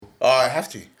I have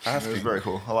to. It was very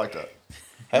cool. I like that.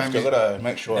 Have to. I gotta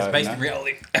make sure. It's based in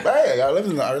reality. Hey, I live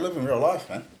in real life,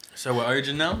 man. So we're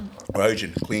Ogen now?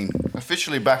 Ogen, clean.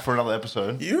 Officially back for another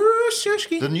episode. Yes,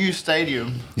 The new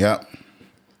stadium. Yeah.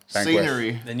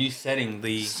 Scenery. The new setting,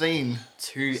 the Scene.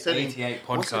 288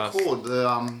 podcast. What's it called?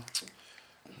 The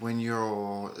when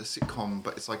you're a sitcom,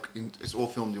 but it's like it's all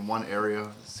filmed in one area.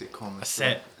 Sitcom. A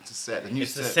set. It's a set. The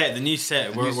new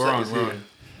set. We're on.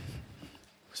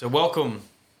 So welcome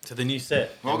to the new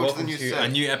set. Welcome to the new set. A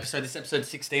new episode. This is episode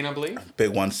 16, I believe.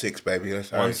 Big 1-6, baby.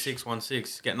 That's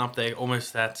 1-6. Getting up there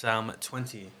almost at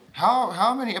 20.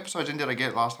 How many episodes in did I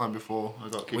get last time before I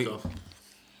got kicked off?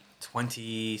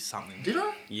 20 something. Did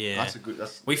I? Yeah.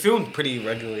 That's We filmed pretty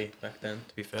regularly back then,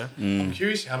 to be fair. I'm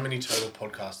curious how many total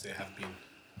podcasts there have been.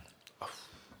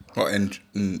 What, in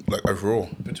like overall?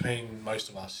 Between most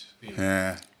of us.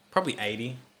 Yeah. Probably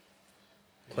 80.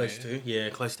 Close to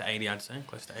 80, I'd say.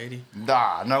 Close to 80.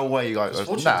 Nah, no way you guys.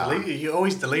 You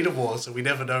always delete them all, so we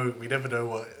never know what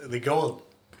they're going.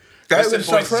 Hey, we'll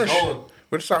start fresh.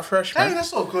 We'll start fresh, man. Hey,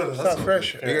 that's all good. Start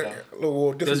fresh.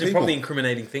 Those are probably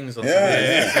incriminating things on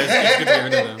yeah. So it's good to get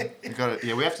rid of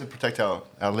them. We have to protect our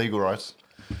legal rights.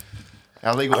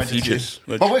 Our legal entities. Futures.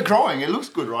 But we're growing. It looks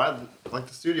good, right? Like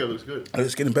the studio looks good.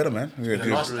 It's getting better, man. We're going to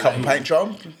do nice a couple paint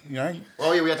job, you know.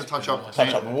 Oh, yeah, we had to touch up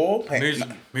The wall.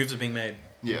 Moves are being made.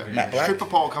 Yeah. Matt Black. Stripper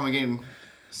pole coming in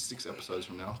 6 episodes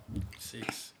from now.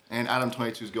 6. And Adam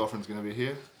 22's girlfriend's going to be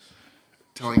here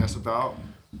telling us about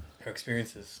Her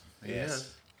experiences.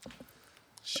 Yes.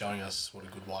 Showing us what a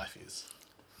good wife is.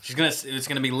 It's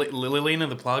gonna be Lilina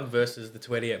the Plug versus the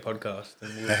 288 podcast,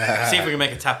 and we'll see if we can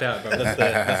make a tap out, bro. That's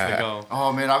the goal.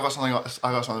 Oh man, I got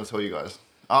something to tell you guys.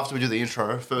 After we do the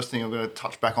intro, first thing I'm going to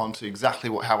touch back on to exactly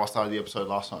how I started the episode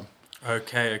last time.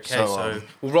 Okay. So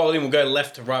we'll roll in. We'll go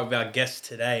left to right with our guest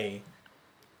today.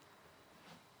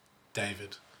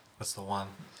 David. That's the one.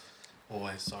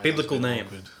 Always. Sorry. Biblical name.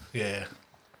 Awkward. Yeah.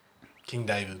 King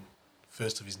David.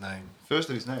 First of his name.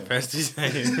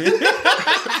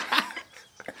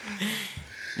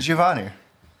 Giovanni.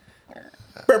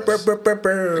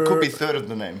 It could be third of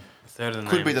the name.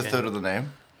 Could be the third of the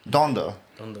name. Donda.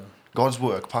 God's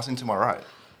work. Passing to my right.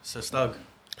 So Stugger.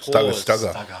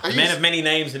 Stugger. The man of many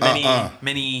names and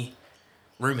many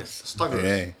rumors.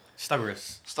 Stuggerus.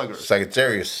 Stuggerus.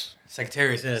 Sagittarius.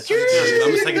 Sagittarius, yeah.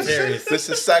 I'm a Sagittarius. This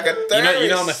is Sagittarius. You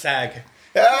know I'm a Sag.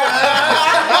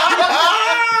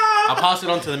 I'll pass it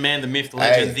on to the man, the myth, the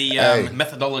legend, the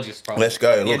methodologist, bro. Let's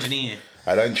go. The engineer.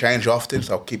 I don't change often,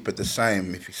 so I'll keep it the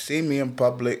same. If you see me in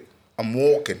public, I'm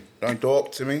walking. Don't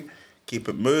talk to me. Keep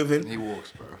it moving. He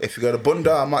walks, bro. If you go to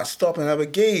Bunda, I might stop and have a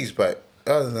geeze, but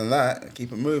other than that,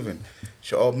 keep it moving.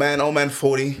 So old man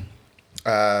 40.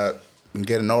 I'm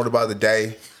getting older by the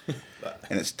day.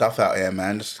 And it's tough out here,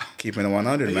 man. Just keeping it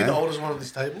 100, man. Are you the oldest one at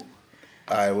this table?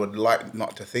 I would like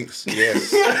not to think so.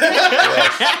 Yes.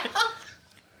 Yes.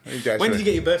 When did you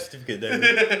get your birth certificate, David?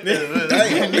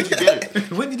 Hey, when did you get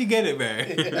it? When did you get it, bro?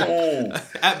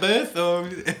 At birth or?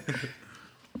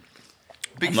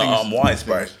 Big I'm wise,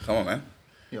 bro. Come on, man.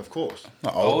 Yeah, of course.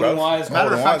 Not Old and wise.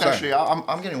 Matter of fact, actually,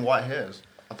 I'm getting white hairs.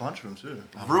 A bunch of them too.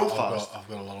 Real fast. I've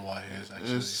got a lot of white hairs,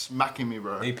 actually. It's smacking me,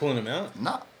 bro. Are you pulling them out?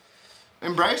 Nah.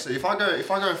 Embrace it. If I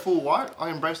go full white, I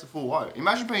embrace the full white.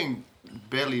 Imagine being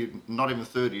barely not even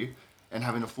 30 and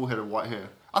having a full head of white hair.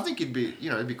 I think it'd be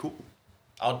cool.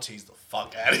 I'll tease the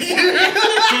fuck out of you.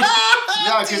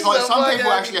 Yeah, because like some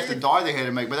people actually have to dye their hair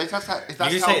to make, but if that's how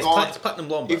God, it's platinum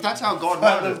blonde. Bro. if that's how God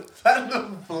wanted it.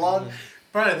 Platinum blonde.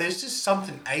 Bro, there's just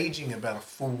something aging about a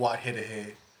full white head of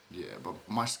hair. Yeah, but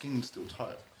my skin's still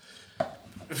tight.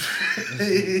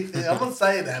 I'm not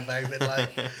saying that, mate, but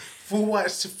like full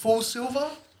white, full silver,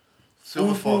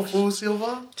 full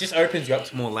silver. Just opens you up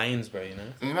to more lanes, bro. You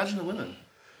know. And imagine the women.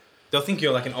 They'll think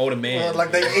you're like an older man. Well,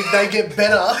 like if they get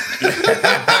better.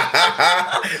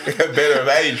 Better of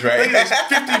age, right? Look at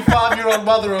this 55-year-old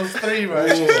mother of 3, bro.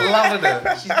 She's loving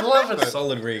it. She's loving it.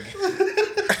 Solid rig.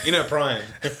 In her prime.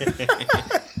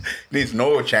 Needs an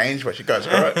oil change, but she goes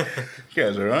alright.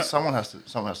 Someone has to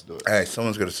do it. Hey,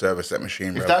 someone's got to service that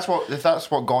machine, bro. If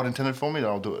that's what God intended for me, then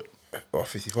I'll do it. What,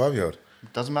 55-year-old?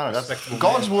 Doesn't matter. That's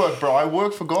God's work, bro. I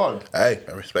work for God. Hey,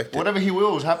 I respect it. Whatever He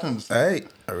wills happens. Hey,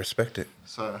 I respect it.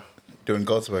 So, doing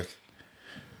God's work.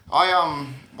 I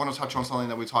want to touch on something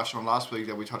that we touched on last week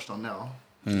that we touched on now.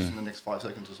 Just in the next 5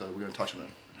 seconds or so, we're going to touch on it.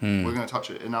 We're going to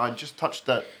touch it. And I just touched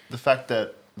the fact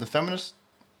that the feminists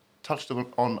touched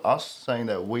on us, saying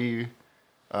that we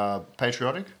are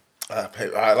patriotic.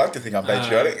 I like to think I'm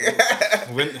patriotic.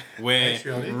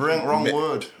 Wrong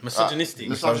word. Misogynistic.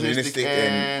 Misogynistic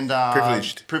and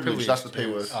privileged. Privileged, that's the P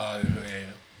word. Yeah.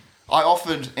 I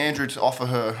offered Andrew to offer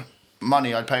her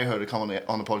money, I'd pay her to come on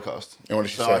the podcast. And what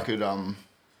did she so say? I could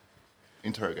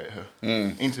interrogate her,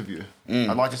 interview.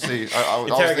 I'd like to see. I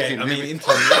was Interrogate. thinking, I mean,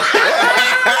 interview.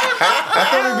 I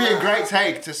thought it would be a great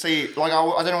take to see. Like,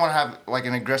 I don't want to have like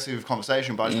an aggressive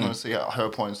conversation, but I just want to see her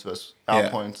points versus our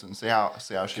points and see how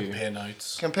she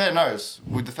compare notes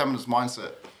with the feminist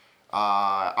mindset.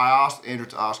 I asked Andrew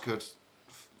to ask her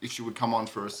if she would come on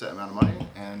for a set amount of money,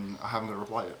 and I haven't got a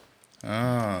reply yet.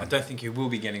 I don't think you will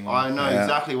be getting one. I know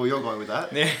exactly where you're going with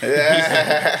that.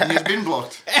 Yeah. He's been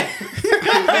blocked.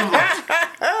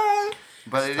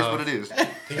 But it is what it is.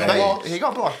 He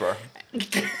got blocked, bro.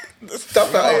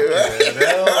 Stuff out here, man.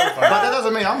 But that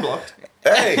doesn't mean I'm blocked.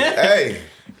 Hey.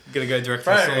 Gonna go direct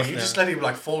Bro, for the source you now. just let him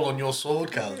like fall on your sword,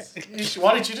 cuz.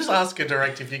 Why didn't you just ask her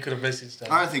direct if you could have messaged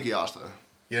her? I don't think he asked her.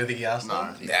 You don't think he asked No, I her?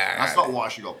 don't think that's not why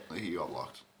he got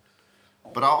blocked.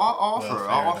 But I'll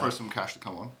offer her some cash to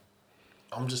come on.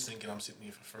 I'm just thinking I'm sitting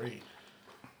here for free.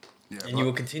 Yeah, And you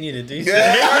will continue to do so.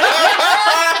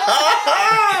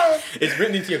 It's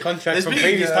written into your contract from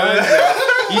previous times.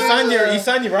 You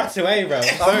signed your rights away, bro.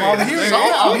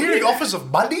 I'm hearing offers of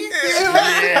money.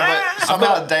 Yeah, but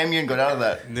somehow Damien got out of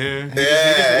that. No.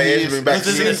 He's been back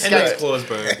There's to an the attendance clause,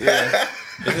 bro. Yeah.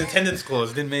 There's an attendance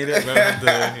clause. Didn't mean it,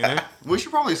 bro. We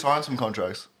should probably sign some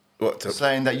contracts What to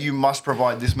saying that you must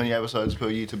provide this many episodes per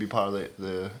year to be part of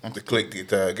the click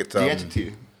to get the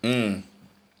entity. to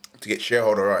get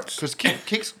shareholder rights. Because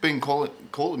Kick's been calling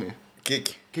me.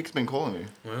 Kick's been calling me.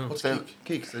 Wow. What's So,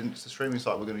 Kick? It's the streaming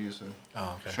site we're going to use soon.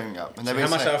 Oh, okay. Streaming app. And So they've how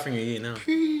been much are they saying, offering you a year now?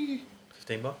 "Pee."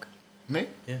 $15? Me?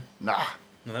 Yeah. Nah.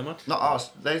 Not that much? Not us.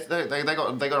 They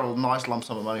got a nice lump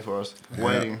sum of money for us.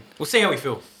 Waiting. We'll see how we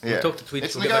feel. Yeah. We'll talk to Twitch.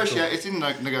 It's We'll get back to it. It's in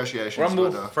negotiations.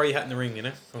 Rumble, but, throw your hat in the ring, you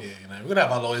know? Yeah, we're gonna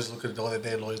have our lawyers look at it,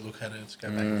 their lawyers look at it, go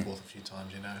back and forth a few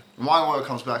times, my lawyer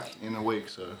comes back in a week,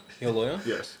 so Your lawyer?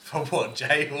 yes. For what,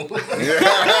 jail?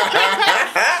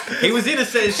 He was in a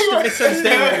set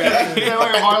misunderstanding.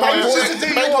 My lawyer. It's just a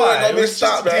DUI. DUI. It was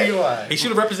just a DUI. He should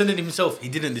have represented himself. He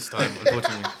didn't this time,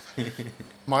 unfortunately.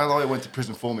 My lawyer went to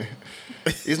prison for me.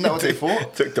 Isn't that what they for?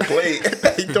 Took the plea.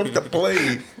 He took the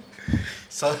plea.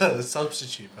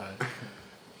 Substitute, bro.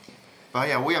 But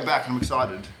yeah, we are back and I'm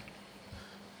excited.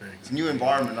 Very It's a good. new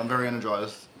environment. I'm very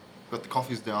energized. Got the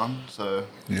coffees down, so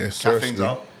Yes, caffeine's seriously.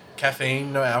 up.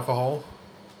 Caffeine, no alcohol.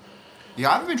 Yeah,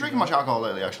 I haven't been drinking much alcohol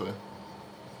lately, actually.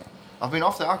 I've been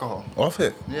off the alcohol. Off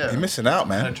it. Yeah. You're missing out, I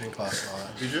man. had a drink last night.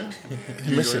 Did you?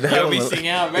 You're missing out. You're on the- missing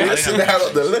out, You're man. missing out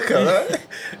on the liquor, man.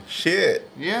 Shit.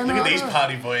 Yeah, Look no, at these no.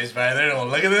 party boys, bro. They're all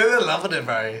look at them. They're loving it,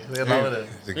 bro. They're loving it.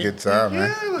 It's a good time,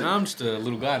 man. No, I'm just a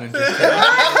little guy. I don't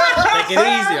take it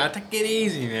easy. I take it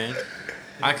easy, man.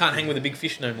 I can't hang with the big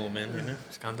fish no more, man. You know,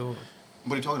 just can't do it.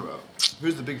 What are you talking about?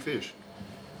 Who's the big fish?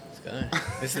 This guy.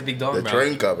 This is the big dog, The bro.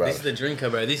 drinker, bro. This is the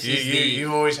drinker, bro. This is the.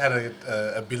 You always had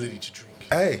a ability to drink.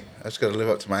 Hey, I just got to live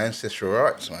up to my ancestral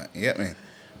rights, man. You get me?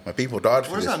 My people died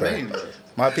for What does this, that bro. mean, bro?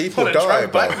 My people What a died,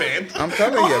 drunk bro. black man. I'm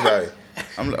telling you, bro.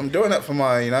 I'm doing it for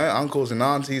my, uncles and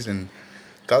aunties and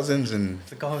cousins and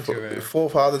It's a culture, bro.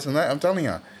 forefathers and that. I'm telling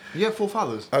you, You have 4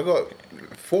 fathers. I got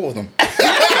 4 of them.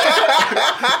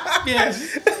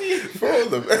 Yes. 4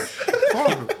 of them. 4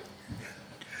 of them.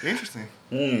 Interesting.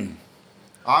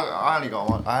 I only got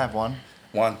one. I have one.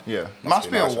 One. Yeah. Must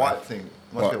be a nice, white man. thing.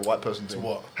 Must be a What? white person thing.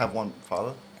 what? Have one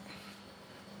father.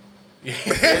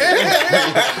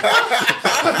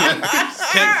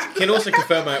 Can also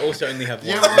confirm I also only have one.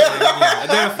 Yeah, I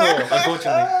don't have 4,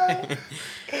 unfortunately.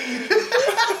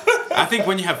 I think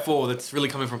when you have 4, that's really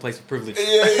coming from a place of privilege.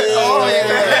 Yeah.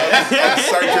 I'm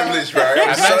so privileged, bro.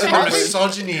 I'm so Imagine the privileged.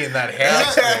 misogyny in that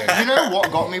house, man. You know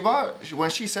what got me, bro? When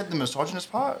she said the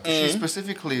misogynist part, she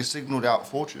specifically signaled out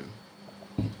Fortune.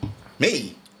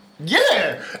 Me?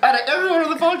 Yeah! Out of everyone on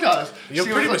the podcast. You're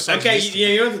she pretty was like, Okay, misogynistic.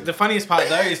 you know the funniest part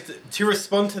though is to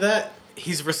respond to that.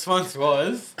 His response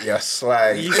was, Yeah,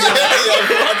 slag. "You he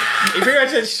pretty much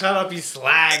said, shut up, you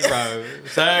slag, bro."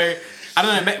 So I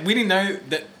don't know. We didn't know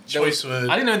that. Choice word.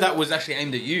 I didn't know that was actually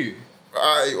aimed at you.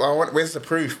 Where's the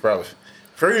proof, bro?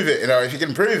 Prove it. If you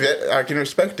can prove it, I can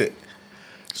respect it.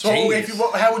 So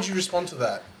Jeez. how would you respond to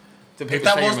that? To If people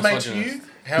that say was you're made to misogynist. you?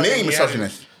 How Me,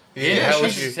 misogynist. Yeah, how she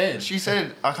would just you? said. She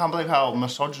said, I can't believe how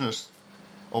misogynist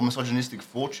or misogynistic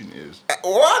Fortune is.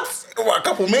 What? A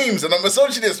couple memes and I'm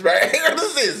misogynist, bro. What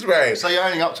is this, bro? So you're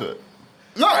owning up to it.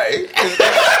 No. I'm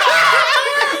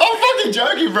fucking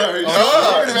joking, bro.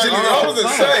 I was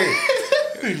gonna say,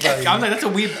 I'm like, that's a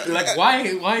weird. Like, why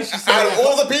is she out saying of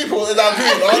all the people in our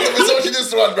group, I'm the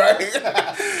misogynist one, bro.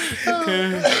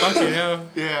 fucking hell?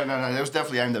 Yeah, no, it was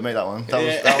definitely aimed at me, that one. That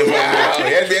Yeah. was Wow,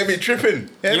 he had me tripping.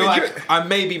 He had You're me like, I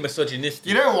may be misogynistic,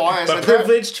 You know why I but said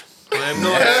privileged. I'm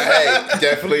not. Hey,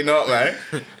 definitely not, man.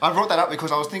 I brought that up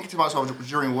because I was thinking to myself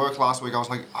during work last week. I was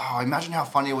like, oh, imagine how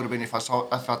funny it would have been if I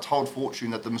told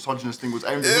Fortune that the misogynist thing was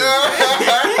aimed at him.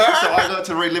 So I got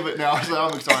to relive it now. So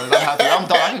I'm excited. I'm happy. I'm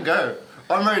done. I can go.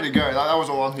 I'm ready to go. That was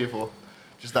all I'm here for.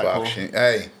 Just that cool. Shit.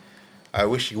 Hey, I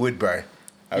wish you would, bro.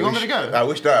 You want me to go? I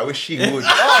wish she would. Okay.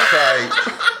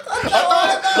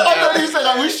 I thought you said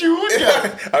I wish you would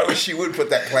go. I wish you would put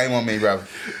that claim on me, bro.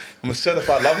 I'm a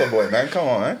certified lover boy, man. Come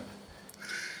on, man.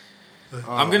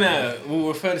 We'll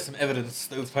refer to some evidence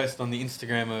that was posted on the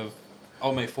Instagram of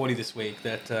Old Mate 40 this week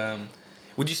that,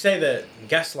 would you say that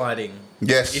gaslighting...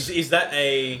 Yes. Is that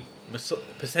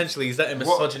potentially, is that a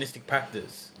misogynistic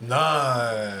practice?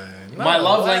 No. My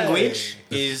love way. language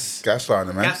is...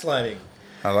 Gaslighting, man. Gaslighting.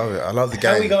 I love it. I love the How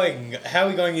game. are we going? How are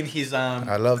we going in his...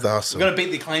 I love the hustle. We're going to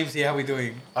beat the claims here. How are we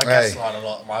doing? I gaslight a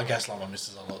lot. I gaslight my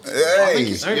missus a lot. I Hey.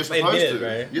 think Don't you're supposed admit it, to.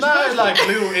 bro. You're No, supposed to. like in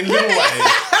little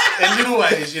ways. In little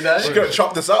ways, you know. You gotta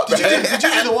chop this up, Did you man.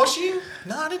 do the washing?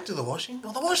 No, I didn't do the washing.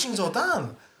 Oh, the washing's all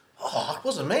done. Oh, it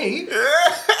wasn't me.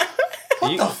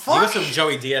 What the fuck? You got some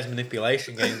Joey Diaz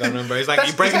manipulation game going on, bro. It's like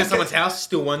That's you break into exactly- someone's house,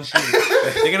 steal one shoe.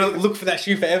 They're gonna look for that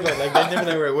shoe forever. Like they never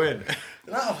know where it went.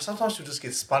 No, but sometimes you'll just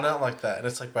get spun out like that. And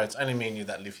it's like, bro, it's only me and you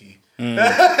that live here.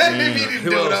 If you didn't Who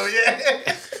do it, else?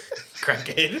 yeah.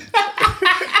 Crackhead.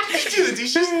 Did you do the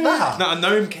dishes? Nah. No, a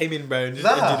gnome came in, bro, and just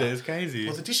Nah. did it. It's crazy.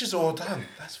 Well, the dishes are all done.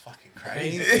 That's fucking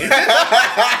crazy.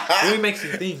 Really makes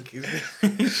you think. I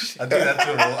do that to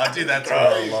her. I do that to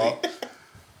her a lot.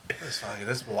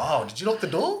 That's wow. Did you lock the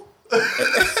door?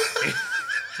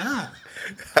 Nah,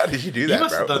 How did you do you that,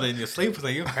 must bro? have done it in your sleep.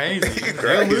 Like, you're crazy. You're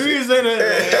crazy. losing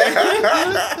it.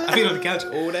 I've been on the couch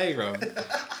all day, bro.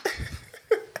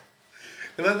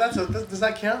 Does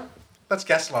that count? That's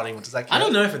gaslighting. Does that count? I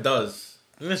don't know if it does.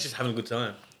 I think that's just having a good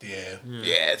time. Yeah.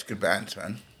 Yeah, it's good bands,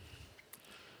 man.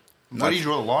 Where do you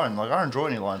draw the line? Like, I don't draw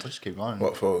any lines. I just keep going.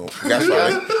 What for?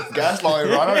 Gaslighting? Gaslighting,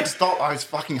 right? I don't stop. Oh, it's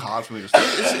fucking hard for me to stop.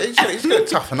 It's gonna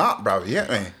toughen up, bro. You get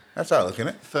me? That's how I look at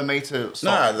it. For me to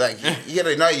stop. No, like you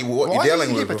gotta know what Why you're dealing does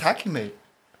he with. keep attacking me?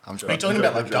 I'm Are you talking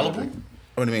about like gullible?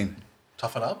 What do you mean?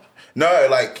 Toughen up? No,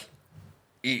 like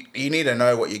you need to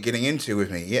know what you're getting into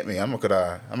with me. You get me? I'm not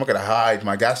gonna hide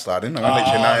my gaslighting. I'm gonna let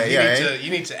you know.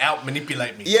 You need to out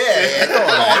manipulate me. Yeah, come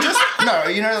on, man. No,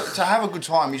 you know, to have a good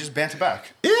time, you just banter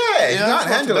back. Yeah, you that's can't what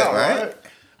handle it's it, about, right? right?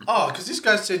 Oh, because this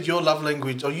guy said your love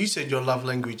language, or you said your love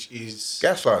language is...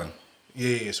 Gaslighting.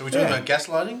 Yeah. So we're talking about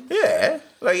gaslighting? Yeah,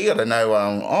 like you gotta know what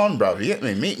I'm on, bro. You get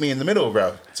me? Meet me in the middle,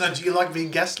 bro. So do you like being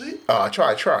gaslit? Oh, I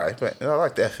try, but I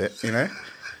like the effort, you know.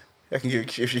 If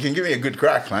you can give me a good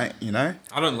crack, mate, you know.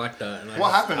 I don't like that. And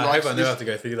What happened? I Like, hope I never this- have to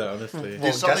go through that, honestly.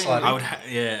 Well, something- gaslighting. I would,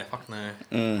 yeah, fuck no.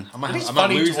 I might, It's I might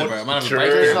funny lose it, towards- bro. I might have True.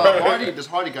 a breakdown. Does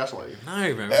Heidi gaslight you?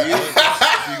 No, bro. Do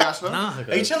you gaslight? Nah,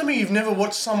 Are you telling me you've never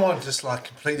watched someone just like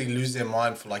completely lose their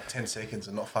mind for like 10 seconds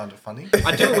and not find it funny?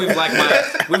 I do it with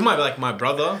my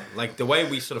brother. Like the way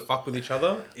we sort of fuck with each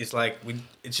other is like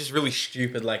it's just really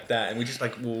stupid like that, and we just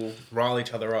like will rile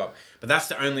each other up. But that's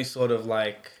the only sort of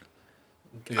like,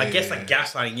 I guess like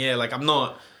gaslighting. Yeah, like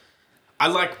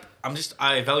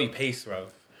I value peace, bro,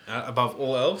 above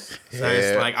all else. So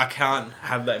it's Yeah. like I can't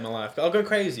have that in my life. I'll go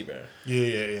crazy, bro.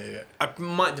 Yeah. I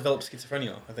might develop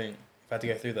schizophrenia. I think if I had to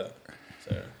go through that.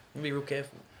 So I'm be real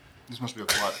careful. This must be a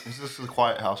quiet. Is this a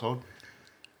quiet household?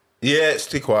 Yeah, it's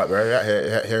too quiet, bro. Out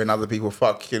here, hearing other people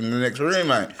fuck in the next room,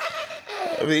 mate.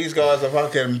 These guys are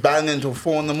fucking banging till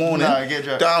 4 in the morning. No, I get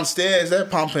you. Downstairs, they're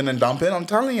pumping and dumping. I'm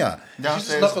telling you. You just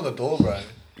Downstairs. knock on the door, bro.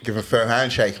 Give a firm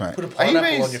handshake, mate. Put a Are you pineapple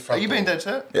being? on your Are front you door. being dead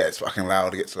set? Yeah, it's fucking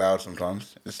loud. It gets loud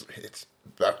sometimes. It's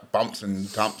bumps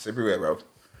and dumps everywhere, bro.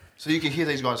 So you can hear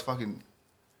these guys fucking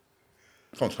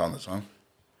From time to time.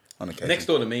 On occasion. Next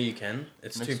door to me, you can.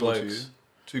 It's next two door to you. blokes.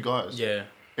 Two guys. Yeah.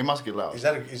 It must get loud. Is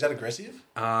that aggressive?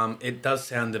 It does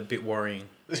sound a bit worrying.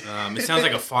 It sounds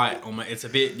like a fight. It's a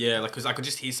bit, yeah, like, because I could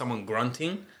just hear someone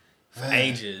grunting for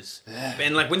ages.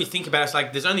 And, like, when you think about it, it's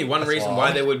like, there's only one reason why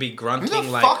wild. they would be Who grunting, the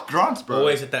like, fuck grunts, bro?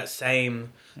 always at that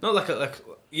same, not like,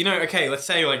 you know, okay, let's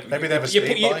say, like... Maybe they have a you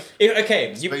speed put- bike?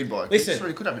 okay, Speed bike. listen,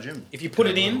 Sorry, you could have a gym. if you put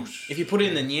it in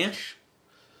the nyesh,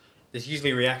 there's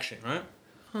usually a reaction, right?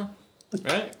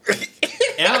 Right?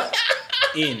 Out,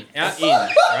 in,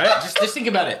 right? Just think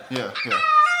about it. Yeah.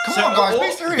 Come on, guys,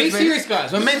 be serious. Be man. serious,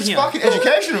 guys. We're men It's here. fucking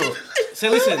educational. So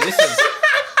listen.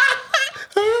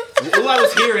 All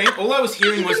I was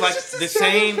hearing was like the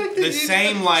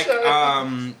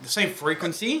same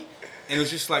frequency, and it was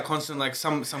just like constant, like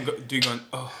some dude going,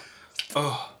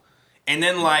 oh, And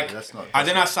then like, that's not-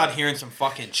 I started hearing some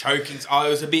fucking chokings. Oh, it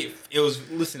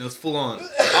was full on.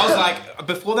 I was like,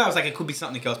 before that I was like, it could be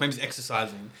something else. Maybe it's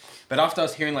exercising. But after I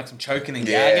was hearing like some choking and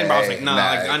gagging, but I was like, nah.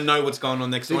 Like, I know what's going on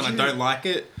next to when I don't like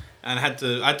it. And I had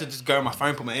to just go on my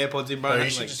phone, put my AirPods in, bro. Bro, and you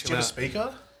should like, just chill get a out.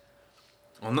 speaker.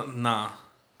 Oh, nah.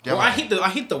 Yeah, Well, I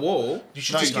hit the wall. You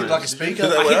should No, just you get don't. like a speaker. Is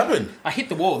that what happened? I hit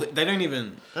the wall. They don't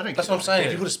even. That's what I'm saying.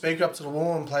 If you put a speaker up to the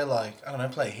wall and play like, I don't know,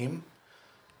 play a hymn.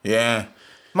 Yeah.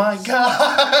 My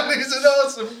God, he's an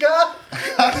awesome God.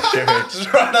 Sure.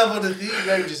 Just right up on the thing,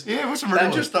 maybe just put some that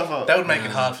religious would- stuff up. That would make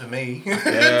it hard for me,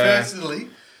 personally.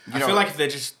 I feel like if they're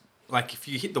just like if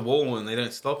you hit the wall and they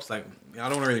don't stop, it's like I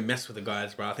don't want to really mess with the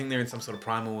guys, bro. I think they're in some sort of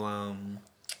primal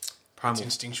It's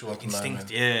instinctual at the moment.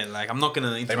 Yeah, like I'm not gonna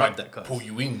They interrupt might that. Cause pull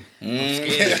you in. I'm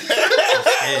scared.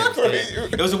 I'm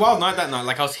scared. It was a wild night that night.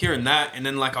 Like I was hearing that, and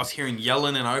then like I was hearing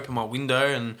yelling, and I opened my window,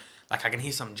 and like I can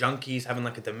hear some junkies having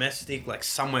like a domestic like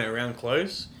somewhere around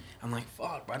close. I'm like,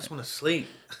 fuck, bro, I just want to sleep.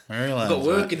 I've got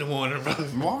work in the morning, bro.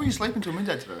 Why were you sleeping till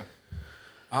midday today?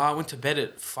 I went to bed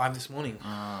at 5 this morning.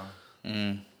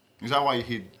 Is that why you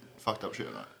hear fucked up shit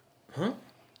at night? Huh?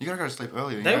 You gotta go to sleep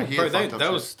earlier. You They gotta were, hear bro, fucked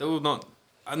up shit. they were not.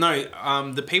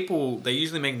 No, the people they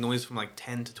usually make noise from like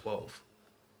 10 to 12.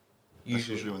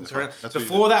 usually when It's they're- around- that's what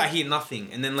before that, I hear nothing,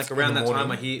 and then like around the that time, I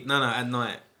morning? hear no at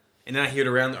night, and then I hear it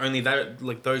around only that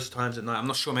like those times at night. I'm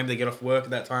not sure. Maybe they get off work at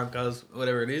that time because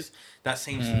whatever it is, that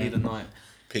seems to be the night.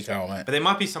 Peak hour, mate. But there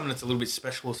might be someone that's a little bit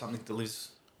special or something that lives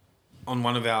on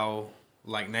one of our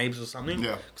like neighbours or something.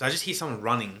 Yeah. Because I just hear someone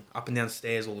running up and down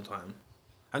stairs all the time.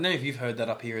 I don't know if you've heard that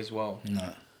up here as well. No.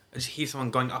 I just hear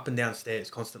someone going up and down stairs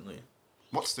constantly.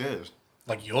 What stairs?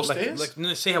 Like your stairs? Like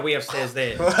no, see how we have stairs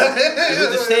there.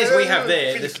 the stairs we have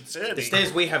there. Pretty The concerning.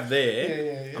 stairs we have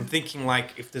there. Yeah. I'm thinking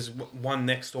like if there's one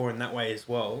next door in that way as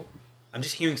well. I'm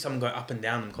just hearing someone go up and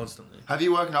down them constantly. Have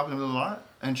you woken up in the middle of the night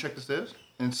and checked the stairs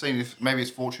and seen if maybe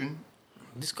it's Fortune?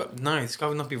 This guy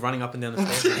would not be running up and down the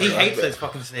stairs. He hates those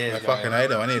fucking stairs. I bro. fucking hate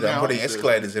them. I'm putting Yeah,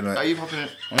 escalators in it. Are you popping it?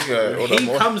 I'm gonna go order He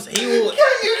more. comes. He will.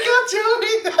 You can't tell me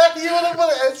that. You want to put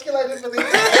an escalator for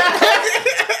this?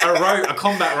 A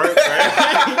combat rope,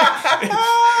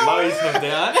 bro. Lows him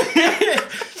down.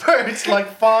 Bro, it's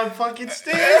like 5 fucking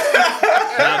stairs.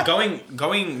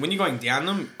 Going when you're going down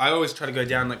them, I always try to go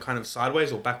down like kind of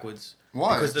sideways or backwards.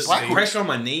 Why? Because the Backwards? pressure on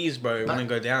my knees, bro, when I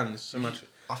go down is so much.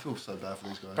 I feel so bad for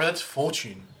these guys. Bro, that's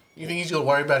Fortune. You think he's got to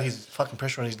worry about his fucking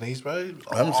pressure on his knees, bro?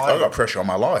 I got pressure on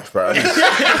my life, bro.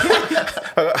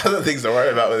 I got other things to worry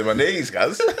about with my knees,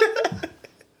 guys.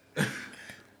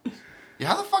 Yeah,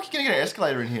 how the fuck are you gonna get an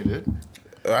escalator in here, dude?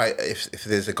 Right, if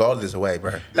there's a God, there's a way,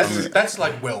 bro. That's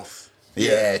like wealth.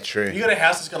 Yeah, true. You got a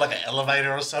house that's got like an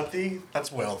elevator or something,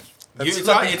 that's wealth. That's It's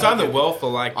like either wealth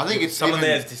or like I think it's someone even-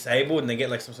 there is disabled and they get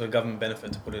like some sort of government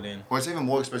benefit to put it in. Well, it's even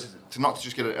more expensive to not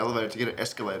just get an elevator, to get an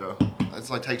escalator. It's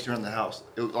like takes you around the house.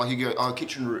 Like you go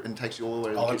kitchen route and takes you all the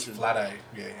way to Oh, the it's kitchen. flat A.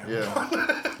 Yeah. Yeah.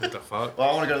 What the fuck? Well,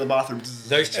 I want to go to the bathroom.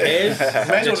 Those chairs, Imagine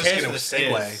the just chairs get for a the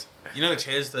Segway. stairs. You know the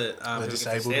chairs that people get for the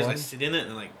disabled stairs, they ones? sit in it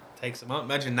and like takes them up.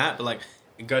 Imagine that, but like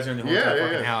it goes around the whole Yeah, entire yeah,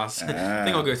 fucking yeah. house. I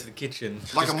think I'll go to the kitchen.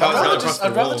 Like Just a cut mother- right across the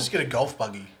I'd rather wall. just get a golf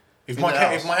buggy. If In my the ca-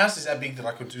 house. if my house is that big that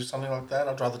I could do something like that,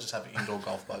 I'd rather just have an indoor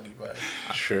golf buggy, bro.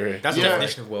 Sure. That's You the know-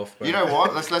 definition of wealth, bro. You know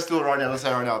what? Let's do it right now. Let's say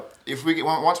it right now. If we get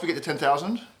once we get to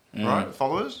 10,000, right,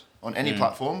 followers on any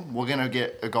platform, we're gonna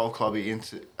get a golf clubby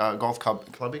into golf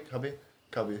cubby.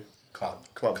 Club.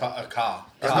 A car.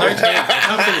 There's no chance. I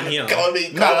can't fit in here. No, What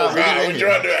you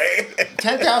trying to do?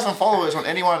 10,000 followers on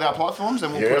any one of our platforms,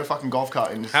 and we'll put Yeah. a fucking golf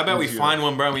cart in. How about we into- find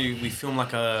one, bro? And we film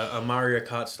like a Mario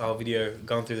Kart style video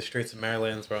going through the streets of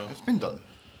Maryland, bro. It's been done.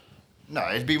 No,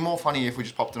 it'd be more funny if we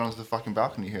just popped it onto the fucking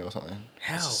balcony here or something.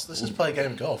 How? Let's just play a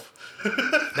game of golf.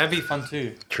 That'd be fun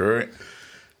too. True.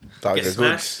 Like Get a good.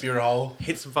 smashed. Spear hole.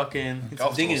 Hit some fucking hit some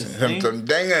Golf's dingers. awesome. Some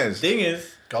dingers. Dingers.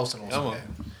 Golf's an Come awesome on.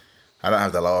 game. I don't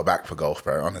have the lower back for golf,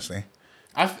 bro, honestly.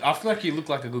 I feel like you look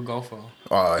like a good golfer.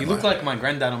 Oh, You look like my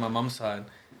granddad on my mum's side.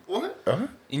 What?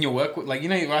 In your work, like you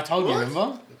know, I told you,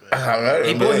 remember? I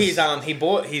He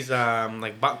bought his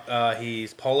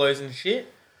his polos and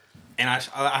shit. And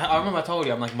I remember I told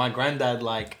you, I'm like my granddad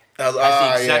like has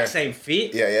the exact same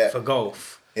fit Yeah. for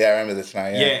golf. Yeah, I remember this now,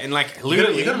 Yeah, yeah. and like You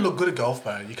literally, gotta look good at golf,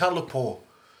 bro. You can't look poor.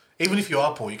 Even if you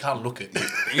are poor, you can't look it.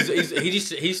 he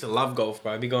used to love golf,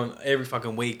 bro. He'd be going every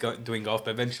fucking week doing golf,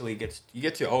 but eventually you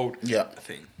get too old. Yeah. I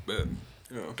think, but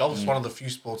you know, Golf's one of the few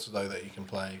sports though that you can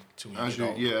play till you As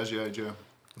get you, old. as you age, yeah.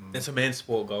 it's a man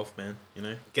sport, golf, man. You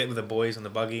know, get with the boys on the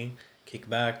buggy, kick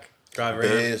back, drive around,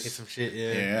 Beers. hit some shit.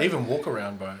 Yeah. Yeah. Even walk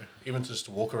around, bro. Even just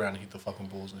to walk around and hit the fucking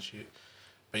balls and shit.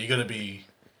 But you gotta be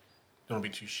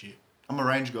too shit. I'm a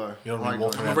range guy. You don't I really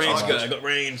walk I'm a around range so guy. much. I got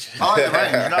range. I like the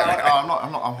range.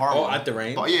 No, I'm horrible. Oh, at the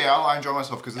range? But yeah, I enjoy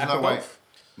myself because there's no Aqua way. golf?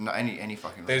 No, any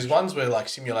fucking. There's range. ones where like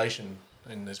simulation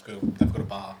and they've got a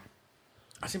bar.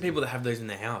 I've seen people that have those in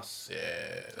their house. Yeah.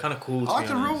 Kind of cool. I like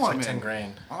the real It's one, like man. 10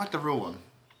 grand. I like the real one.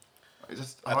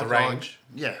 At the range?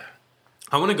 Yeah.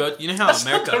 I want to go. You know how That's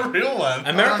not the America? real one.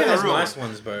 America No, no, has real nice one.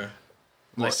 ones, bro.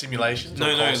 Like simulations? or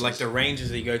No, courses? like the ranges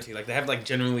that you go to. Like they have like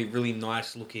generally really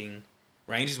nice looking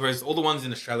ranges, whereas all the ones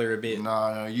in Australia are a bit.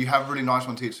 No, you have really nice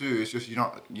ones here too. It's just you're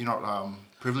not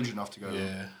privileged enough to go.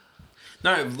 Yeah.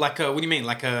 No, like what do you mean?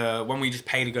 Like one where you just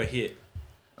pay to go hit.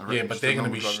 A Yeah, range, but the they're gonna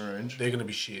normal be driving range. they're gonna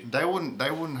be shit. They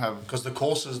wouldn't have. Because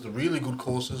the really good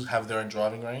courses have their own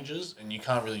driving ranges, and you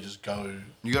can't really just go.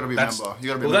 You got to be a That's- member. You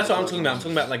got to be. Well, a that's what I'm member. talking about. I'm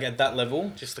talking about like at that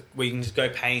level, just where you can just go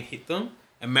pay and hit them.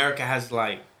 America has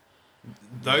like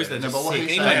those that are No, just but what sick.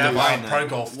 he's Even saying- like They have Dubai a now. pro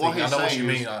golf What thing. I he's know what saying you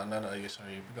is- mean. No, yeah,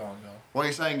 sorry. Go on. What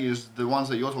he's saying is the ones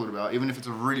that you're talking about, even if it's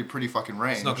a really pretty fucking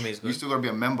range, not gonna be as good. you still got to be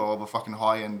a member of a fucking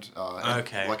high end,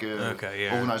 Okay, like a okay,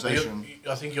 yeah. organization.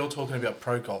 I think you're talking about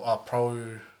pro golf.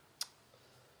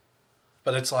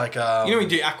 But it's like You know when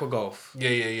you do aqua golf.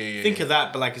 yeah. Think of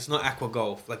that, but like it's not aqua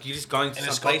golf. Like you're just going to and some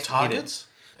it's place got to hit it. targets.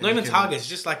 Not even targets. It's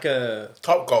just like a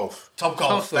Top golf. Top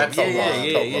golf. top That's yeah, Top yeah, golf.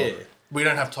 yeah, Top yeah. golf. We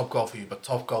don't have top golf here, but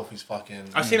top golf is fucking.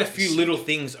 I've seen a few little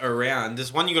things around.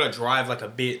 There's one you got to drive like a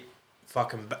bit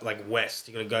fucking like west.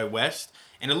 You got to go west,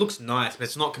 and it looks nice, but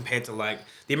it's not compared to like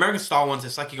the American style ones.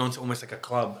 It's like you're going to almost like a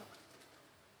club.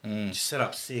 Just set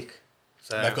up sick.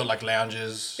 So They've got like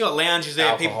lounges. you got lounges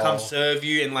there. People alcohol. come serve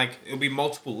you, and like it'll be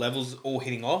multiple levels all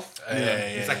hitting off. Yeah,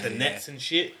 It's like the yeah. nets and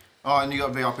shit. Oh, and you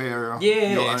got VIP area.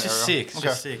 Yeah, Your own it's just area. sick. It's Okay.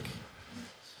 just sick.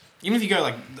 Even if you go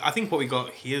like, I think what we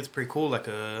got here is pretty cool. Like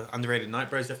a underrated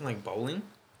night, bro. Is definitely like bowling.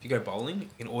 If you go bowling, you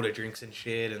can order drinks and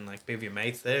shit, and like be with your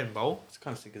mates there and bowl. It's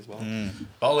kind of sick as well.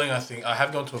 Bowling, I think I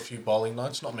have gone to a few bowling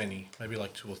nights. Not many, maybe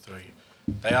like 2 or 3.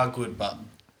 They are good, but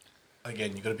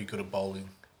again, you got to be good at bowling.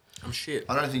 I'm shit.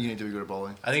 I don't think you need to be good at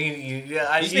bowling. I think you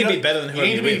just need to be better than you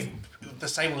need to whoever be the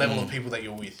same level of people that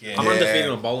you're with. Yeah, I'm Yeah. undefeated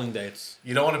on bowling dates.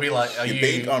 you don't want to be like. Are You you?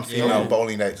 beat on female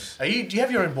bowling dates. Are you? Do you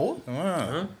have your own board?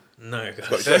 Wow. No,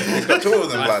 guys. He's got 2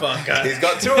 of them, I blood. fuck, guys. He's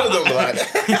got 2 of them, blood.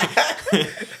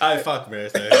 Oh fuck, bro.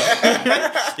 So.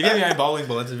 If you have your own bowling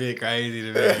ball, that's a bit crazy to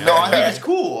me. No, I think it's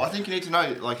cool. I think you need to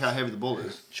know like how heavy the ball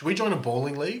is. Should we join a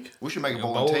bowling league? We should make a Yeah,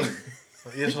 bowling bowl- team.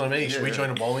 That's what I mean. Should we Yeah. join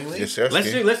a bowling league? Yes, sir.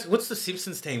 What's the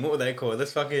Simpsons team? What were they called?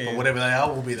 Let's fucking. Or whatever they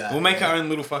are, we'll be that. We'll make our own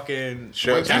little fucking.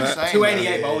 Shirts We're and just that. saying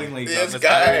 288 bowling league. Yes, Let's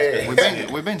guy.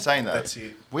 go. We've been saying that. That's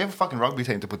it. We have a fucking rugby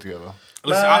team to put together.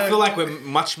 Listen, No. I feel like we're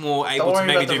much more able to worry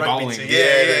maybe about the do rugby bowling. team.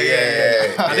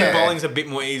 Yeah. I think bowling's a bit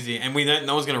more easy, and we don't.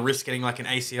 No one's gonna risk getting like an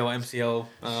ACL, MCL,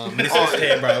 meniscus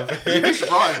tear, bro. You'd be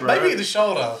surprised, bro. Maybe the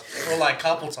shoulder or like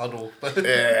carpal tunnel.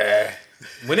 Yeah.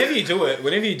 Whenever you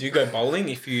do go bowling,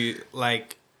 if you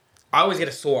like, I always get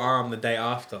a sore arm the day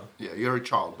after. Yeah, you're a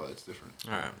child, but it's different.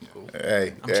 All right, cool.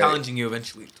 Hey. I'm challenging you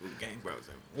eventually to a game, bro.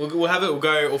 So we'll have it. We'll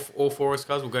go all 4 of us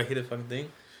guys. We'll go hit a fucking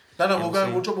thing. No, Yeah, we'll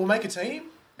we'll go. We'll make a team,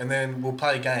 and then we'll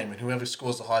play a game, and whoever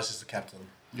scores the highest is the captain.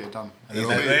 Yeah, done. Easy. It'll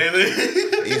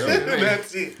be-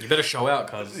 That's it. You better show out,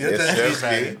 cuz. Yeah, Yes, that's sir.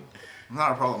 it, man.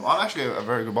 Not a problem. I'm actually a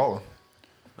very good bowler.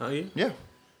 Are you? Yeah.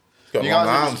 He's got You long guys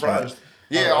are arms, man. surprised.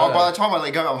 Yeah, Oh, by the time I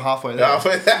let go, I'm halfway there.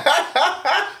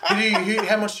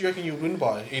 How much do you reckon you win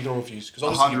by either of you? Because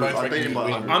obviously you 100. both I reckon beat him you by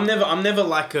win. 100. I'm never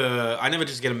like I never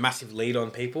just get a massive lead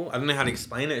on people. I don't know how to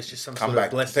explain it. It's just some sort Comeback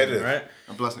of blessing, competitive. right?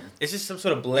 A blessing. It's just some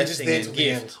sort of just blessing dance and at the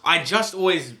gift. end. I just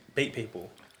always beat people.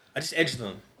 I just edge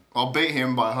them. I'll beat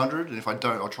him by 100, and if I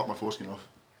don't, I'll chop my foreskin off.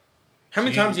 How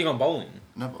many So you- times have you gone bowling?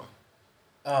 Never.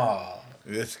 Oh.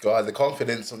 This guy, the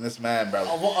confidence on this man, bro.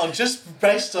 Well, just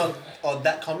based on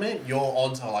that comment, your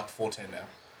odds are like $4.10 now.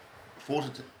 4 to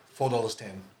 10.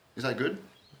 $4.10. Is that good?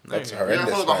 That's Yeah, Yeah, I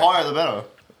horrendous, thought the man. higher the better.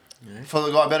 For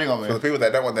the guy betting on me. For the people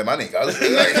that don't want their money, guys.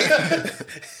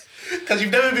 Because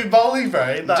you've never been bowling,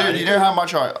 bro. No. Dude, you know how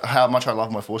much I love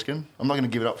my foreskin? I'm not gonna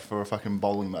give it up for a fucking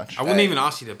bowling match. I wouldn't even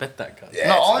ask you to bet that, cuz. Yeah,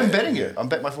 No, it's- I'm betting it. I'm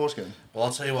betting my foreskin. Well,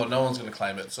 I'll tell you what, no one's going to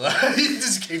claim it. So you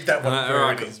just keep that one. All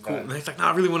right, cool. And he's like, no,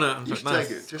 I really want to. You should take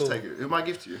it. Just take it. It might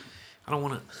give to you. I don't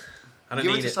want it. I don't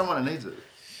Give it need to it. someone that needs it.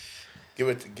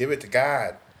 give it to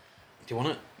God. Do you want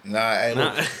it? Nah, hey, No.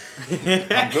 look,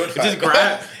 I'm good. Just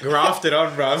fam. graft it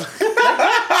on, bro.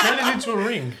 Turn it into a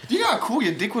ring. Do you know how cool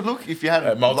your dick would look if you had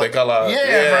Multicolour.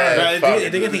 Yeah, Bro, fuck. they're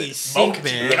gonna think he's sick,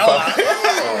 man.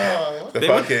 The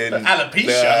fucking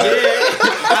Alopecia.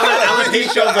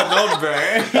 Alocatia's a nod, bro.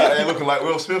 They're looking like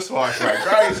Will Smith's wife, like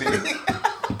crazy.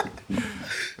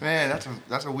 Man,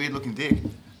 that's a weird looking dick.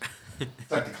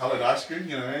 It's like the coloured ice cream,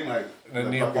 you know what I mean? Like The fucking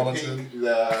Neapolitan. pink,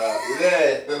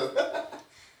 yeah.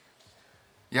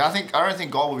 Yeah, I don't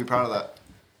think God would be proud of that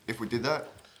if we did that.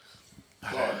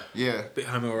 Yeah. Bit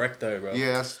homo erecto, bro.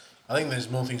 Yeah, that's, I think there's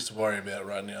more things to worry about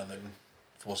right now than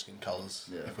foreskin colours.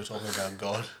 Yeah. If we're talking about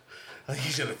God, I think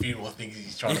he's got a few more things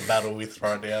he's trying to battle with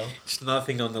right now. Just another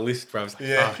thing on the list, bro. It's like,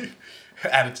 Yeah,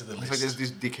 fuck. add it to the it's list. like there's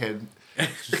this dickhead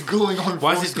gluing on.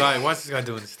 Why is this guy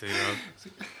doing this to you,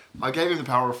 bro? I gave him the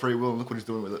power of free will, and look what he's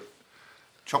doing with it.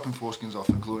 Chopping foreskins off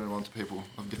and gluing them onto people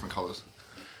of different colours.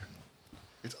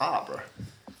 It's art, bro.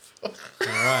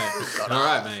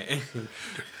 Alright, mate.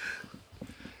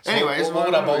 So Anyways, what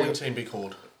would our bowling team be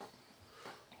called?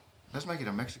 Let's make it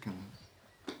a Mexican.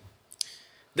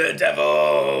 The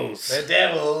Devils! The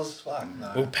Devils. Fuck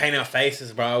no. We'll paint our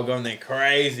faces, bro. We'll go in there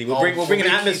crazy. We'll Oh, bring an big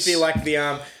atmosphere kiss. like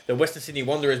the Western Sydney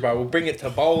Wanderers, bro. We'll bring it to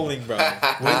bowling, bro.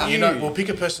 You know, we'll pick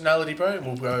a personality, bro, and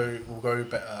we'll go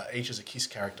each as a Kiss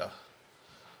character.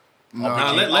 No,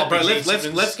 No, bro, let's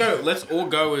Simmons. go. Let's all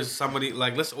go as somebody.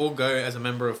 Like, let's all go as a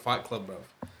member of Fight Club, bro.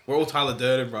 We're all Tyler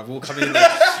Durden, bro. We're all coming in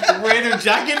like random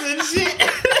jackets and shit.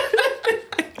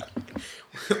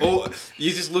 Or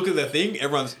you just look at the thing.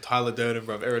 Everyone's Tyler Durden,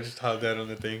 bro. Everyone's just Tyler Durden on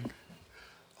the thing.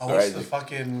 Oh, what's Crazy. the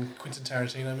fucking Quentin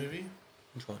Tarantino movie?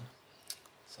 Which one?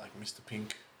 It's like Mr.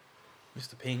 Pink,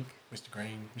 Mr. Pink. Mr.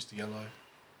 Green, Mr. Yellow.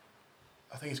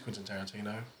 I think it's Quentin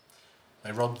Tarantino.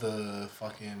 They robbed the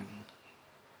fucking.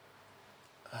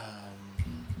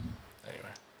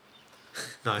 Anyway,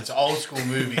 Nice. it's an old school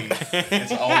movie.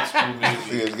 It's an old school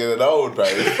movie. It's getting old, bro.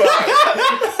 It's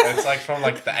fine. It's like from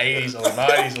like the 80s or the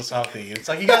 90s or something. It's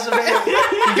like you guys have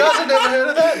never heard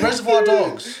of that? Reservoir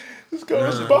Dogs. This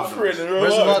guy's buffering in real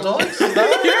Reservoir life. Dogs?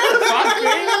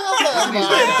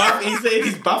 He said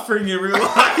he's buffering in real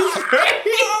life.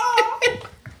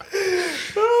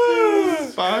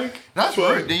 Fuck. That's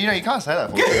rude. You know, you can't say that.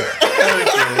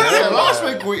 Yeah, last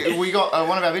week we got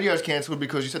one of our videos cancelled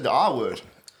because you said the R word.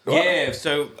 Yeah,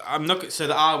 so I'm not. So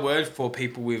the R word for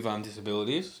people with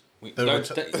disabilities. We The don't.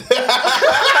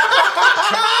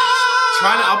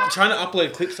 Trying to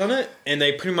upload clips on it, and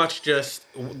they pretty much just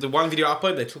the one video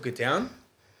upload they took it down,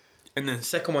 and then the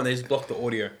second one they just blocked the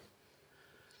audio.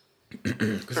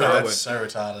 Because That's so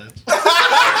retarded.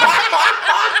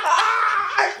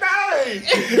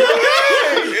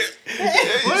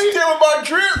 He's stealing my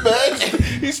drip, man.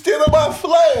 He's stealing my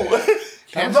flow.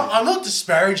 I'm not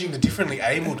disparaging the differently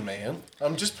abled man.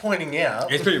 I'm just pointing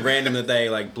out. It's pretty random that they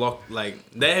like block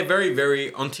they're very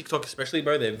very on TikTok especially,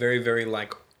 bro. They're very very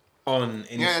like on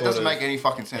any Yeah, it sort doesn't of make any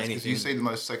fucking sense because you anything. see the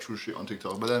most sexual shit on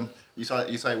TikTok, but then you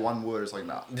say one word, it's like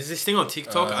nah. There's this thing on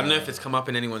TikTok. I don't know if it's come up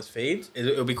in anyone's feed.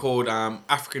 It'll be called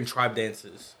African Tribe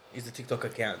Dancers. Is the TikTok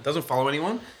account. It doesn't follow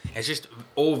anyone. It's just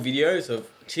all videos of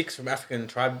chicks from African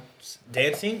tribes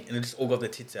dancing, and they just all got their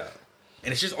tits out.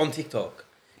 And it's just on TikTok.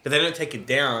 But they don't take it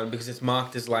down because it's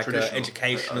marked as like an Traditional,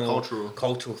 educational,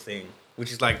 cultural thing,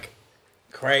 which is like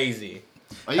crazy.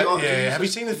 Are you, Have you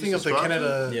seen the thing of the subscribe to it?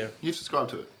 Canada, Yeah. You've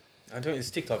subscribed to it. I don't. It's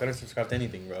TikTok. I don't subscribe to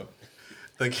anything, bro.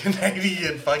 the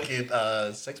Canadian fucking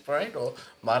sex parade or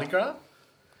Mardi Gras,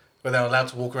 where they were allowed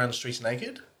to walk around the streets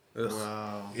naked? Ugh.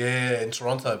 Wow. Yeah, in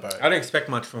Toronto, bro. I don't expect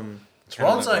much from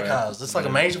Toronto, Canada, bro. cars. It's like a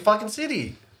major fucking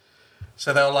city.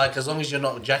 So they were like, as long as you're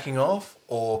not jacking off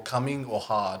or coming or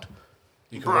hard,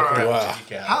 you can walk Bro. around Wow. with your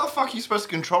dick out. How the fuck are you supposed to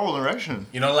control an erection?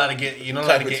 You're not allowed to get. You're not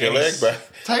allowed Tape to it get to your any leg, bro.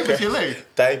 Tape it to your leg.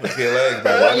 Tape it to your leg,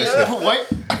 bro.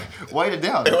 Weight it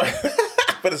down.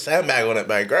 Put a sandbag on it,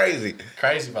 man. Crazy.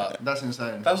 Crazy, but That's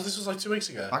insane. this was like 2 weeks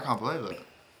ago. I can't believe it.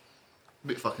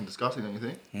 Bit fucking disgusting, don't you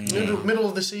think? Middle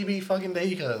of the CB fucking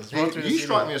day, cars. Right through the You city.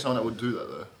 strike me as someone that would do that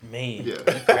though. Me. Yeah. You're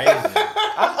crazy.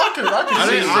 I could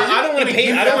see it. I don't want to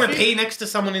pee. I don't want to Outfit. pee next to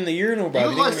someone in the urinal, bro. You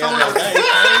look like someone else.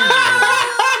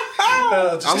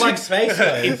 I like space,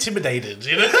 bro. Intimidated,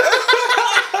 you know?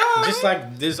 Just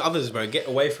like there's others, bro. Get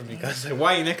away from me, guys. Like,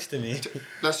 why are you next to me?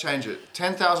 Let's change it.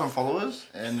 10,000 followers,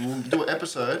 and we'll do an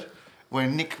episode where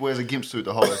Nick wears a gimp suit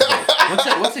the whole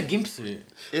episode. What's a gimp suit?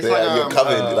 It's Yeah, like you're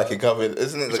covered, like you're covered.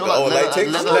 Isn't it it's like all the old like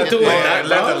latex? leather- I'm not doing yeah, that,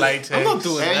 leather bro. latex. I'm not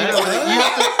doing And that.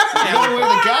 you gotta wear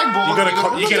the gag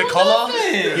ball. You get a collar.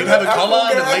 You'd have a collar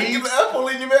and a Get lead. an apple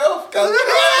in your mouth.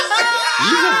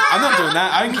 I'm not doing that.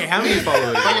 I don't care how many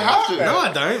followers. But you have to. No,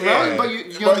 I don't. No, Bro. but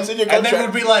you But it's in your And then it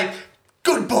contract. would be like,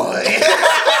 good boy.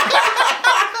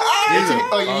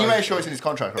 you made sure it's in his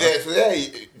contract, right? Yeah, so yeah,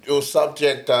 you're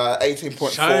subject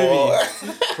 18.4. Show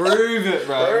me. Prove it,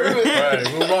 bro. Bro,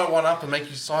 we'll write one up and make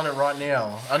you sign it right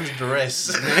now. Under duress.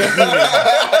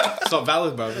 It's not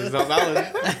valid, bro. It's not valid.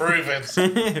 Prove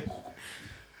it.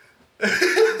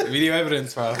 Video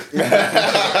evidence, bro.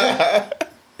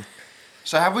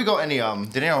 So have we got any,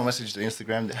 did anyone message to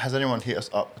Instagram? Has anyone hit us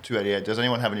up, 288? Does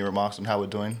anyone have any remarks on how we're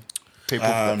doing? people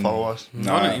that follow us.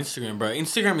 Not on Instagram, bro.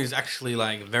 Instagram is actually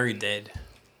like very dead.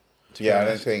 Yeah, I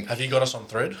don't think. Have you got us on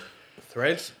Thread?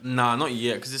 Threads? Nah, not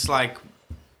yet. Because it's like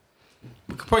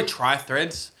we could probably try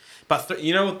Threads, but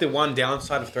you know what the one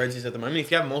downside of Threads is at the moment?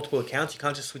 If you have multiple accounts, you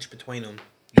can't just switch between them.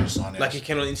 You just sign out. Like you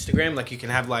can on Instagram. Like you can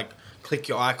have like click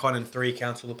your icon and 3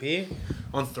 accounts will appear.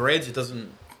 On Threads, it doesn't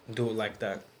do it like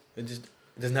that. It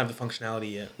doesn't have the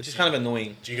functionality yet, which is kind of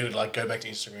annoying. Do you gotta like go back to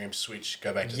Instagram, switch,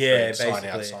 go back to Yeah, Thread, sign out,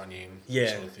 basically. sign in,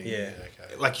 Yeah, sort of thing? yeah.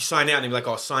 Okay. Like you sign out and you're like,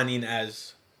 oh, sign in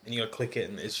as, and you gotta click it,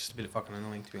 and it's just a bit fucking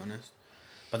annoying to be honest.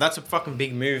 But that's a fucking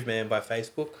big move, man, by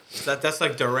Facebook. That's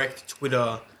like direct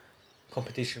Twitter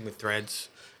competition with Threads.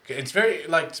 It's very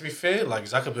like, to be fair, like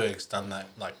Zuckerberg's done that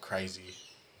like crazy.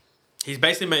 He's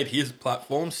basically made his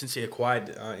platform since he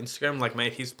acquired Instagram. Like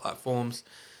made his platforms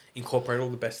incorporate all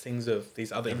the best things of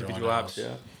these other Everyone individual else. apps.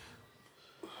 Yeah.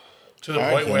 To the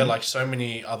point where like so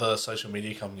many other social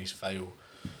media companies fail.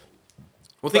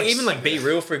 Well, think Like, even like Be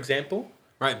Real, for example,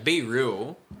 right? Be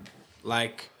Real,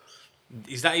 like,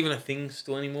 is that even a thing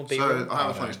still anymore? Be So Real? I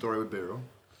have a funny story with B-Real.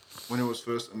 When it was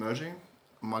first emerging,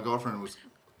 my girlfriend was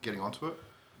getting onto it,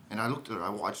 and I looked at her.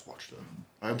 I just watched her.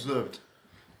 I observed,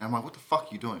 and I'm like, "What the fuck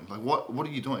are you doing? Like, what are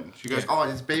you doing?" She goes, "Oh,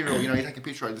 it's B-Real. You know, you take a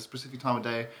picture at this specific time of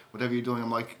day, whatever you're doing." I'm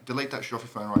like, "Delete that shit off your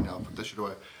phone right now. Put that shit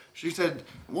away." She said,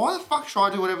 "Why the fuck should I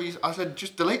do whatever you?" I said,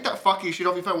 "Just delete that fucking shit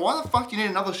off your phone. Why the fuck do you need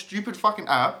another stupid fucking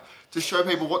app to show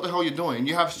people what the hell you're doing?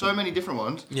 You have so many different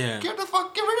ones. Yeah. Get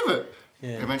rid of it."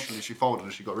 Yeah. Eventually, she folded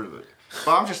and she got rid of it.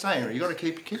 But I'm just saying, you got to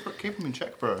keep them in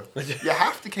check, bro. You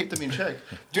have to keep them in check.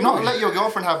 Do not let your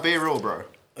girlfriend have B-Real, bro.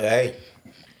 Hey.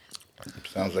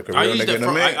 Sounds like a I real used nigga it to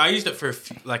for me. I used it for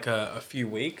a few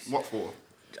weeks. What for?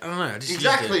 I don't know. I just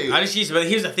Exactly. Used it. I just used it. But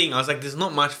here's the thing. I was like, there's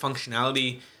not much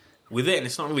functionality with it, and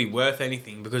it's not really worth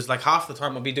anything because like half the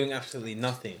time I'll be doing absolutely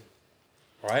nothing,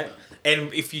 right?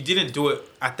 And if you didn't do it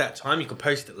at that time, you could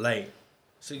post it late.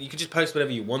 So you could just post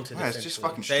whatever you wanted. No, it's just essentially.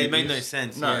 fucking So stupid. it made no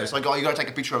sense. No, yeah. it's like, oh, you got to take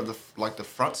a picture of the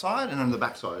front side and then the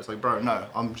back side. It's like, bro, no,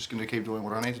 I'm just going to keep doing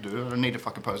what I need to do. I don't need to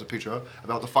fucking post a picture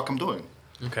about what the fuck I'm doing.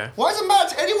 Okay. Why does it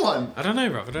matter to anyone? I don't know,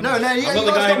 bro. I don't No, know. you I'm guys not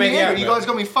the guy who got me made the angry. app, You guys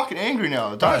got me fucking angry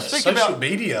now. Don't No, speak social about...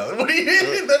 media. What do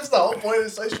you? That's the whole point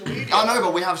of social media. I know,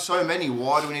 but we have so many.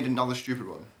 Why do we need another stupid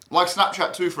one? Like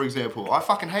Snapchat too, for example. I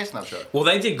fucking hate Snapchat. Well,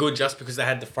 they did good just because they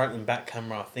had the front and back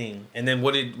camera thing. And then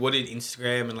what did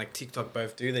Instagram and like TikTok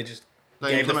both do? They just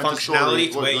gave the implemented functionality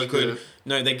stories, to where like you could.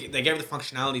 No, they gave the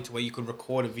functionality to where you could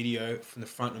record a video from the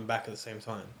front and back at the same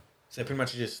time. So pretty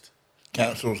much just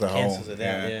Cancels the whole. cancels it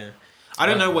out. Yeah. I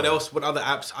don't know what else. What other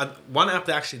apps? One app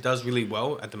that actually does really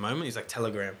well at the moment is like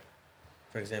Telegram.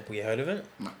 For example, you heard of it?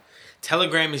 No.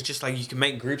 Telegram is just like you can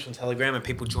make groups on Telegram and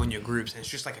people join your groups and it's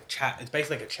just like a chat. It's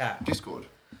basically like a chat. Discord.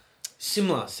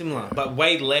 Similar, but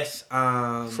way less.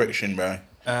 Friction, bro.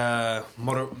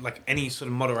 Like any sort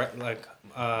of moderate, like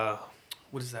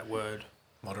what is that word?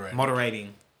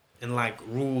 Moderating, and like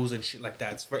rules and shit like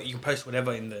that. It's very, you can post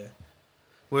whatever in there.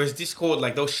 Whereas Discord,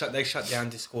 like they shut down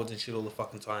Discords and shit all the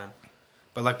fucking time.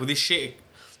 But like with this shit,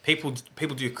 people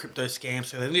do crypto scams,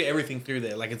 so they do everything through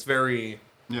there. Like it's very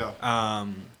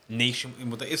niche.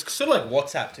 It's sort of like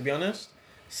WhatsApp, to be honest.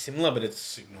 Similar, but it's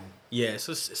Signal. yeah, it's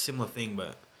just a similar thing,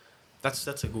 but. That's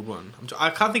a good one. I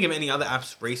can't think of any other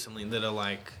apps recently that are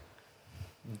like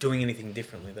doing anything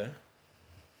differently though.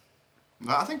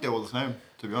 No, I think they're all the same,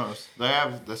 to be honest. They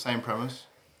have the same premise.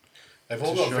 They've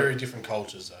all got very different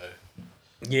cultures though.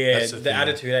 Yeah, That's the the thing.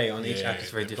 attitude on each app is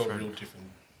very they've got different. real different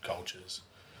cultures.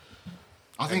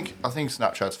 I think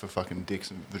Snapchat's for fucking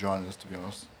dicks and vaginas, to be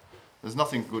honest. There's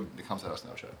nothing good that comes out of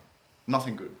Snapchat.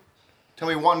 Nothing good. Tell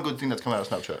me one good thing that's come out of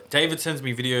Snapchat. David sends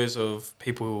me videos of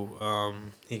people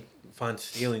he finds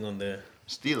stealing on there.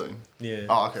 Stealing? Yeah.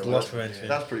 Oh, okay. Loss prevention.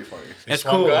 That's pretty funny. That's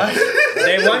one cool. guy-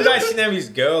 Then one guy sitting there with his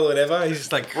girl or whatever. He's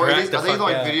just like Well, are cracked the these fuck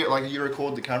like out. video, like you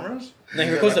record the cameras? No,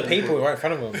 he records the people right in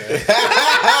front of him, bro.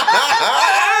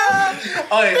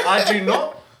 I do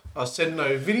not. I send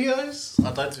no videos.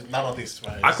 I don't do none of this,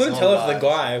 mate. I couldn't It's tell all if the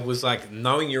lies. guy was like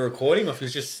knowing you're recording or if he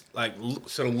was just like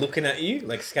sort of looking at you,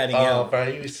 like scatting Oh, out. bro,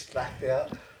 he was slacked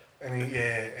out. And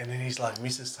and then he's like,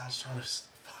 Mrs. starts trying to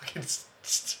fucking...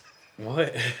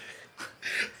 What?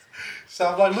 So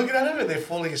I'm like looking at him and they're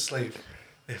falling asleep.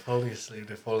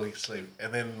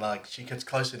 And then like she gets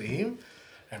closer to him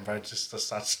and bro just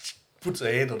starts, puts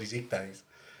her hand on his hip days.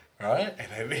 Right?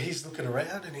 And then he's looking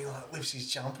around and he like lifts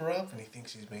his jumper up and he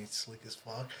thinks he's being slick as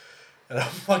fuck. And I'm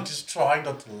like just trying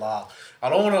not to laugh. I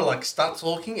don't want to like start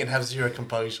talking and have zero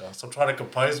composure. So I'm trying to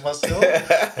compose myself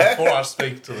before I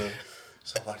speak to them.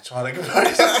 So I'm like trying to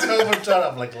compose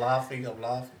myself. I'm like laughing.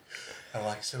 I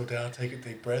like settle down, take a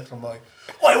deep breath. I'm like,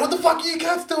 wait, what the fuck are you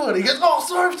cats doing? He goes, oh,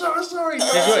 sorry. He's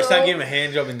got to give him a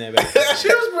hand job in there, baby.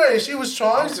 She was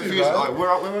trying to. Confused, Right? like,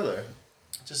 where were they?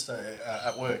 Just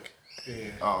at work.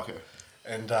 Yeah. Oh, okay.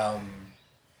 And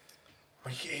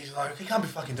he's like, he can't be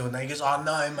fucking doing that. He goes, oh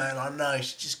no, man, I know.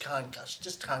 She just can't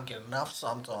get enough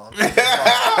sometimes. And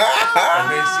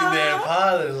then sitting there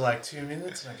apart, it was like 2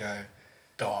 minutes, and I go,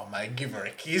 go on, mate, give her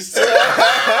a kiss.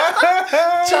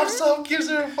 Jumps up, gives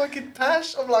her a fucking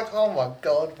pash. I'm like, oh my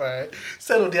god, bro.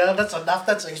 Settle down, that's enough.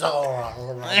 He's like,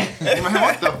 alright.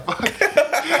 What the fuck?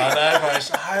 I know, bro.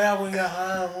 So hurry up, we go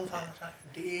home. I'm fucking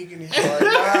dig. And he's like,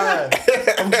 no,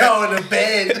 I'm going to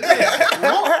bed.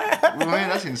 What? Man,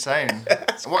 that's insane.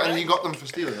 What? And you got them for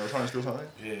stealing? They were trying to steal something?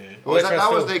 Yeah. Well,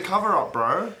 that was their cover up,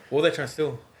 bro. What are they trying to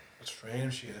steal? It's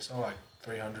random shit. It's not like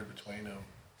 300 between them.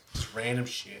 It's random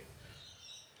shit.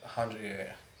 100,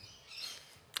 yeah.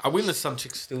 I witnessed some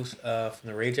chick steal from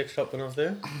the reject shop when I was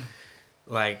there.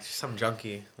 Like, some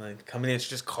junkie. Like, coming in, she's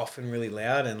just coughing really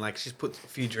loud, and like, she's put a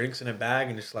few drinks in her bag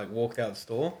and just like walked out the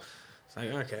store. It's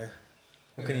like, okay.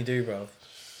 What can you do, bro?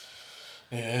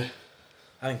 Yeah.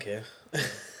 I don't care.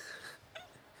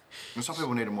 And some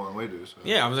people need it more than we do. So.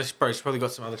 Yeah, I was like, bro, she's probably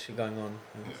got some other shit going on.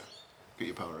 Yeah. Get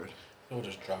your Powerade. They're all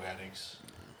just drug addicts.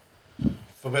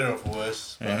 For better or for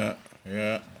worse.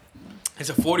 Yeah. It's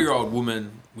a 40-year-old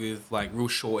woman with like real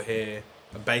short hair,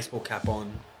 a baseball cap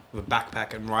on, with a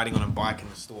backpack, and riding on a bike in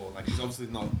the store. Like, she's obviously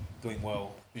not doing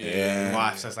well in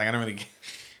life. So it's like, I don't really.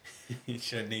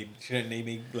 She don't need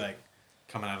me like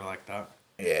coming at her like that.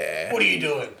 Yeah. What are you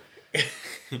doing?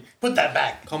 Put that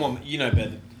back. Come on, you know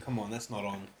better. Come on, that's not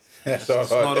on. That's It's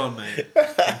not on, mate.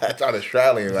 That's not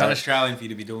Australian, It's man. not Australian for you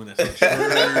to be doing this. It's true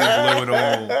blue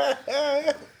at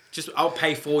all. Just, I'll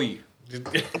pay for you.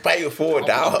 Pay you $4.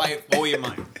 I'll pay it for you,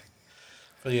 mate.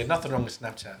 But yeah, nothing wrong with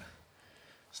Snapchat.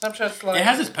 Snapchat's like... It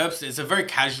has its purpose. It's a very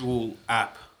casual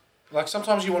app. Like,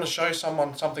 sometimes you want to show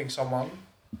someone,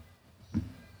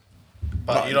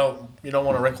 but you don't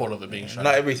want a record of it being shown.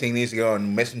 Not everything needs to go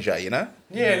on Messenger, you know?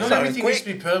 Yeah, not Something everything quick. needs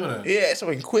to be permanent. Yeah,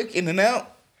 something quick, in and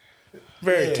out.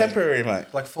 Very temporary, mate.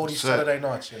 Like 40 So- Saturday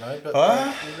nights, you know? But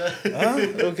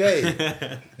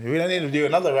Okay. We don't need to do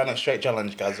another run and straight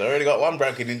challenge, guys. I already got one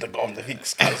broken intercom to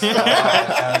fix,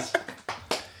 guys.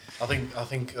 I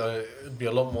think it'd be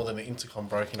a lot more than the intercom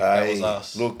broken if that was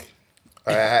us. Look,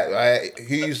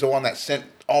 who's the one that sent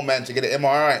old man to get an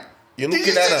MRI? You're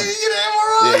looking at him. Did he get an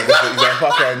MRI? Yeah, he's a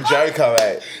fucking joker,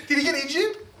 mate. Did he get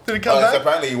injured? Did he come So back?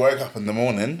 apparently he woke up in the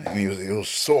morning and he was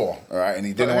sore, all right, and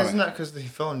he didn't want Isn't to. that because he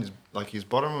fell on his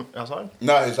bottom outside?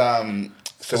 No, his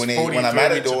so when I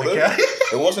married daughter,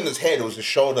 it wasn't his head, it was his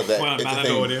shoulder that When I hit the married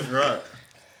thing. daughter. Right.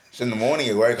 So in the morning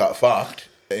he woke up fucked,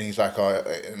 and he's like,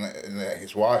 and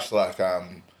his wife's like,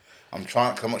 I'm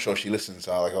trying, cause I'm not sure she listens,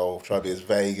 so I'm like, I'll try to be as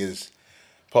vague as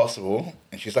possible,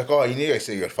 and she's like, oh, you need to go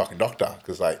see your fucking doctor,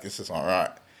 because like this is not right.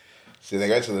 So they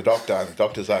go to the doctor, and the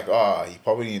doctor's like, oh, you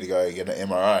probably need to go get an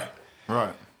MRI.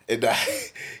 Right. It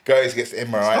goes, gets the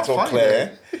MRI, it's all funny,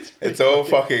 clear. It's all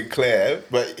fucking clear,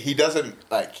 but he doesn't,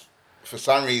 like, for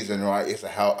some reason, right, he has to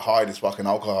hide his fucking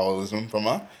alcoholism from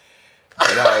her. But,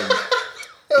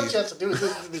 What else you have to do with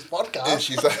this and podcast?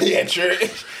 she's like, yeah, true.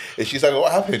 And she's like,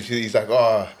 what happened? He's like,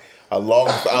 oh, a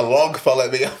log fell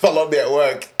on me at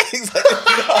work. He's like,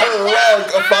 a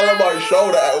log fell on my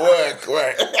shoulder at work,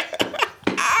 right?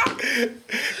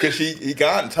 Because he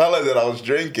can't tell her that I was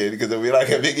drinking because it'll be like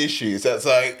a big issue. So it's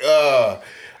like, a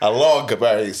log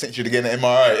apparently sent you to get an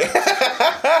MRI.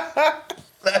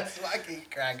 That's fucking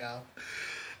crack up.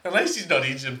 At least he's not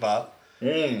injured, but...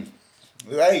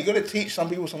 Hey, you got to teach some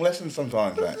people some lessons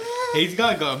sometimes, man. He's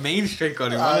got a mean streak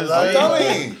on him. I know. I'm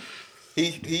telling you.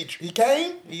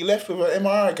 He left with an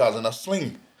MRI card and a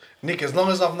sling. Nick, as long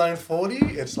as I've known 40,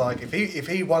 it's like, if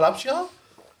he one-ups you,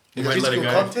 in a won't let it physical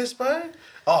go. contest, bro,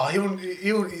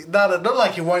 he'll not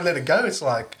like he won't let it go, it's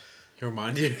like, He'll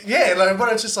remind you. yeah, like,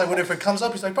 but it's just like, whenever it comes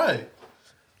up, he's like, bro,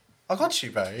 I got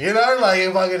you, bro. You know,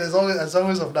 like, fucking, as long as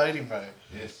I've known him, bro.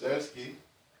 Yes, Sirski.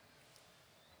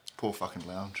 Poor fucking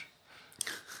lounge.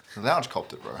 The lounge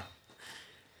copped it, bro.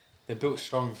 They're built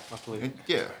strong, luckily.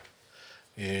 Yeah.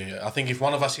 Yeah, I think if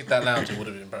one of us hit that lounge, it would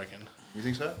have been broken. You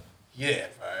think so? Yeah,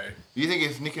 bro. You think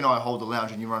if Nick and I hold the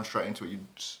lounge and you run straight into it, you'd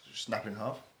snap it in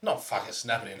half? Not fucking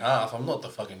snap it in half. I'm not the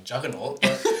fucking juggernaut,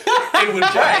 but it would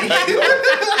break.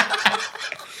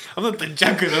 I'm not the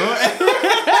juggernaut.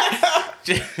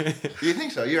 You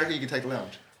think so? You reckon you could take the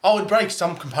lounge? I would break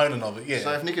some component of it, yeah.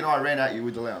 So if Nick and I ran at you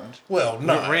with the lounge, Well,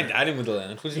 no. We ran at him with the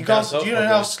lounge. You guys, do you know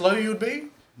how slow you would be?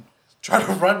 Trying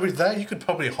to run with that, you could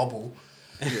probably hobble.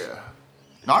 yeah.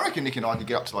 No, I reckon Nick and I could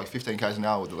get up to like 15 k's an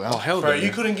hour with the lounge. Oh hell, Bro, no.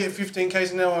 you couldn't get 15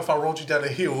 k's an hour if I rolled you down a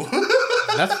hill.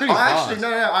 That's pretty fast.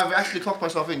 I've actually clocked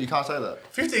myself in. You can't say that.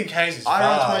 15 k's is I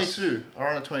run fast. 22. I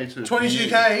run at 22. 22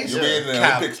 k's? You'll be in the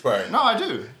Cap. Olympics, bro. No, I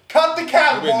do. Cut the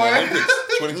cap, You'll be in the boy. Olympics.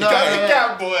 22 No, Cut no, the no.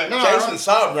 cap, boy. No, Jason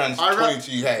Saab runs I run-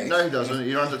 22 Ks. No, he doesn't.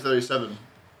 He runs at 37.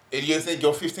 And you think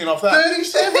you're 15 off that?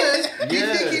 37? You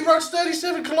Yeah. think he runs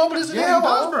 37 kilometers an Yeah, hour? he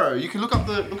does, bro. You can look up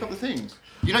the things.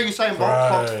 You know, Usain Bolt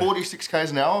clocked 46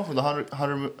 k's an hour with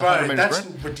 100 Bro, meter that's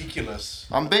sprint. ridiculous.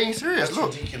 I'm being serious. That's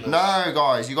Look, ridiculous. no,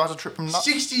 guys, you guys are tripping.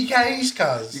 60 k's,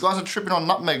 cuz. You guys are tripping on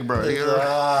nutmeg, bro.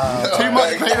 Ah, Too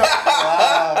much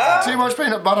peanut. Too much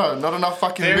peanut butter. Not enough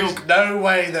fucking there milk. is no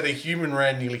way that a human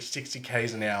ran nearly 60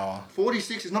 k's an hour.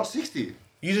 46 is not 60.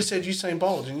 You just said Usain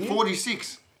Bolt, didn't you?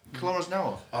 46 kilometers an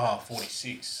hour. Ah,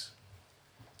 46.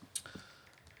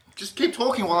 Just keep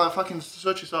talking while I fucking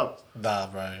search this up. Nah,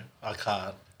 bro. I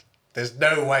can't. There's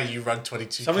no way you run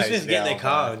 22 Someone's k's just an hour. get in their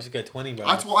car bro. and just go 20, bro.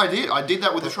 That's what I did. I did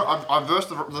that with the truck. I versed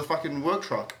the fucking work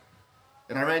truck,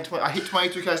 and I ran. I hit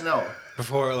 22 k's an hour.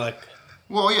 Before like.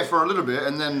 Well, yeah, for a little bit,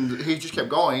 and then he just kept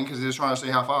going because he was trying to see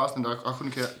how fast, and I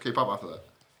couldn't keep up after that.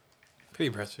 Pretty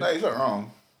impressive. No, he's not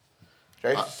wrong.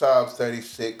 Jason Saab,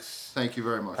 36. Thank you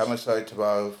very much. Hamaso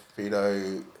Tabo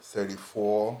Fido,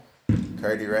 34.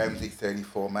 Cody Ramsey,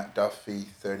 34. Matt Duffy,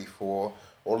 34.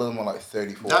 All of them are like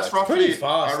 34. That's roughly pretty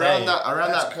fast, around eh? that.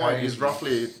 Around That's that point crazy. is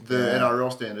roughly the Yeah. NRL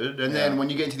standard, and then Yeah. when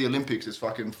you get into the Olympics, it's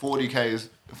fucking 40 k's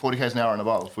an hour and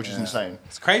above, which is Yeah. insane.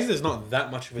 It's crazy there's not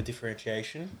that much of a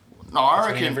differentiation. No, I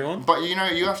Between reckon. everyone? But you know,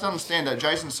 you have to understand that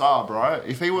Jason Saab, right?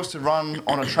 If he was to run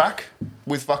on a track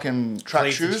with fucking track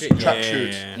Cleats and shoes, shit? track Yeah,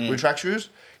 shoes, yeah, yeah. with track shoes,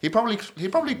 he'd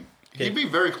be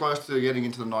very close to getting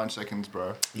into the 9 seconds,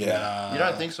 bro. Yeah. You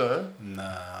don't think so?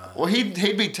 Nah. Well, he'd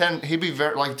be 10. He'd be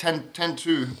very like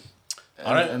 10-2.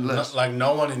 I don't and less. like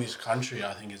no one in this country.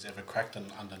 I think has ever cracked an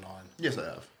under 9. Yes, I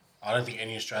have. I don't think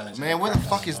any Australians. Man, ever where the cracked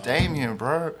fuck under is 9. Damien,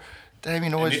 bro?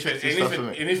 Damien always And fits this stuff for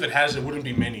me. if it has, it wouldn't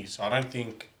be many. So I don't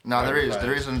think. No, there is.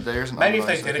 players- There isn't. Maybe if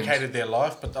under they 9 seconds. dedicated their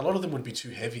life, but a lot of them would be too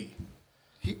heavy.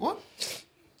 What?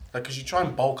 Like, because you try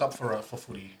and bulk up for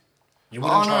footy. You Oh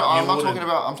no, I'm not wouldn't- talking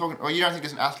about. I'm talking. Oh, you don't think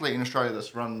there's an athlete in Australia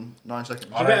that's run 9 seconds?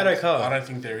 I What about don't- Addo Carr? I don't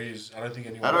think there is. I don't think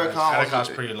anyone. Addo knows. Carr Addo was- Carr's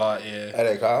pretty light. Yeah. At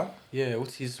a car? Yeah,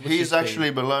 what's his He's speed?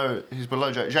 actually below. He's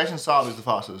below Jason Saab is the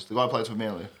fastest. The guy who plays for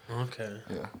Manly. Okay.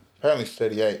 Yeah. Apparently it's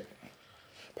 38.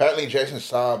 Apparently Jason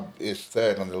Saab is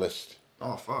third on the list.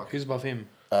 Oh fuck. Who's above him?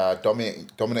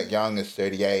 Dominic Young is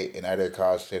 38 and Ado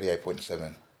Carr is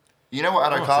 38.7. You know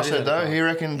what Addo Oh, Carr so he said is though? Addo Carr.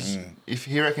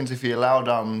 He reckons if he allowed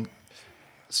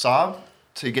Saab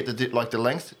to get the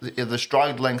length, the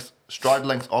stride length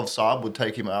of Saab would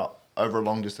take him out over a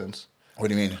long distance. What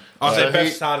do you mean? Oh, So they both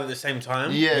he- started at the same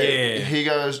time? Yeah, he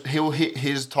goes. He'll hit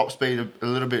his top speed a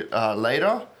little bit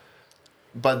later,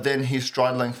 but then his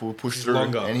stride length will push It's through.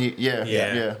 longer. And Yeah.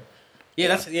 yeah. Yeah,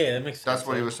 that makes sense. That's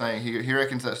what he was saying. He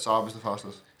reckons that Saab is the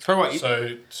fastest. It's probably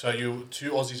what So you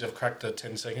two Aussies have cracked the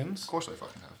 10 seconds. Of course they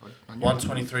fucking have. Like, I knew One that.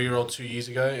 23-year-old 2 years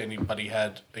ago, and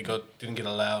didn't get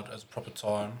allowed as a proper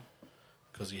time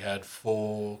because he had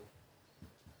 4.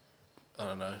 I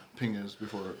don't know. Pingers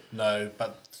before it. No,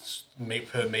 but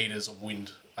per meters of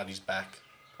wind at his back.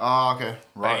 Oh, okay.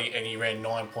 Right. And he ran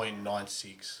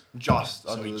 9.96. Just So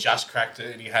under he the- just cracked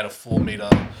it, and he had a 4-meter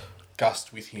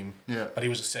gust with him. Yeah. But he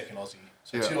was a second Aussie.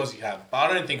 So Yeah. 2 Aussie have. But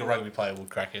I don't think a rugby player would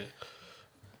crack it.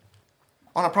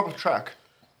 on a proper track.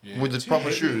 Yeah. With the Too proper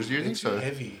heavy. shoes, do you They're think too so?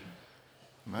 heavy.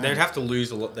 Man. they'd have to lose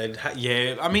a lot.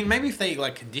 Yeah, I mean, maybe if they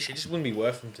like condition, it just wouldn't be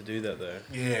worth them to do that though.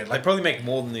 Yeah, They'd like probably make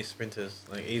more than these sprinters,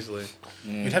 like easily.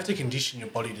 you'd have to condition your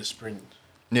body to sprint.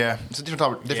 Yeah, it's a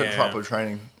different Yeah. type of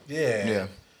training. Yeah. Yeah.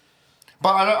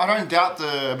 But I don't doubt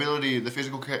the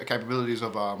physical capabilities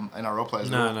of NRL players.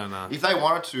 at No, all. no. If they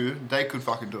wanted to, they could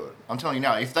fucking do it. I'm telling you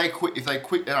now. If they quit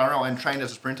NRL and trained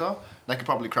as a sprinter, they could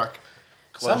probably crack.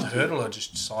 Some close to- hurdler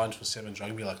just signed for Sevens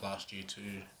Rugby like last year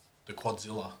too. The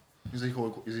Quadzilla. Is he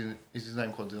called? Is his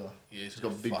name Quadzilla? Yeah, He's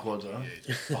got big quads, huh?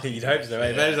 You'd hope so,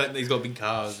 right? Yeah. Like, he's got big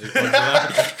cars.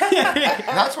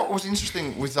 That's what was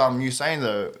interesting with Usain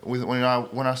though.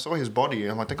 When I saw his body,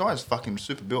 I'm like, the guy's fucking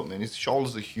super built, man. His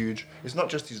shoulders are huge. It's not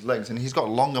just his legs, and he's got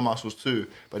longer muscles too.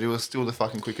 But he was still the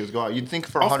fucking quickest guy. You'd think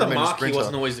for a Off the 100 meter mark, sprinter. he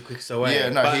wasn't always the quickest away. Yeah,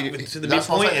 no, but he to the that's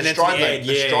what I'm midpoint saying, and the then stride to the length. edge.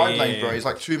 The Yeah, stride yeah, length, yeah. bro. He's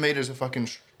like 2 meters of fucking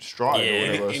stride Yeah. or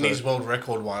whatever. In so- his world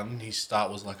record one, his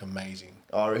start was like amazing.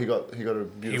 Oh, he got a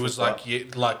beautiful. He was start.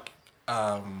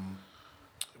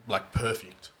 like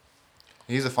perfect.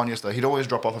 He's the funniest though. He'd always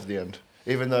drop off at the end.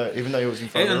 even though he was in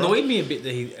front It of annoyed me a bit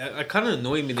that it kind of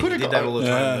annoyed me that he did that all the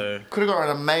time though. Could have got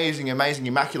an amazing,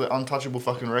 immaculate, untouchable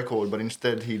fucking record, but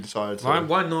instead he decided to.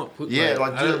 Why not put?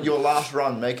 Your last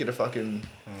run, make it a fucking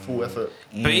full effort.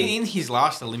 But in his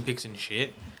last Olympics and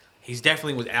shit, he's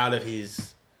definitely was out of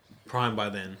his prime by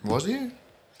then. Was he?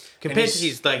 Compared to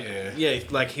his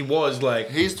like he was like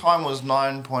His time was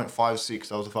 9.56.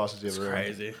 That was the fastest he ever ran.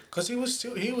 crazy. Because he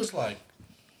was like,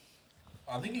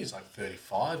 I think he's like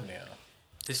 35 now.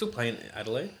 Is he still playing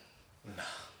Adelaide?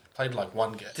 Played like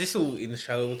one game. Is he still in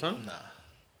Australia all the time?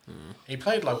 Nah. He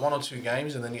played like 1 or 2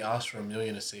 games and then he asked for $1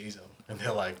 million a season. And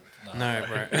they're like, No,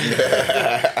 bro.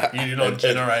 You do not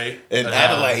generate. In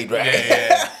Adelaide, right?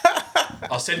 Yeah.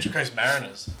 Oh, Central Coast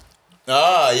Mariners.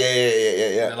 Oh,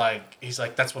 yeah. They're like, he's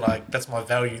like, that's my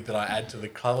value that I add to the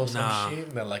club or some Nah. shit.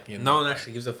 And they're like, No one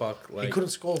actually gives a fuck. Like, he couldn't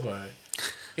score, bro.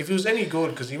 If he was any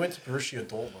good, because he went to Borussia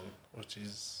Dortmund, which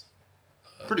is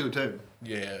Pretty good team.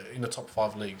 in the top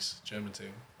 5 leagues, German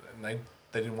team, and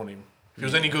they didn't want him. If he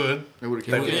was any good, They would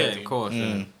They have would- kept yeah, him. of course.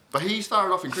 Yeah. But he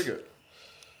started off in cricket.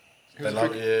 He was, They a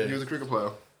love- cricket, yeah. he was a cricket player.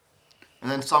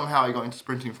 And then somehow he got into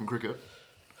sprinting from cricket.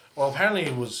 well, apparently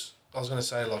he was. I was gonna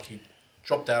say like he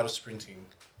dropped out of sprinting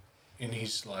in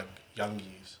his like young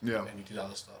years. Yeah. and he did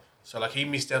other stuff. So like he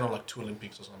missed out on like 2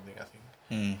 Olympics or something, I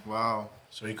think. Wow.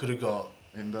 So he could have got.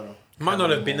 Even better. Might not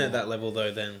have been at that level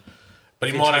though. Then But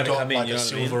If he he might tried have to got come in, like you a know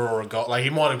what I mean? silver or a gold. Like he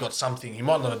might have got something. He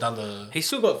might not have done the. he's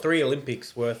still got 3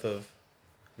 Olympics worth of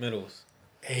medals.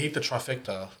 He hit the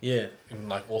trifecta Yeah, in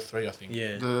like all 3, I think.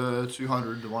 yeah. The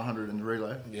 200, the 100, and the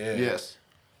relay. Yeah. Yes.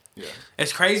 Yeah.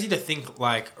 It's crazy to think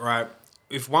like, right,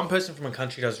 if one person from a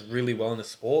country does really well in a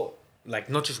sport, like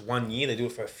not just 1 year, they do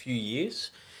it for a few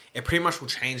years, it pretty much will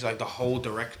change like the whole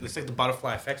direction. It's like the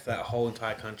butterfly effect for that whole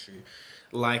entire country.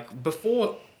 Like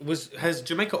before, has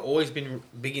Jamaica always been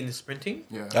big in sprinting?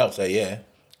 Yeah. I would say, yeah.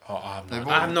 Oh, I have no They've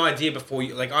idea. I have no idea before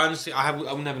you. Like I honestly, I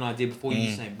wouldn't have an idea before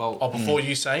Usain Bolt. Oh, before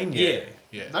Usain? Yeah.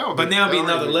 Yeah. They were But big- now it'd they be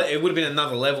were another. really It would have been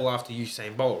another level after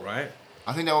Usain Bolt, right? big.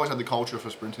 I think they always had the culture for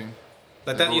sprinting.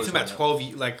 Like They've that. You're always talking about done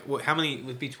 12. Like how many? It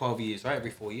would be 12 years, right?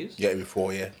 Every 4 years. Yeah,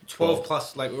 before, yeah. 12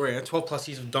 plus, like, right, 12 plus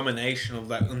years of domination of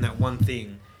like on that one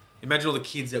thing. Imagine all the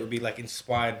kids that would be like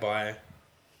inspired by.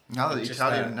 Now that Just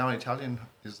Italian, that. now an Italian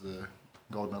is the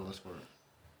gold medalist for it.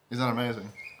 Isn't that amazing?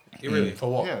 You really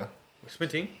For what? Yeah.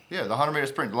 sprinting. Yeah, the 100-meter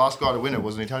sprint. The last guy to win it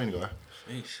was an Italian guy.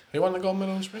 Sheesh. He won the gold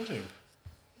medal in sprinting.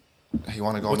 He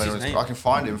won a gold What's his medal. name? I can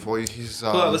find him for you. He's.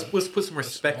 Well, let's put some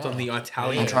respect on the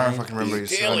Italian. I'm trying to fucking remember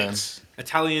his surname.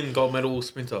 Italian gold medal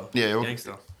sprinter. Yeah, well-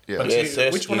 gangster. Yeah. But Yes, you-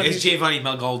 yes, which one of It's his... Giovanni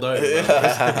Malgoldo.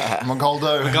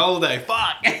 Mongaldo. Malgoldo.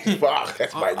 Fuck. Fuck,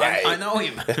 that's my name. I know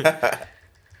him.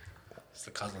 It's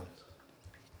the cousin.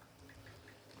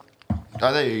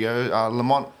 Oh, there you go.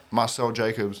 Lamont Marcel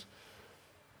Jacobs.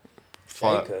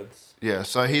 Jacobs. Yeah,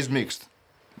 so he's mixed,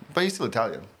 but he's still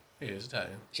Italian. He is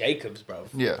Italian. Jacobs, bro.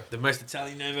 Yeah. The most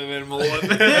Italian name I've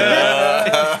ever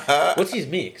heard. What's his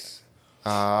mix?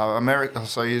 American.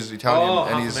 So he's Italian, Oh,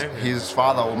 and half American. his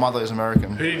father or mother is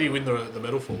American. Who did he win the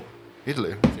medal for?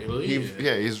 Italy. Italy?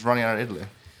 Yeah, he's running out of Italy.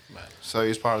 Man. So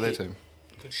he's part of their team.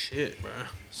 Good shit, bro.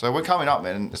 So we're coming up,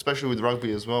 man. Especially with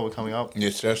rugby as well. We're coming up.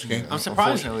 Yes, that's okay. I'm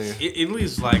surprised. Unfortunately-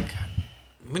 Italy's like,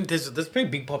 I mean, there's a pretty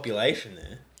big population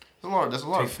there. There's a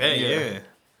lot. To be fair, yeah.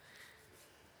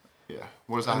 Yeah.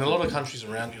 What does that? And a mean? lot of countries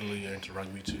around Italy are into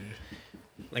rugby too.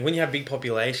 Like when you have big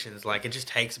populations, like it just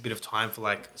takes a bit of time for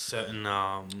like certain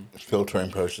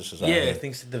Filtering processes.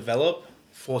 things to develop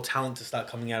for talent to start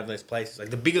coming out of those places. Like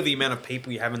the bigger the amount of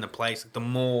people you have in the place, like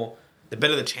the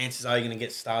better the chances are you're going to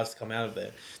get stars to come out of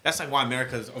there. That's like why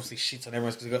America is obviously shits on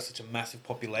everyone because they've got such a massive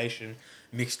population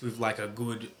mixed with like a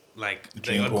good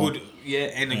Gene pool. good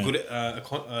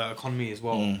economy as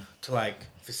well to like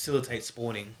facilitate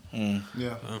sporting.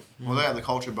 Yeah. Well, they have the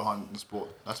culture behind the sport.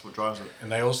 That's what drives it.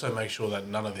 And they also make sure that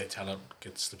none of their talent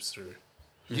slips through.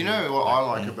 You know what I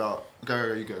like about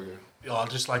you go.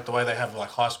 Just like the way they have like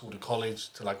high school to college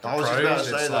to like the I was just about pros.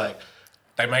 to say It's that. like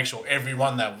they make sure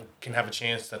everyone that can have a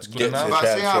chance that's good Gets enough. it. But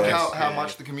see chance, how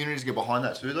much the communities get behind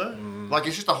that too, though. Like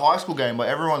it's just a high school game, but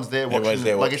everyone's there watching. Everyone's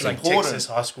there like it's Like important. Texas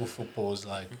high school football is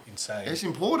like insane. It's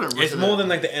important. It's more than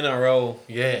like the NRL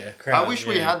Yeah. crowd. I wish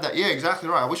we had that. Yeah, exactly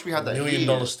right. I wish we had that. $1 here.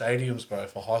 million stadiums, bro,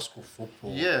 for high school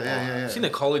football. Yeah. I've seen the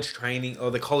college training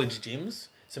or the college gyms.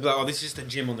 So be like, oh, this is just a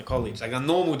gym on the college, like a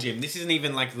normal gym. This isn't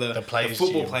even like the players'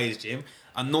 football gym. players' gym.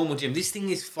 A normal gym. This thing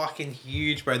is fucking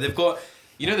huge, bro. They've got,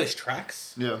 you know, those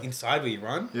tracks inside where you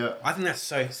run. Yeah. I think that's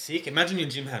so sick. Imagine your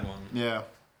gym had one. Yeah.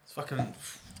 It's fucking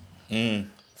A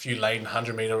few lane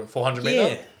 100 meter, 400 yeah.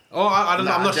 meter. Oh, I don't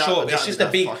know. Nah, I'm not I doubt- sure. I It's doubt just a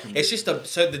that's big. fucking It's big. just a.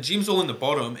 So the gym's all in the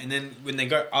bottom, and then when they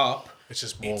go up, It's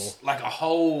just more. It's like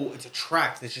it's a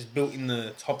track that's just built in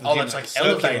the top of the Oh, gym. it's like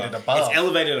circular. elevated above. It's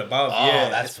elevated above, Oh, yeah.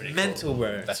 that's it's pretty mental, cool.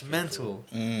 bro. That's It's mental.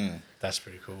 That's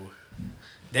pretty cool.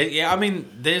 I mean,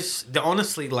 they're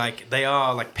honestly, like, they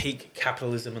are, like, peak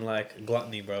capitalism and, like,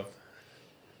 gluttony, bro.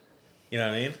 You know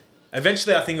what I mean?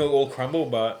 Eventually, I think it'll all crumble,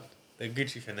 but they're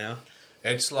Gucci for now.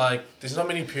 It's like, there's not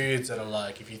many periods that are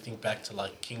like, if you think back to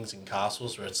like kings and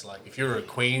castles, where it's like, if you're a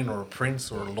queen or a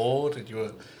prince or a lord and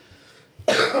you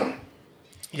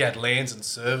had lands and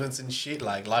servants and shit,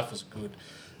 like life was good.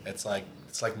 It's like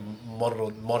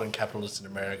modern capitalists in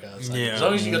America. It's like, Yeah. as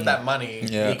long as you got that money,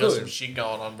 Yeah. you got some shit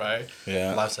going on, bro.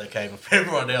 Yeah. Life's okay. But for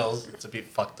everyone else, it's a bit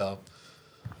fucked up.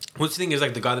 What's the thing is,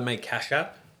 like, the guy that made Cash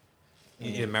App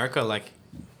in America, like,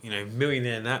 you know,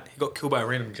 millionaire and that, he got killed by a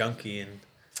random junkie and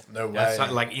No way. outside,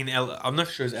 like, in L. I'm not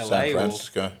sure it's LA San or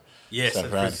Francisco. yes, San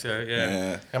San Fran. Francisco.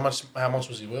 Yeah. How much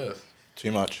was he worth?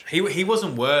 Too much. He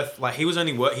wasn't worth, like, he was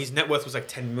only worth, his net worth was like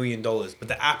 $10 million, but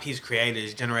the app he's created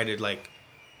has generated like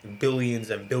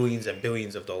billions and billions and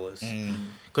billions of dollars.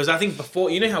 Because I think before,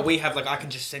 you know how we have, like, I can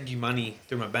just send you money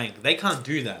through my bank. They can't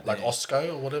do that. Like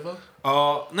Osco or whatever?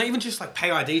 Not even just like pay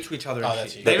ID to each other. And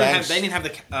that's shit. it. They The don't have. banks- They didn't have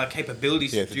the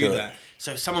capabilities Yeah, to do that.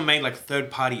 So someone made like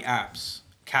third-party apps,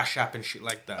 Cash App and shit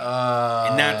like that.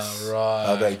 And that's right.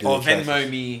 How they do or the Venmo transfers.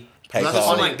 me. PayPal. That's Something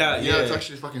funny. like that. Yeah, It's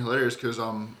actually fucking hilarious because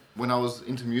when I was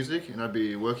into music and I'd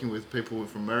be working with people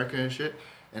from America and shit,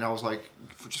 and I was like,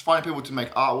 just finding people to make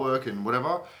artwork and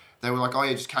whatever. They were like, oh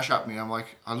yeah, just Cash App me. I'm like,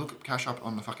 I look at Cash App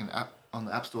on the fucking app on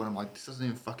the app store and I'm like, this doesn't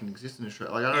even fucking exist in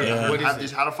Australia. Like, I Yeah. don't What have is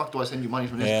this. it? How the fuck do I send you money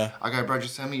from this? Yeah. I go, bro,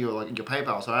 just send me your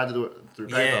PayPal. So I had to do it through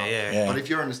Yeah, PayPal. yeah. But if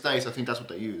you're in the States, I think that's what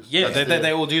they use. Yeah, That's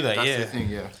they all do that. That's Yeah. the thing,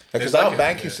 yeah. Because There's like our a-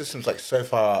 banking yeah. system's like so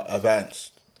far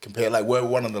advanced compared. Like we're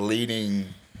one of the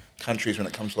leading countries when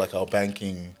it comes to like our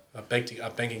banking. Our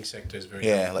banking sector is very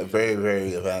Yeah, like very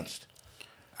very advanced.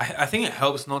 I think it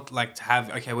helps not like to have,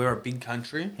 okay, we're a big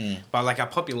country, but like our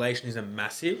population isn't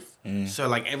massive. So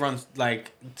like everyone's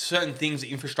like certain things,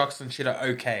 infrastructure and shit are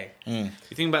okay. You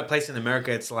think about a place in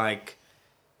America, it's like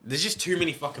there's just too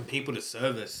many fucking people to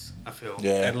service, I feel.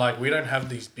 Yeah. And like we don't have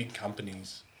these big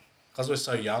companies because we're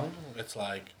so young. It's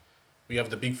like we have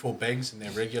the big four banks and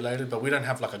they're regulated, but we don't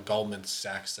have like a Goldman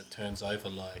Sachs that turns over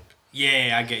like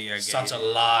Yeah, I get you. such a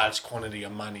large quantity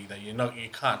of money that you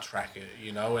can't track it,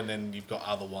 you know. And then you've got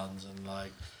other ones and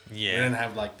like we don't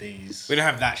have like these. We don't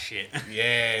have that shit.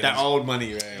 Yeah, That these- old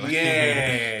money, right? Like-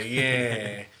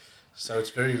 yeah. So it's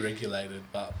very regulated,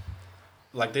 but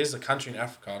like there's a country in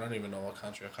Africa, I don't even know what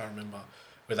country, I can't remember,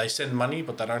 where they send money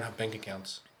but they don't have bank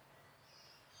accounts.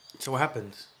 So what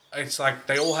happens? It's like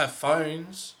they all have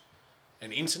phones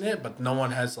and internet, but no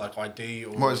one has like ID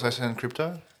or. What is they send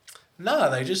crypto?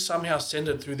 No, they just somehow send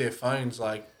it through their phones,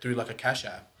 like through like a cash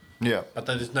app, Yeah. but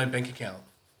there's no bank account.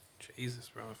 Jesus,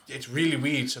 bro. It's really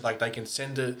weird. So like they can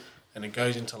send it and it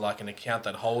goes into like an account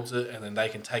that holds it, and then they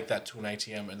can take that to an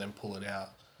ATM and then pull it out,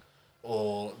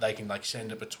 or they can like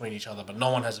send it between each other, but no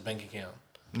one has a bank account.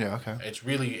 Yeah, okay. It's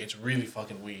really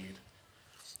fucking weird.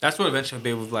 That's what eventually will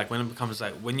be with, like, when it becomes,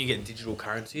 like, when you get digital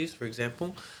currencies, for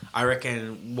example, I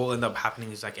reckon what will end up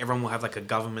happening is, like, everyone will have, like, a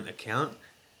government account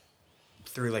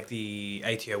through, like, the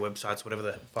ATO websites, whatever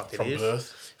the fuck it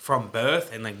is. From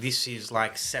birth. And, like, this is,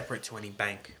 like, separate to any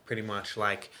bank, pretty much.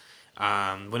 Like,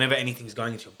 whenever anything's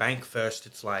going into your bank first,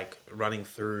 it's, like, running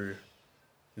through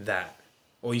that.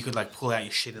 Or you could, like, pull out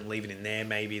your shit and leave it in there.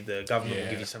 Maybe the government will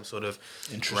give you some sort of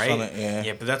Interest rate. on it, yeah.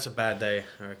 Yeah, but that's a bad day,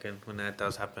 I reckon, when that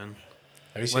does happen.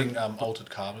 Have you seen Altered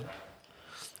Carbon?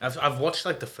 I've watched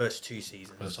like the first 2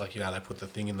 seasons. But it's like, you know, they put the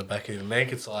thing in the back of your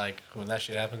neck. It's like, when that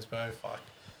shit happens, bro, fuck.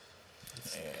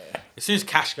 As soon as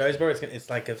cash goes, bro, it's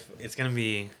gonna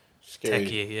be Scary.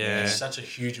 techie. Yeah. It's such a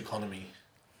huge economy,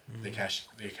 the cash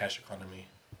economy.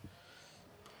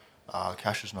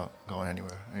 Cash is not going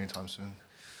anywhere anytime soon.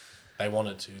 They want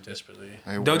it to desperately.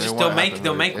 They'll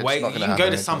make It's weight. not You gonna can go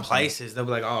happen to some anytime soon. places. They'll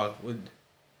be like, oh, We don't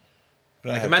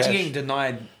like have imagine cash. getting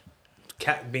denied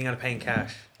being able to pay in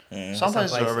cash. Yeah. Some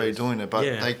places are already places. doing it, but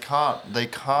Yeah. they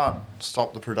can't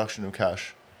stop the production of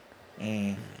cash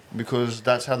because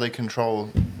that's how they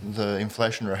control the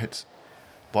inflation rates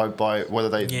by whether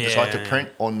they decide to Yeah. print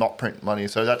or not print money.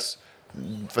 So that's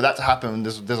for that to happen.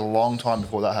 There's a long time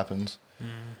before that happens.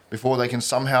 Before they can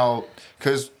somehow,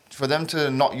 because for them to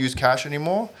not use cash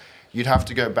anymore, you'd have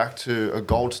to go back to a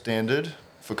gold standard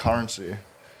for currency.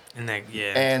 And they,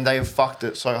 yeah. And they've fucked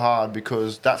it so hard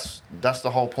because that's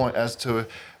the whole point. As to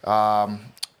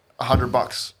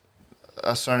 $100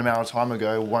 a certain amount of time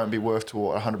ago won't be worth to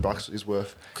what $100 is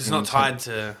worth. Because it's not tied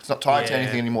to. It's not tied to yeah.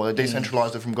 anything anymore. They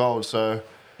decentralized it from gold. So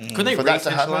Could they for that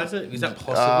to happen, re-centralize it? Is that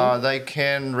possible? they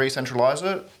can re-centralize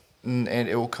it. and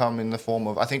it will come in the form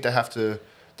of, I think they'd have to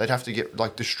get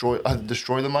like destroy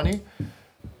the money.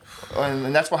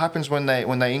 And that's what happens when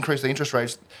they increase the interest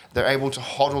rates. They're able to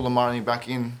hodl the money back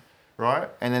in, right,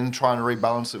 and then try and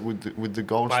rebalance it with the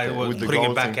gold. With the putting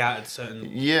gold it back thing. out at certain.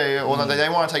 Yeah. Well, they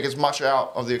want to take as much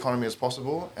out of the economy as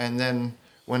possible, and then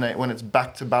when it's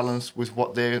back to balance with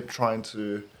what they're trying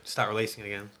to Start releasing it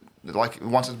again. like,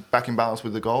 once it's back in balance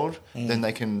with the gold, then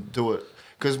they can do it.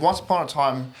 Because once upon a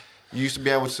time, you used to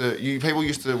be able to. People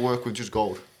used to work with just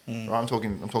gold. Right? I'm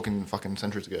talking fucking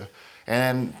centuries ago.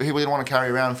 And people didn't want to carry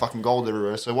around fucking gold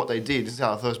everywhere. So what they did, this is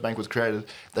how the first bank was created.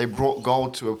 They brought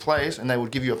gold to a place, and they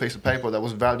would give you a piece of paper that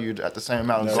was valued at the same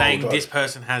amount of gold. Saying this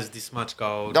person has this much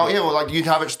gold. Oh yeah, well, like, you'd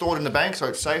have it stored in the bank, so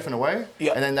it's safe in a way.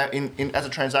 Yep. And then that in as a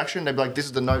transaction, they'd be like, "This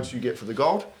is the notes you get for the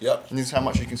gold. Yep. And this is how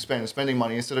much you can spend spending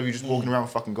money instead of you just walking around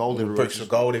with fucking gold everywhere." Bricks of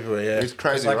gold everywhere, yeah. It's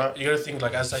crazy, Like, right? you got to think,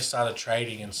 like, as they started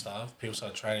trading and stuff, people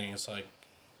started trading. It's like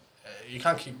you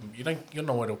can't keep. You don't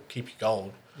know where to keep your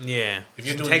gold. Yeah. If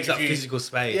you're It doing- takes if up you- physical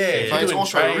space. Yeah, But it's doing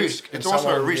also a trades risk. and It's also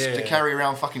a someone- risk to yeah. carry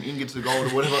around fucking ingots of gold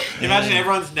or whatever. Imagine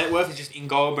everyone's net worth is just in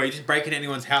gold, bro. You just break into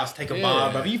anyone's house, take a Yeah.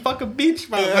 bar, bro. You fucking bitch,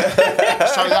 bro.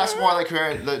 So that's why they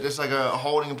created. There's like a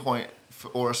holding point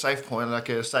or a safe point, like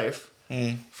a safe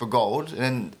for gold, and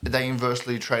then they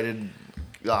inversely traded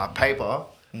paper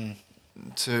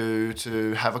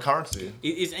to have a currency.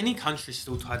 Is any country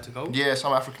still tied to gold? Yeah,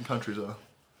 some African countries are,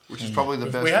 which is probably the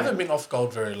best. We haven't been off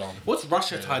gold very long. What's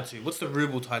Russia tied to? What's the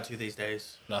ruble tied to these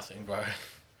days? Nothing, bro.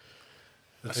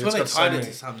 I swear they tied it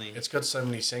to something. It's got so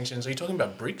many sanctions. Are you talking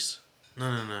about BRICS?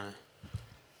 No.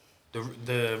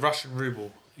 The Russian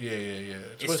ruble. Yeah.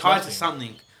 It's worth tied nothing. to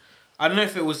something. I don't know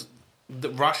if it was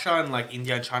Russia and like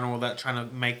India and China, all that trying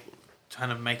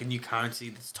to make a new currency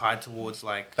that's tied towards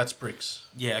like. That's BRICS.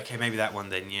 Yeah, okay, maybe that one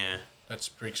then. Yeah. That's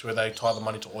BRICS, where they tie the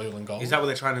money to oil and gold. Is that what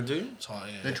they're trying to do?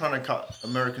 They're trying to cut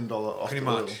American dollar off Pretty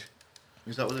the oil. much.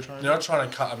 Is that what they're trying to They're do? not trying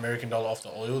to cut American dollar off the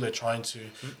oil. They're trying to.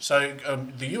 So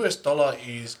the US dollar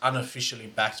is unofficially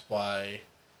backed by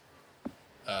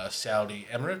Saudi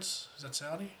Emirates. Is that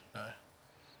Saudi? No.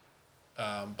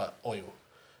 But oil.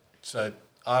 So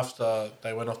after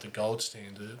they went off the gold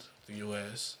standard, the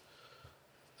US,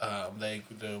 I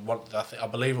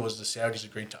believe it was the Saudis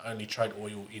agreed to only trade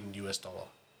oil in US dollar.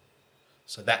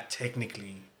 So that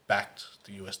technically backed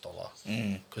the US dollar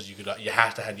because you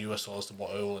have to have US dollars to buy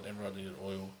oil, and everyone needed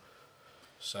oil.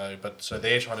 So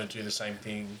they're trying to do the same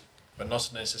thing, but not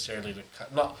necessarily to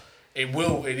cut.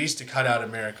 It is to cut out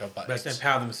America, but But they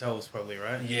empower themselves, probably,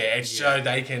 right? yeah, it's so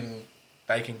they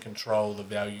can control the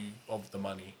value of the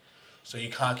money. So you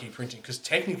can't keep printing, because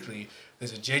technically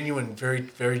there's a genuine, very,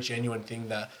 very genuine thing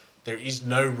that there is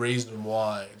no reason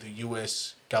why the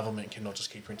US government cannot just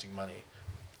keep printing money.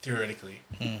 Theoretically,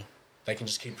 they can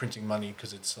just keep printing money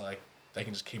because it's like they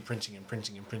can just keep printing and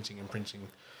printing and printing and printing.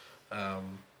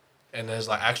 And there's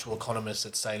like actual economists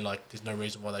that say like there's no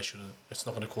reason why they shouldn't. It's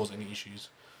not going to cause any issues.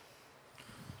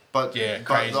 But Yeah, but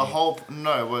crazy. the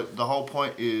whole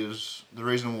point is the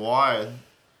reason why.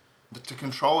 To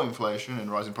control inflation and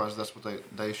rising prices, that's what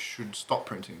they should stop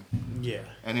printing. Yeah.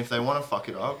 And if they want to fuck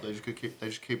it up, they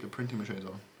just keep the printing machines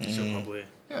on. So probably.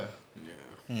 Yeah.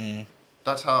 Yeah.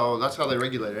 That's how they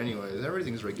regulate it anyways.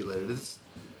 Everything's regulated.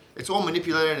 It's all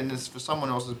manipulated, and it's for someone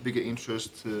else's bigger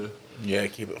interest to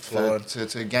Keep it flowing.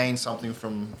 to gain something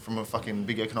from a fucking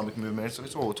big economic movement.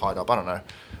 It's all tied up. I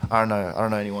don't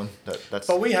know anyone that's.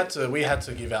 But we had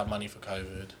to give out money for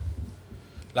COVID.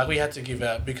 Like we had to give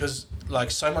out because like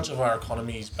so much of our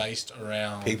economy is based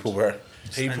around People, bro.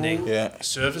 Spending. Yeah.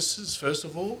 services first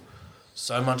of all.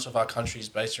 So much of our country is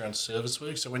based around service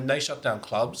work. So when they shut down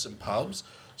clubs and pubs,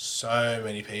 so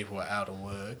many people are out of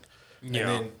work. Yeah. And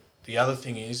then the other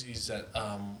thing is that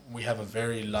we have a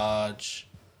very large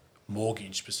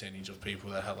mortgage percentage of people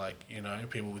that have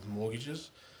people with mortgages.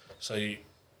 So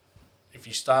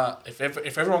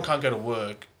if everyone can't go to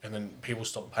work and then people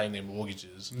stop paying their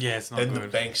mortgages, Yeah, it's not then good. the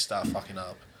banks start fucking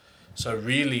up. So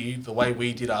really, the way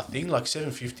we did our thing, like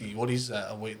 $750, what is that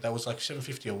a week? That was like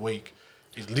 $750 a week,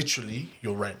 is literally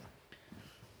your rent.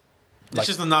 It's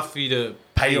just enough for you to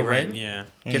Pay your rent, Yeah.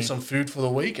 get some food for the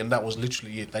week, and that was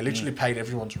literally it. They literally paid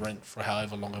everyone's rent for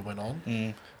however long it went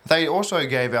on. They also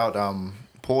gave out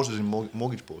pauses in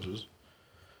mortgage pauses.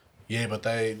 Yeah, but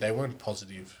they weren't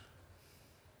positive.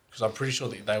 Because I'm pretty sure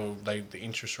that the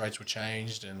interest rates were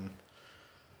changed and.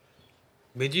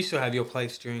 But did you still have your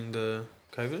place during the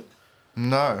COVID?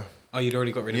 No. Oh, you'd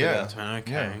already got rid of it Yeah. that time.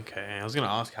 Okay, Yeah. okay. I was gonna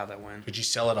ask how that went. Did you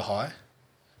sell at a high?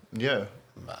 Yeah.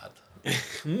 Mad.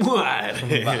 What?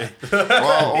 Mad.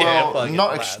 Well, fucking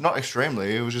not mad. not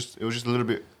extremely. It was just a little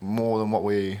bit more than what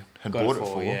we had Got it bought it for,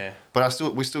 for. yeah. But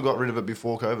we still got rid of it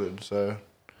before COVID. So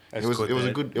It was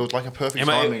like a perfect It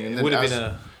timing. And then would have been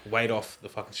a weight off the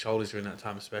fucking shoulders during that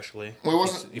time, especially. Well, it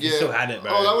wasn't. If you still had it,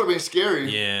 bro. Oh, that would have been scary.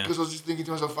 Yeah. Because I was just thinking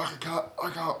to myself, fuck, I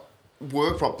can't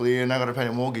work properly, and I got to pay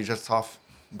a mortgage. That's tough.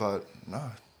 But no,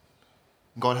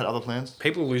 God had other plans.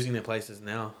 People are losing their places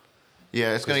now.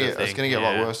 Yeah, it's gonna get a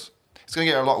lot Yeah. worse. It's gonna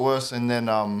get a lot worse, and then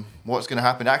what's gonna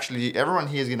happen? Actually, everyone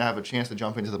here is gonna have a chance to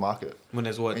jump into the market. When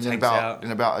there's what in takes about out.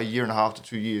 in about a year and a half to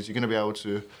 2 years, you're gonna be able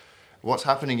to. What's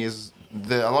happening is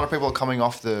a lot of people are coming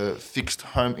off the fixed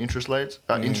home interest rates,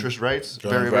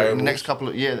 Going very the variables. next couple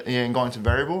of and going to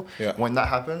variable. Yeah. When that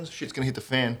happens, shit's gonna hit the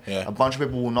fan. Yeah. A bunch of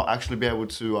people will not actually be able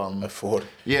to afford.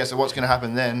 Yeah. So what's gonna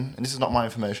happen then? And this is not my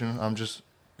information. I'm just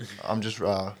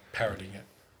Parodying it.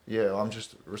 yeah. I'm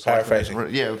just recycling.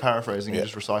 Paraphrasing. Paraphrasing Yeah. and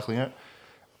just recycling it.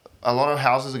 A lot of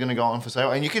houses are going to go on for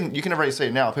sale, and you can already see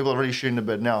it now. People are already shooting the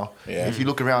bed now. Yeah. If you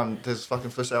look around, there's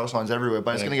fucking for sale signs everywhere,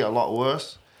 but it's Yeah. going to get a lot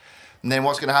worse. And then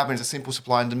what's going to happen is a simple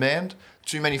supply and demand.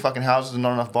 Too many fucking houses and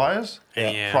not enough buyers.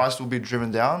 Yeah. Price will be driven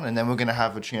down, and then we're going to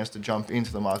have a chance to jump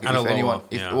into the market. At a If lower, anyone,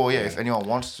 yeah. if anyone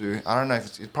wants to, I don't know if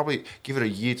it's probably give it a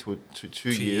year to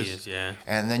 2 years, Yeah.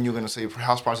 and then you're going to see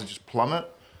house prices just plummet,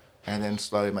 and then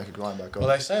slowly make a grind back up. Well,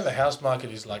 they say the house market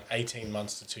is like 18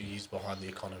 months to 2 years behind the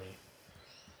economy.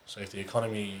 So if the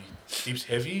economy dips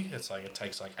heavy, it's like it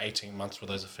takes like 18 months for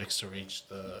those effects to reach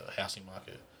the housing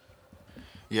market.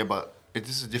 Yeah, but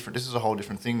this is different. This is a whole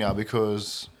different thing now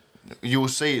because you will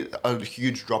see a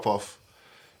huge drop off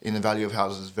in the value of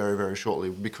houses very, very shortly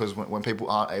because when people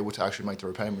aren't able to actually make the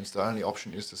repayments, the only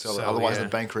option is to sell it. Otherwise, the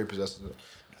bank repossesses it.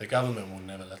 The government will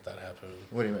never let that happen.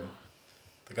 What do you mean?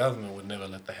 The government would never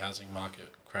let the housing market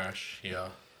crash here.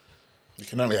 It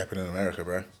can only happen in America,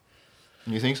 bro.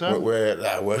 You think so? We're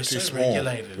too so small.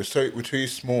 regulated. We're too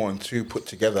small and too put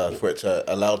together for it to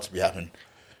allowed to be happening.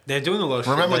 They're doing a lot of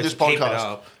shit Remember though, this to keep it podcast.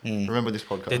 up. Remember this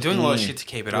podcast. They're doing a lot of shit to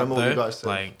keep it Remember up, what you though. guys said.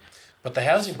 Like, But the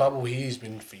housing bubble here has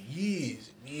been for years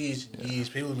and years and years.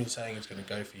 People have been saying it's going to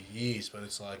go for years, but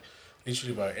it's like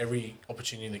literally, bro, every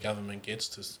opportunity the government gets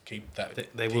to keep that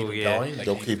They keep will, it yeah. going,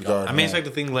 They'll keep going. I mean, it's like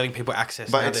the thing letting people access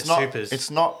but now it's their not. supers.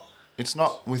 It's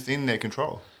not within their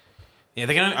control. Yeah,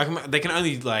 they can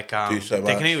only like Do so they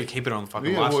much. can only keep it on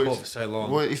fucking Yeah, life well, support for so long.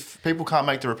 Well, if people can't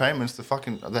make the repayments,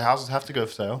 the houses have to go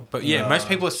for sale. But yeah, most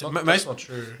people that's are not, most. that's not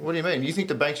true. What do you mean? You think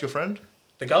the bank's your friend?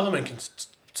 The government can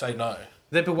say no.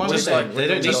 But why would Just they? like They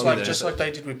don't need just to like do just that. like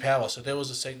they did with power. So there was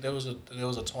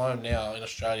a time now in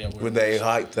Australia where When they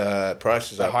hiked the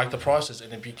prices they up. hiked the prices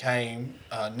and it became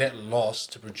net loss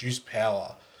to produce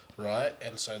power, right?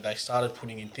 And so they started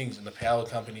putting in things, and the power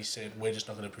company said, "We're just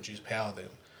not going to produce power then.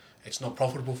 It's not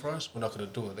profitable for us. We're not going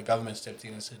to do it." The government stepped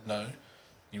in and said, "No,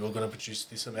 you are going to produce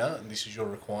this amount, and this is your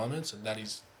requirements, and that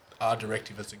is our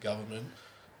directive as a government."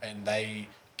 And they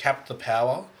capped the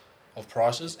power of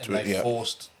prices, and they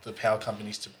forced the power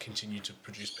companies to continue to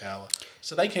produce power,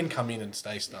 so they can come in and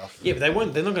stay stuff. Yeah, but they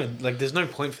won't. They're not gonna like. There's no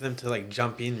point for them to like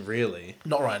jump in really,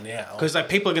 Not right now. because like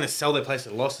people are gonna sell their place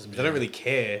at losses, but they don't really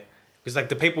care. Because like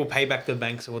the people pay back the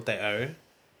banks of what they owe,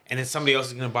 and then somebody else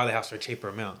is gonna buy the house for a cheaper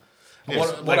amount.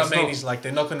 What Like, I it's mean not- is like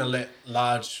they're not going to let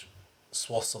large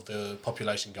swaths of the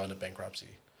population go into bankruptcy.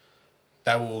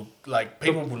 They will like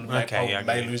people will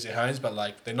may lose their homes, but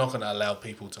like they're not going to allow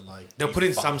people to like. They'll be put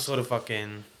in fucked. some sort of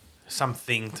fucking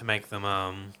something to make them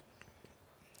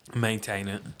maintain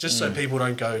it. just so people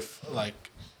don't go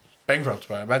like bankrupt,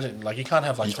 bro. Imagine like you can't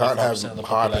have like You can't 25% have of the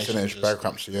high population percentage just,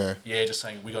 bankruptcy, yeah. Yeah, just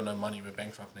saying we got no money, we're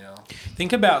bankrupt now.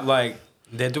 Think about like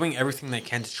they're doing everything they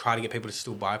can to try to get people to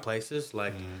still buy places.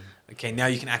 Like, okay, now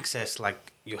you can access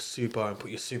like your super and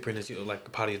put your super in as your, like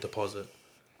part of your deposit.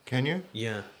 Can you?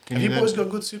 Yeah. Can Have you then- boys got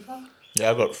good super?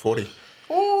 Yeah, I got 40.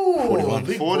 Oh, 41.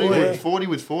 big 40 boy. with 40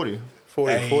 with 40.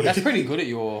 40, Hey, 40. That's pretty good at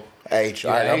your. Age.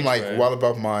 Yeah, I'm age, like bro. well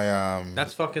above my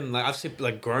That's fucking like I've seen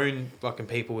like grown fucking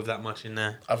people with that much in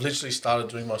there. I've literally started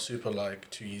doing my super like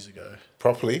 2 years ago.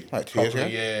 properly, like 2 years ago.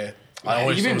 Properly, yeah.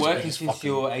 Have you been thought it was working being since fucking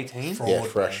you're 18? fraud, Yeah, bro.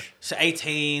 fresh. So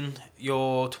 18,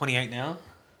 you're 28 now.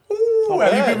 Ooh,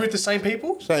 have you been with the same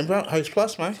people? Same bro, Host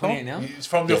Plus, man. 28 now. It's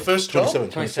from your first job?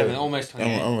 27, almost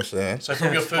 28. I'm almost there. So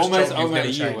from your first Almost job, you've never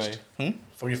a year changed. away.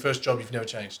 From your first job, you've never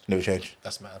changed. Never changed.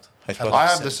 That's mad. Host Had Plus. I like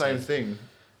have the 17. same thing.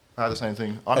 I have the same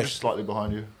thing. I'm just slightly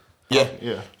behind you. Yeah.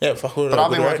 Yeah. Yeah, fuck all But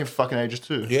I've been good, working right? for fucking ages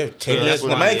too. Yeah, 10 Yeah, years that's to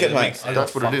fine, make yeah, it, that mate. makes sense.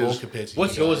 That's what it Fuck all is. compared to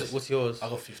What's you yours? guys. What's yours? I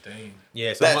got 15.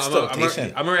 Yeah, so That's still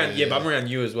decent. I'm around. Yeah, Yeah. but I'm around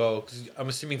you as well. Because I'm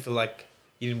assuming for like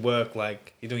you didn't work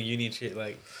like you're doing uni and shit.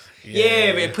 Like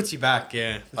yeah, but it puts you back.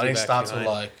 Yeah, puts I you didn't back, start you till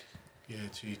know. like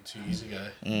two years ago.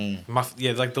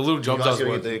 Yeah, like the little You jobs I guys was gotta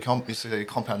working. get the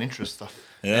compound interest stuff.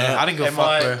 Yeah. I didn't go And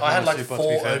fuck, bro. I had on like super, to be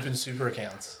 4 fair. open super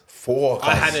accounts. 4.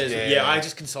 I had it. Yeah. Yeah, I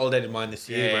just consolidated mine this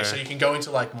year. Yeah, bro. so you can go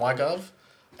into like MyGov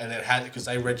and it had because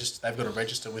they've got to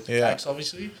register with the Yeah. tax,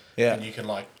 obviously. Yeah. And you can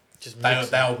like Just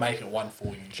they'll make it one for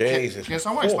you. Jesus. Can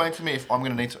someone explain to me if I'm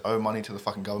going to need to owe money to the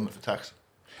fucking government for tax?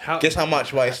 Guess how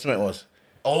much my estimate was?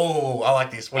 Oh, I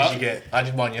like this. What did you get? I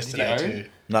did mine yesterday owe? too.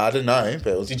 No, I didn't know,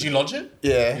 but it was. Did you lodge it?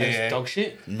 Yeah. Yeah. Dog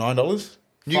shit. $9.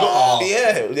 You got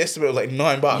Yeah, the estimate was like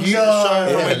 $9. you, No.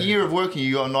 so from Yeah. a year of working,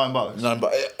 you got $9. $9.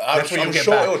 That's what I'm you'll get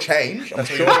sure back. it'll change.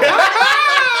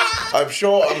 I'm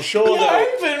sure. I'm sure that.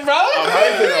 Open, bro. I'm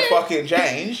hoping it'll fucking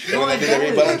change. When I did the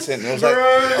rebalancing, it was like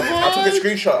I took a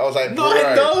screenshot. I was like, bro.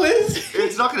 $9.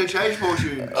 It's not going to change for you.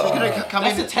 She's going to come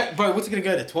That's in. a bro. What's it gonna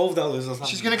go to? $12 or something.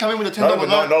 She's going to come in with a $10 Not even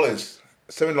note. $9.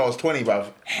 $7.20, bruv.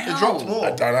 It dropped more.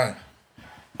 I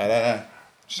don't know.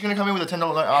 She's going to come in with a $10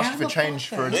 note, ask How for the change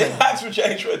fuck for a that? 10. That's for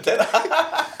change for a tenner.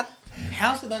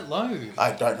 How's it that low?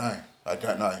 I don't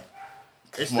know.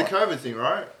 It's the COVID thing,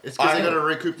 right? It's because they got to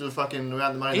recoup the fucking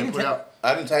amount of money they Even put out.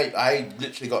 I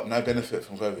literally got no benefit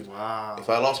from COVID. Wow. If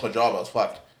I lost my job, I was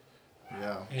fucked.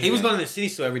 Yeah. He was going to the city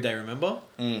store every day. Remember?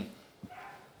 Mm.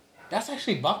 That's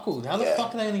actually buckled. How the Yeah.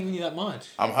 fuck are they only giving you that much?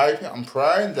 I'm hoping, I'm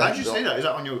praying that. How'd you see that? Is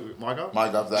that on your MyGov? My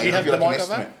God, Do you have the like an mic of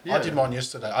estimate. that? Yeah. I did mine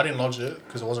yesterday. I didn't lodge it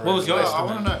because it wasn't. What was ready. yours? I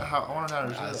want to know how. I want to know how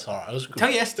to do That's that. alright. It was good. Tell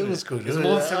your estimate. It was good. Is it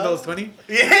more than $7.20?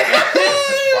 Yeah.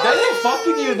 They're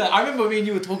fucking you. That I remember me and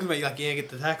you were talking about. You're like, yeah, get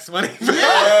the tax money.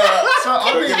 So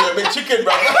I've Give been, me a big chicken,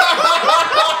 bro.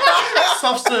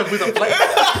 Soft serve with a plate.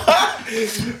 I've been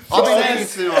thinking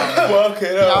to. Fucking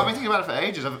Yeah, I've hell. been thinking about it for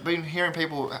ages. I've been hearing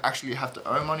people actually have to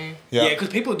owe money. Yeah, because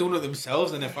people are doing it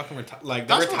themselves and they're fucking they're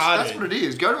retarded. That's what it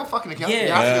is. Go to a fucking accountant. Yeah.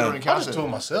 You have to go to an I just accountant. do it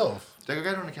myself. They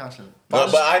go to an accountant.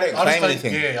 But I didn't I just claim don't-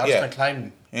 anything. Yeah, I just don't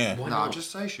claim. Yeah. Why No, not?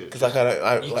 just say shit. Because like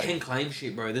I You like, can claim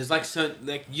shit, bro. There's like certain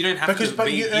like you don't have Because- to. but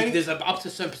Be, you- there's up to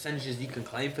certain percentages you can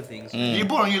claim for things. You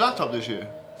bought a new laptop this year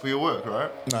for your work,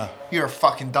 right? nah. You're a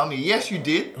fucking dummy. Yes, you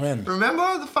did. When?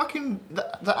 Remember the fucking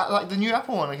like the new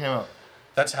Apple one that came out?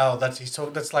 That's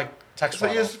like tax That's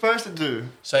what you're write-off. supposed to do.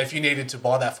 So if you needed to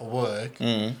buy that for work,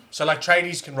 so like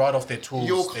tradies can write off their tools,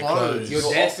 Your their clothes, Your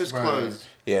your desk, office bro. clothes.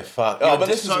 Yeah, fuck. Yeah, Oh, but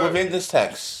this is so- within this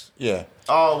tax. Yeah.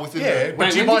 Oh, within Yeah, the, but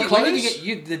Wait, do you when buy did clothes? when did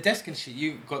you get the desk and shit?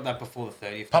 You got that before the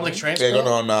 30th. Public didn't transport. Yeah,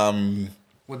 got on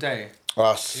What day?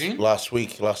 last June? last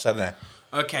Saturday.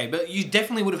 Okay, but you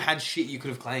definitely would have had shit you could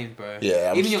have claimed, bro. Yeah, I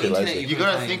was even your too internet. lazy. You, you could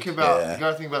have gotta claimed. think about Yeah. you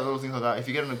gotta think about little things like that. If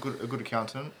you get a good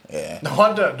accountant, Yeah. No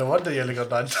wonder you only got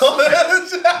 $9.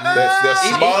 They're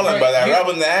Even- smiling, but they're you-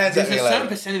 rubbing their hands at There's me a certain like.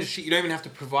 percentage of shit you don't even have to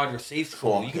provide receipts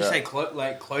for. Cool, You can yeah. say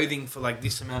clothing for like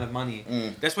this amount of money.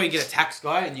 That's why you get a tax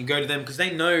guy and you go to them because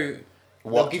they know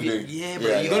What they'll to give do. you. Yeah, but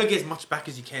Yeah, you yeah. gotta get as much back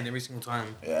as you can every single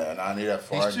time. Yeah, and I need a he's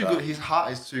foreign too guy. good. His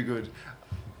heart is too good.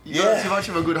 You Yeah. got too much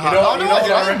of a good heart. know- Oh, you no, know I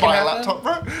what I didn't buy a reckon laptop,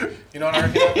 bro. You know what I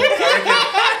reckon?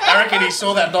 I reckon he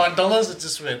saw that $9. It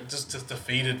just went just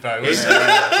defeated, bro.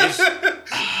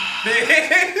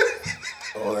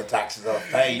 All the taxes are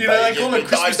paid. You know, mate. they call Give it me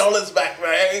Christmas- $9 back,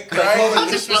 man. They call it Crazy.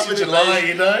 Christmas in July,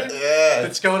 you know? Yeah.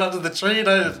 It's going under the tree, you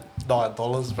know?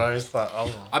 $9, bro. It's like,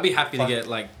 oh. I'd be happy Fuck. to get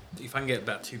like if I can get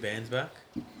about 2 bands back.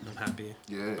 I'm happy.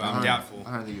 Yeah, But I'm doubtful.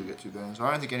 I don't think you'll get 2 bands. I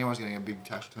don't think anyone's getting a big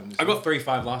tax return this I year. got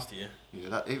 3.5 last year.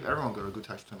 Yeah, everyone got a good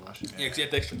tax return last year. Yeah, because you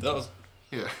had the extra dollars.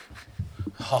 Yeah.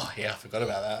 Oh, yeah, I forgot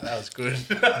about that. That was good.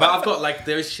 But I've got like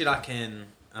there's shit I can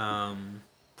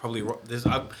probably there's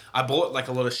I bought like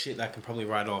a lot of shit that I can probably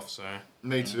write off. So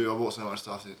Me too. I bought so much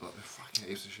stuff. It's like fucking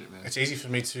heaps of shit, man. It's easy for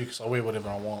me too because I wear whatever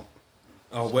I want.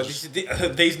 oh well,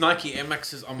 these Nike Air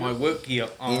Maxes are my work gear.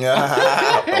 Oh.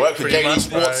 I work for Pretty JD much,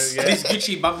 bro, Sports. yeah. This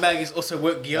Gucci bum bag is also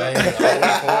work gear. Hey, I wear it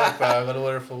for work, bro. I gotta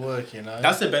wear it for work, you know?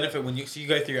 That's the benefit when you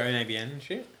go through your own ABN and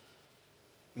shit.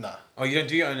 Nah. Oh, you don't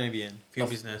do your own ABN for your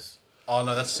No. business. Oh,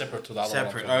 no, that's separate to the other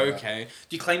Separate. one. Okay.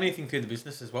 Do you claim anything through the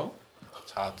business as well?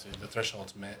 It's hard to. The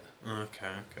threshold's met.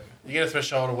 Okay. You get a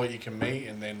threshold of what you can meet,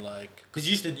 and then, like... Because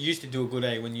you used to do a good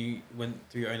A when you went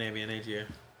through your own ABN age year.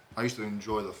 I used to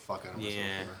enjoy the fuck out of myself.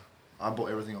 Yeah. Bro. I bought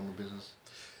everything on my business.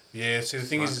 Yeah, see, the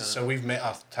thing is, Smart, so we've met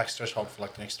our tax threshold for,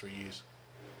 like, the next 3 years.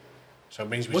 So it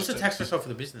means we What's the just- tax threshold for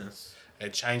the business?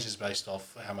 It changes based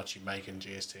off how much you make in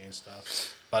GST and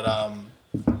stuff. But,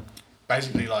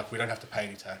 basically, like, we don't have to pay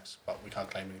any tax, but we can't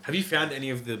claim anything. Have you found any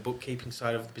of the bookkeeping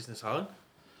side of the business hard?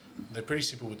 They're pretty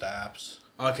simple with the apps.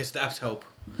 Oh, okay, so the apps help.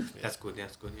 That's good. Yeah.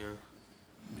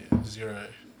 Yeah, zero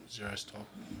stop.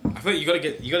 I feel like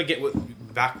you gotta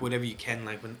get back whatever you can,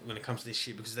 like when it comes to this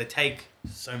shit, because they take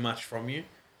so much from you.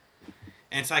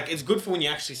 And it's like it's good for when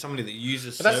you're actually somebody that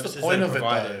uses But that's services the point that of are it,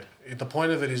 provided. though. The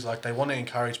point of it is, like, they want to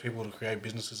encourage people to create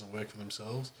businesses and work for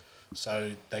themselves.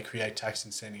 So they create tax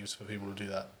incentives for people to do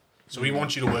that. So we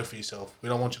want you to work for yourself. We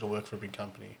don't want you to work for a big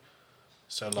company.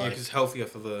 So, Yeah, like, 'cause it's healthier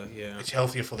for the it's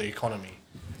healthier for the economy.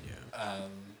 yeah.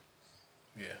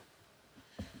 Yeah.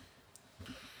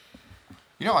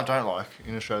 You know what I don't like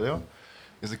in Australia?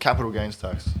 Is the capital gains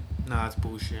tax. Nah, it's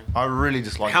bullshit. I really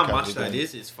dislike How the capital much that gains.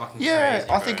 is, it's fucking Yeah, crazy,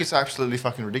 I bro. think it's absolutely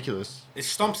fucking ridiculous. It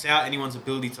stomps out anyone's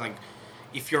ability to like,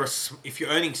 if you're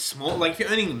earning small, like if you're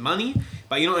earning money,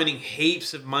 but you're not earning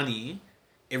heaps of money,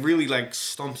 it really like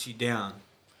stomps you down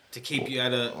to keep you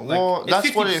at a like. Well, it's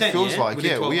that's what it 50%, feels yeah? like.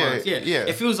 Within Yeah, 12 yeah, months. yeah.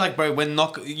 It feels like, bro, when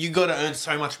not you got to earn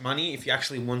so much money if you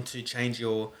actually want to change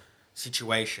your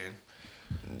situation.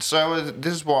 So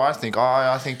this is what I think.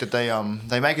 I think that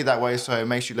they make it that way so it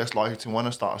makes you less likely to want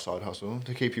to start a side hustle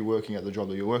to keep you working at the job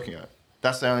that you're working at.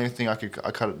 That's the only thing I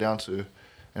cut it down to,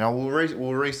 and we'll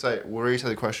re-say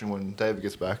the question when David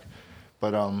gets back,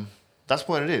 but that's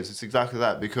what it is. It's exactly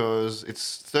that because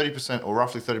it's 30% or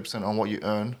roughly 30% on what you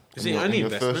earn Is in it only your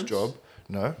first investments? job.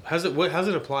 No, How's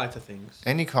it apply to things?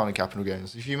 any kind of capital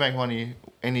gains. If you make money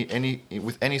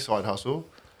with any side hustle,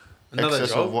 Another excess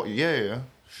job? of what yeah.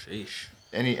 Sheesh.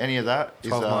 Any of that is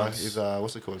 12 months.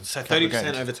 what's it called? So Capital 30%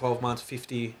 gains. over 12 months,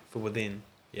 50 for within.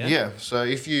 Yeah. Yeah. So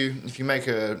if you make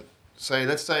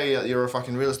let's say you're a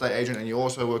fucking real estate agent and you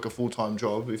also work a full-time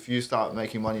job. If you start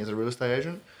making money as a real estate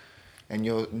agent and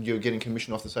you're getting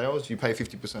commission off the sales, you pay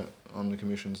 50% on the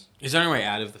commissions. Is there any way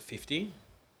out of the 50?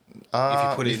 If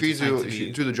it into something to if you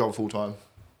be- do the job full-time,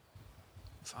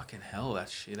 Fucking hell,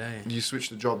 that's shit, eh? you switch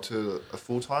the job to a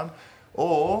full-time,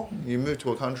 or you move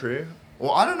to a country.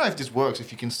 Well, I don't know if this works.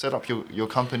 If you can set up your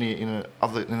company in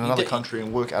another country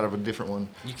and work out of a different one,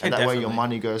 You can and that way your definitely.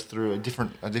 money goes through a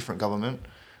different government,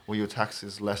 where your tax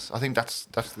is less. I think that's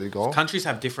the goal. Countries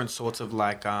have different sorts of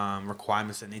like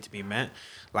requirements that need to be met.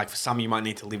 Like for some, you might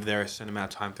need to live there a certain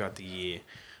amount of time throughout the year.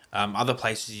 Other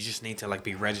places, you just need to like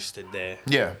be registered there.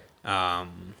 Yeah,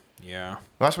 Yeah. well,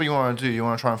 that's what you want to do. You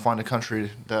want to try and find a country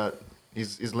that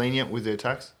is lenient with their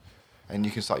tax, and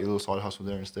you can start your little side hustle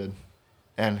there instead,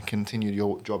 and continue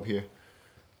your job here.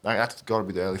 Like, that's got to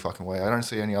be the only fucking way. I don't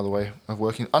see any other way of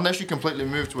working unless you completely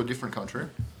move to a different country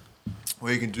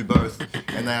where you can do both,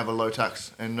 and they have a low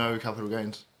tax and no capital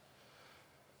gains.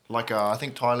 Like I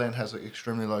think Thailand has an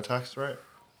extremely low tax rate.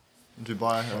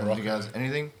 Dubai, I don't think it has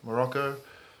anything. Morocco.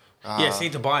 Yeah, see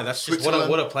Dubai. That's just Switzerland.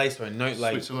 what a place where no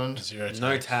like Switzerland. Zero tax.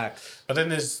 no tax. But then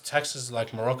there's taxes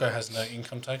like Morocco has no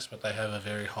income tax, but they have a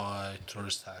very high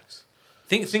tourist tax.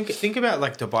 Think about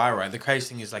like Dubai, right? The crazy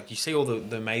thing is like you see all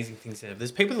the amazing things there.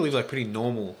 There's people that live like pretty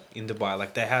normal in Dubai.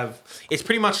 Like they have, it's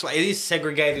pretty much like it is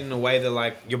segregated in a way that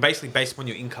like you're basically based upon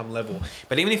your income level.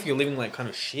 But even if you're living like kind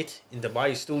of shit in Dubai,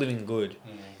 you're still living good,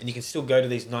 and you can still go to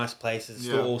these nice places. It's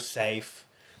still all safe.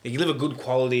 Like, you live a good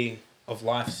quality of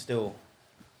life still.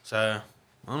 So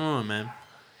I don't know, man.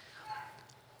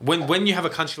 When you have a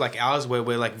country like ours where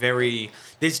we're like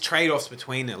there's trade-offs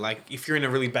between it. Like if you're in a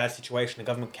really bad situation, the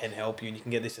government can help you and you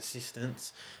can get this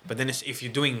assistance. But then if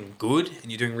you're doing good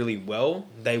and you're doing really well,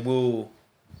 they will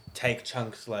take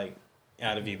chunks like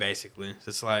out of you basically. So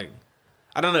it's like,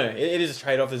 I don't know. It is a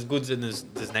trade-off. There's goods and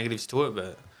there's negatives to it,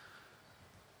 but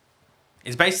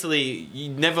it's basically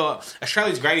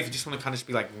Australia's great if you just want to kind of just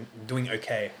be like doing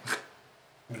okay.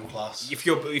 Middle class. If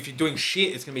you're doing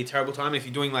shit, it's gonna be a terrible time. If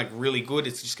you're doing like really good,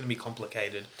 it's just gonna be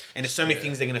complicated. And there's so many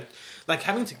things they're gonna like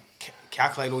having to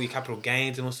calculate all your capital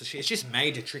gains and all this shit. It's just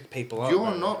made to trick people up. You're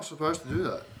bro. not supposed to do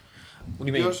that. What do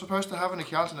you mean? You're supposed to have an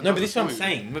accountant. That No, but does this is it what I'm for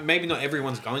you. saying. Maybe not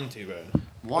everyone's going to, bro.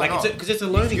 Why like not? because it's a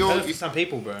learning you're- curve for if- some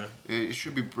people, bro. It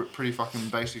should be pretty fucking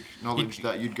basic knowledge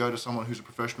that you'd go to someone who's a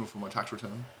professional for my tax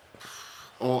return,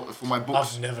 or for my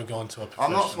books. I've never gone to a professional.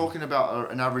 I'm not talking about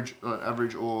an average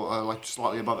or like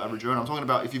slightly above average earner. I'm talking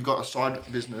about if you've got a side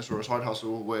business or a side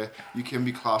hustle where you can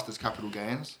be classed as capital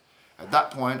gains. At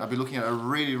that point, I'd be looking at a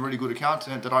really, really good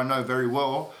accountant that I know very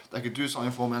well that could do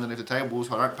something for me underneath the table,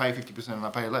 so I don't pay 50% and I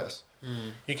pay less.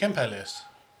 You can pay less.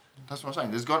 That's what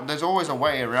I'm saying. There's always a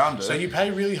way around it. So you pay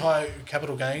really high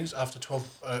capital gains after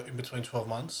 12 in between 12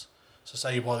 months. So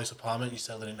say you buy this apartment, you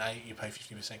sell it in 8, you pay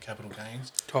 50% capital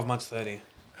gains. 12 months, 30.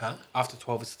 Huh? After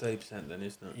 12, it's 30% then,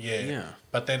 isn't it? Yeah. Yeah.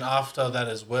 But then after that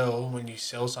as well, when you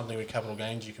sell something with capital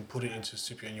gains, you can put it into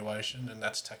superannuation, and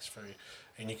that's tax free.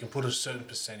 And you can put a certain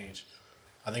percentage.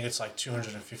 I think it's like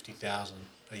 250,000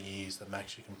 a year is the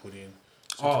max you can put in.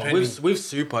 So Oh, depending- with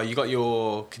super, you got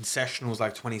your concessionals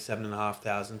like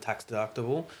 27,500 tax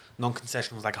deductible.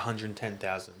 Non-concessionals like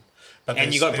 110,000. But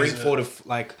And you got bring there's a- forward of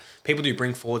like people do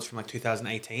bring forwards from like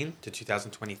 2018 to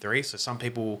 2023. So some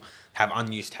people have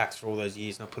unused tax for all those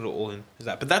years and they'll put it all in as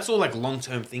that. But that's all like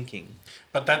long-term thinking.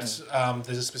 But that's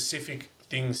there's a specific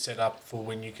thing set up for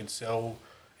when you can sell.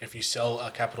 If you sell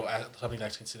a something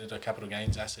that's considered a capital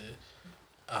gains asset,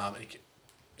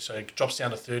 so it drops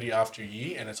down to 30 after a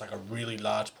year, and it's like a really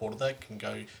large part of that can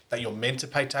go that you're meant to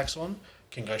pay tax on,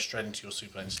 can go straight into your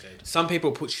super instead. Some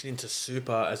people put shit into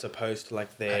super as opposed to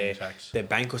like Paying tax. their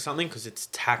bank or something because it's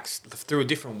taxed through a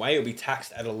different way. It'll be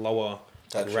taxed at a lower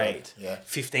Tax rate. rate, yeah.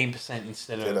 15% instead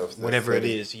Instead of of the whatever it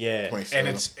 30, is. Yeah. 27.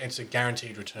 And it's a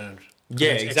guaranteed return.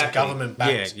 Yeah, It's exactly. a government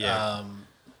backed Yeah.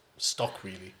 stock,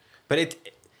 really. But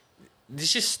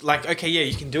it's just like, okay, yeah,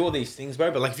 you can do all these things,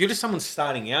 bro. But like if you're just someone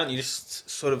starting out and you just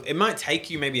sort of, it might take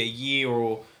you maybe a year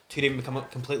or two to even become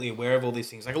completely aware of all these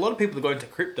things. Like a lot of people that go into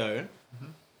crypto,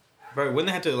 bro, when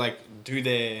they had to like do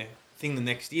their thing the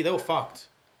next year, they were fucked.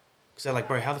 Because they're like,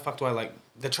 bro, how the fuck do I like,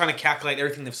 they're trying to calculate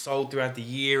everything they've sold throughout the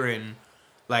year and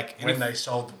like... When they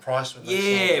sold the price, when they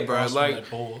Yeah, sold the bro, price, like, when they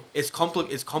bought.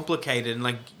 it's complicated and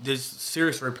like there's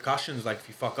serious repercussions like if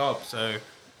you fuck up. So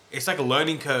it's like a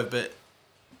learning curve, but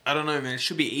I don't know, man. It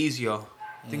should be easier.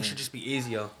 Things should just be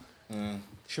easier. Shouldn't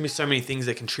be so many things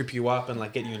that can trip you up and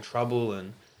like get you in trouble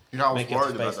and You know, I was make you have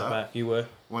to worried face about it that. back. You were.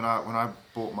 When I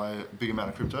bought my big amount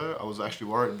of crypto, I was actually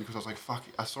worried because I was like, fuck,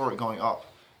 I saw it going up.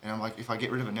 And I'm like, if I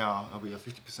get rid of it now, I'll be at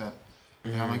 50%.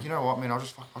 And I'm like, you know what, man, I'll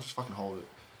just fucking hold it.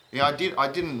 Yeah, I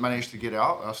didn't manage to get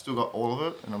out. I've still got all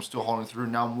of it, and I'm still holding through.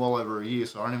 Now I'm well over a year,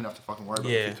 so I don't even have to fucking worry about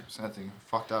the 50% thing.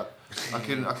 Fuck that. I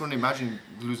couldn't imagine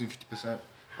losing 50%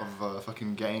 of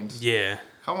fucking gains. Yeah.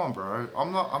 Come on, bro.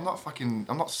 I'm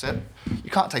not set. You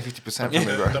can't take 50% from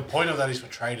me, bro. The point of that is for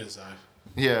traders, though.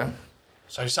 Yeah.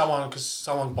 So because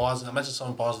someone buys, imagine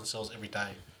someone buys and sells every day.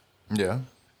 Yeah.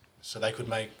 So they could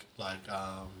make like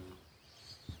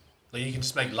you can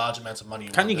just make large amounts of money.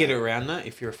 in Can't one you get day. around that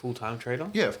if you're a full-time trader?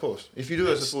 Yeah, of course. If you do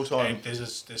it as a full time. And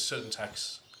there's certain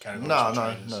tax categories. No, for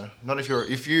no, traders. no. Not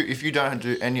if you don't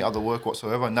do any other work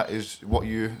whatsoever, and that is what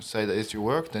you say that is your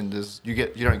work, then you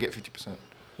don't get 50%.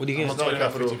 What do you I'm get? not talking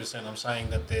about capital. 50%. I'm saying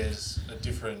that there's a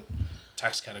different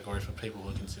tax category for people who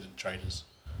are considered traders.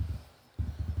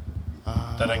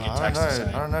 They don't get taxed the same.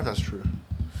 I don't know if that's true.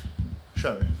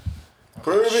 Show me.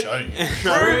 Prove it. Show you.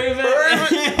 I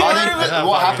think that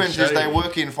what Fucking happens is show they you.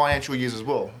 work in financial years as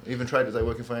well. Even traders, they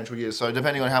work in financial years. So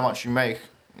depending on how much you make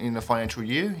in the financial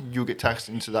year, you'll get taxed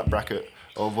into that bracket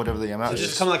of whatever the amount So is.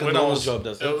 just kind of like a When I normal was- job,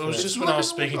 does It was it? just when I was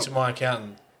speaking to my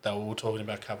accountant that we were talking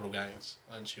about capital gains,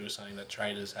 and she was saying that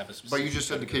traders have a specific. But you just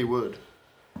said the key word,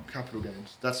 capital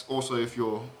gains. That's also if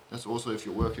you're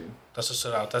working. That's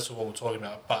what we're talking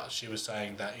about. But she was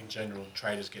saying that in general,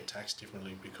 traders get taxed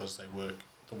differently because they work.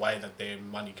 The way that their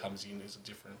money comes in is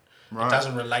different. Right. It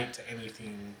doesn't relate to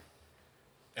anything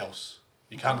else.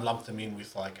 You can't lump them in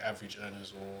with like average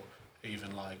earners or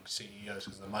even like CEOs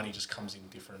because the money just comes in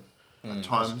different. At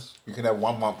times. You can have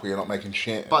 1 month where you're not making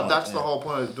shit. But that's the whole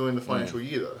point of doing the financial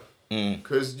year, though. Mm.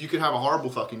 Because you could have a horrible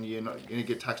fucking year and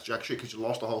get taxed jack shit because you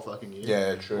lost a whole fucking year.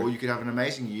 Yeah, true. Or you could have an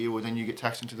amazing year where then you get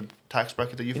taxed into the tax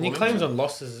bracket that you And fall you claims into. on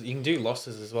losses. You can do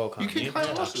losses as well, You can't you? can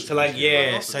claim losses. So like You can claim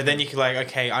yeah, losses. so then you could like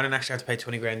okay, I don't actually have to pay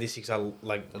 20 grand this year because I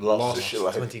like Lost lost the shit,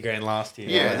 like- 20 grand last year.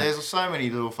 Yeah, there's so many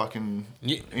little fucking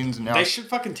You- ins and They outs. should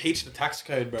fucking teach the tax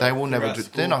code, bro. They will never throughout do.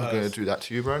 school, They're not cuz. going to do that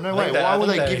to you, bro. No I way. think they- Why I would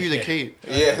think they they- give you the yeah. key?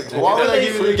 Yeah. Why would they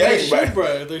give you the They key, should,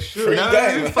 bro. They should. No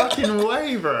game. fucking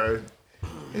way, bro.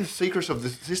 It's secrets of the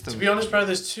system. To be honest, bro,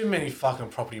 there's too many fucking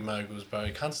property moguls, bro.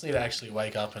 Cunts need to actually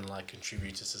wake up and like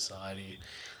contribute to society.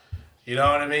 You know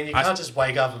what I mean? You can't just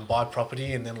wake up and buy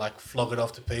property and then like flog it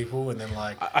off to people and then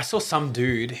like. I saw some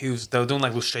dude they were doing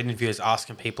like little street interviews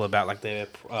asking people about like their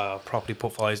property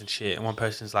portfolios and shit. And one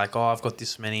person's like, "Oh, I've got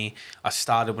this many. I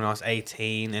started when I was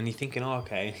 18." And you're thinking, "Oh,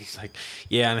 okay." And he's like,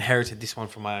 "Yeah, I inherited this one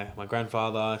from my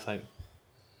grandfather." It's like,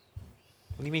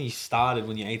 what do you mean you started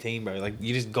when you're 18, bro? Like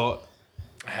you just got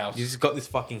House. this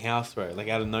fucking house, bro. Like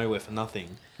out of nowhere for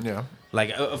nothing. Yeah.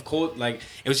 Like of course, like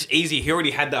it was just easy. He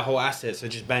already had that whole asset, so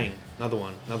just bang, another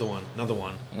one,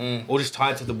 or just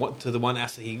tied to the one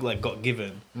asset he like got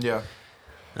given. Yeah.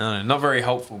 I don't know, not very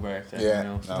helpful, bro. to Yeah. everyone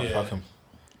else. No, Yeah. fuck him.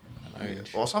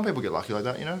 Well, some people get lucky like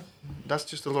that, you know. That's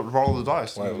just a roll of the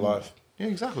dice. Way of life. Yeah,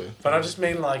 exactly. But I just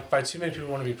mean like, bro, too many people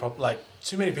want to be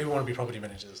too many people want to be property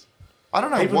managers. I don't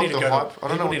know People what need to the go hype. to, I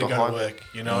don't know people need what to the go to hype. work.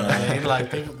 You know what I mean?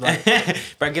 Like people, like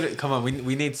Bro, get it. Come on,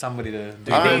 we need somebody to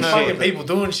do. I we don't need know. fucking people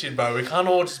doing shit, bro. We can't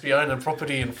all just be owning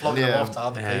property and flogging them Yeah. off to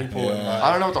other Yeah. people. Yeah. And like,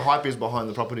 I don't know what the hype is behind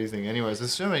the property thing. Anyways,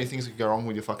 there's so many things that could go wrong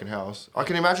with your fucking house. I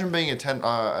can imagine being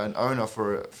an owner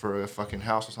for a fucking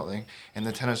house or something, and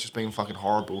the tenant's just being fucking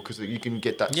horrible because you can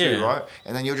get that too, Yeah. right?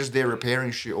 And then you're just there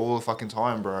repairing shit all the fucking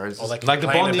time, bro. It's or just- they Like the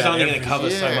complain bond is about only gonna everything. cover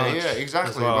so yeah, much. yeah, exactly.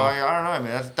 as well. But I don't know,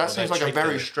 man. That Or seems they like a treat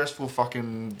very it. stressful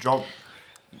fucking job.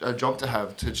 A job to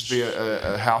have to just be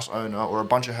a house owner or a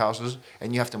bunch of houses,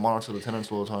 and you have to monitor the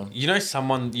tenants all the time. You know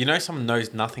someone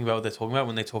knows nothing about what they're talking about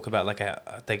when they talk about like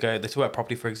they talk about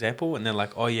property, for example, and they're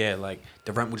like, "Oh yeah, like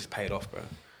the rent will just pay it off, bro."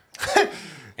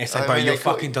 It's like, I bro, mean, you're they could-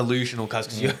 fucking delusional,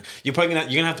 cuz you're probably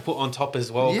gonna have to put on top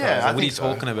as well. Yeah, Like, I what are you think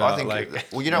so. talking I about? think, Like,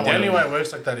 well, you don't The want only to. way it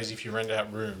works like that is if you rent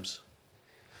out rooms,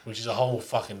 which is a whole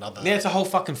fucking other. yeah, it's a whole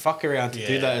fucking fuck around to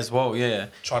do Yeah. that as well. Yeah.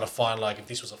 Trying to find like if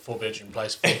this was a 4-bedroom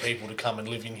place for people to come and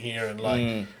live in here and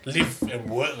like live and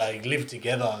work, like live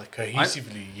together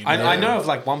cohesively. I know of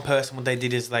like one person. What they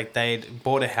did is like they'd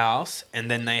bought a house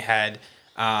and then they had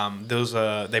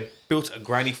they built a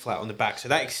granny flat on the back, so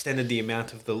that extended the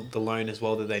amount of the loan as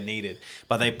well that they needed.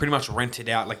 But they pretty much rented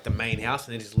out like the main house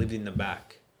and they just lived in the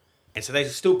back, and so they're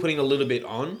still putting a little bit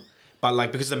on, but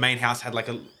like because the main house had like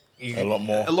a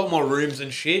lot more rooms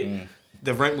and shit.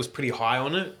 The rent was pretty high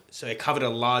on it, so it covered a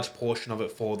large portion of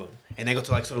it for them, and they got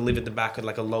to like sort of live at the back at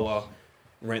like a lower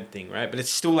rent thing, right? But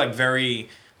it's still like very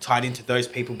tied into those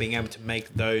people being able to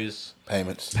make those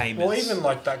Payments. Well, even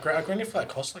like that, a granny flat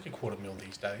costs like $250,000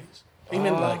 these days.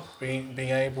 Even like being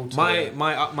able to my maybe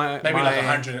like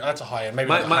 100. That's a high end. Maybe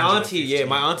my like auntie 150.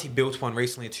 my auntie built one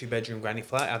recently, a 2-bedroom granny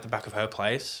flat out the back of her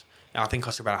place. And I think it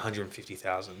cost her about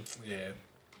 150,000. Yeah,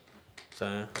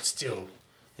 So but still.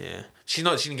 yeah, she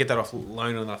didn't get that off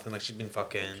loan or nothing. Like she's been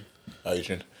fucking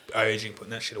Agent. putting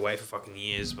that shit away for fucking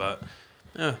years. But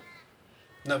yeah,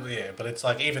 No, but yeah, but it's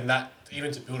like even to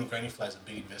build a granny flat is a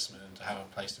big investment and to have a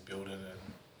place to build it. And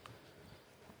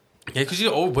yeah, because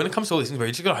when it comes to all these things, bro,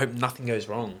 you just gotta hope nothing goes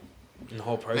wrong in the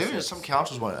whole process. Even some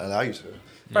councils won't allow you to.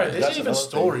 bro, there's That's even another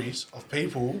stories of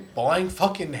people buying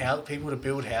fucking people to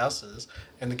build houses,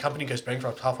 and the company goes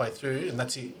bankrupt halfway through, and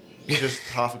that's it. Just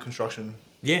half a construction.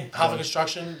 Yeah, Half of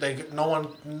construction, they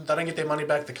don't get their money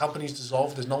back. The company's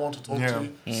dissolved. There's no one to talk to.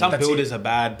 some That's builders it. are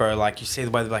bad, bro. Like you see the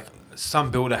way like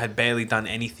some builder had barely done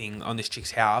anything on this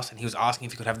chick's house, and he was asking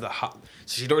if he could have the half.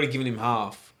 So she'd already given him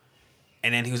half,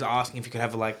 and then he was asking if he could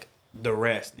have like the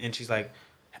rest, and she's like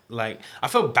I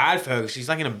felt bad for her because she's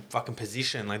like in a fucking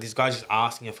position. Like this guy's just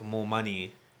asking her for more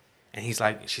money, and she's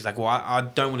like, well, I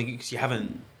don't want to because you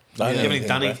haven't done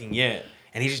anything yet,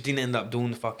 and he just didn't end up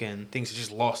doing the fucking thing. So he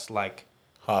just lost like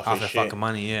half the fucking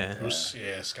money. Yeah. It was,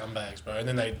 scumbags, bro. And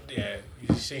then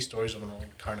you see stories of them on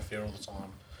current affair all the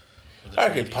time. with the I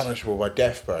reckon tradies. punishable by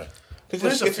death, bro.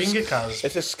 Where's the finger, cuz?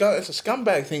 It's a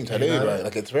scumbag thing to do, bro.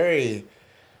 Like it's very.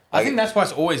 I think that's why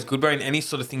it's always good, bro. In any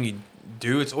sort of thing you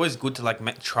do, it's always good to like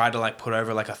try to like put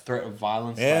over like a threat of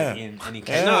violence. Yeah. Like, in any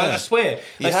case. Yeah. No, I swear.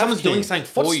 You Like have someone's to. doing something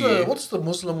for you. What's the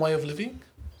Muslim way of living?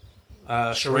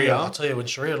 Sharia. I'll tell you, when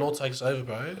Sharia law takes over,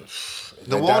 bro.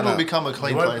 The world will become a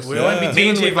clean place. We won't be Me dealing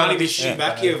and Jay with none Varney of be this shit shit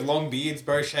back bro. here with long beards,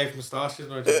 bro, shaved moustaches.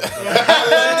 We'll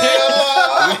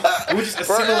just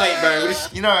assimilate, bro. We'll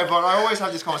just You know, but I always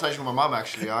have this conversation with my mum.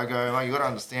 Actually, I go, "Mate, you got to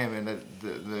understand, man, that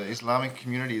the Islamic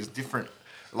community is different.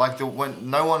 Like when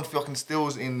no one fucking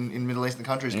steals in Middle Eastern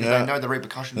countries because they know the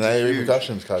repercussions. No are huge.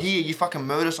 repercussions, cuz. Here, you fucking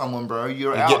murder someone, bro.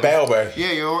 You're You out. get bail, bro.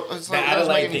 Yeah, it's like that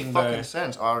doesn't Adelaide make any thing, fucking bro.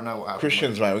 sense. I don't know what happened.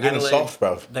 Christians, man. We're getting Adelaide, soft,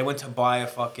 bro. They went to buy a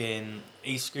fucking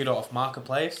e-scooter off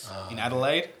Marketplace in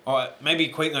Adelaide. Or maybe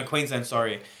Queensland,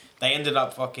 sorry. They ended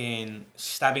up fucking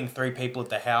stabbing 3 people at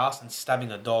the house and stabbing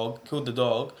a dog, killed the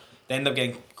dog. They ended up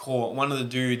getting caught. One of the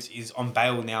dudes is on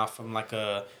bail now from like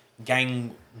a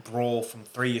gang brawl from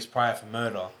 3 years prior for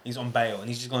murder. He's on bail and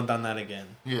he's just gone and done that again.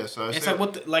 Yeah, so It's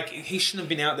like he shouldn't have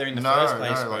been out there in the first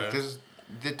place, bro. like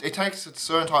it takes a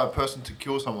certain type of person to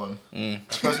kill someone. That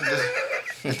person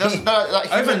it doesn't like,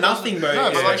 Over human nothing, doesn't- bro.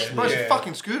 No, but like, Yeah. bro, it's a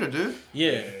fucking scooter, dude.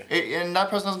 Yeah. And that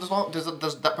person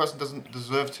that person doesn't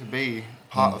deserve to be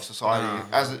part of society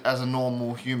as a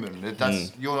normal human. You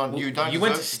don't. You deserve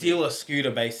went to be. steal a scooter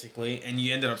basically, and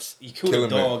you ended up you killed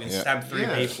Killing a dog it, and yeah. stabbed 3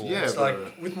 Yeah, people. yeah. It's bro. like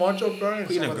with my job, bro, and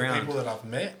Put you in some the of the ground. people that I've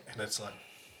met, and it's like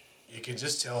you can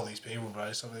just tell these people,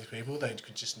 bro. Some of these people, they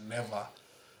could just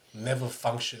never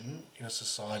function in a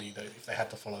society that if they had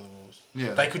to follow the rules.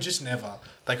 Yeah. They could just never.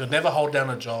 They could never hold down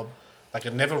a job. They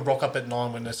could never rock up at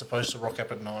 9 when they're supposed to rock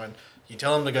up at 9. You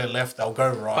tell them to go left, they'll go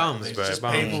right. Bums, There's bro, just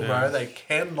bums, people, yeah. bro. They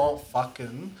cannot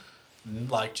fucking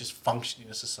like just function in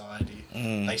a society.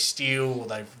 They steal. Or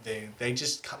they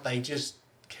just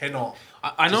cannot.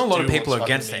 I know a just lot of do people are what's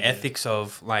against the fucking needed. ethics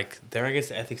of like they're against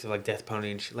the ethics of like death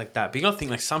penalty and shit like that. But you gotta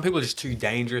think like some people are just too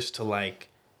dangerous to like.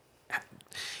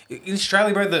 In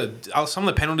Australia, bro, some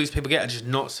of the penalties people get are just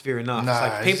not severe enough. Nah, it's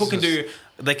like people it's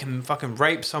they can fucking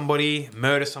rape somebody,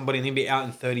 murder somebody, and then be out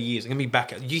in 30 years. They're gonna be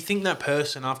back. You think that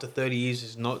person after 30 years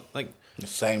is not like. The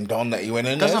same don that you went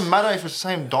in. It doesn't as? matter if it's the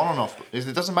same Don or not.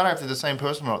 It doesn't matter if they're the same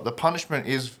person or not. The punishment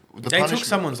is the They punishment. took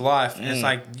someone's life, and it's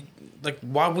like like,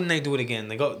 why wouldn't they do it again?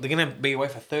 They're gonna be away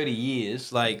for 30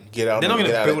 years. Like, Get out they're not and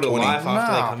gonna get out at build a 20. life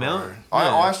after they come bro.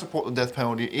 out. I support the death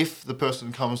penalty if the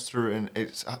person comes through and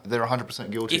they're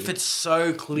 100% guilty. If it's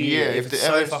so clear, Yeah, if if it's the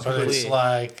so evidence- fucking But clear. it's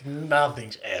like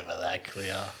nothing's ever that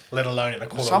clear, let alone in a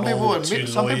court some of people law with admit.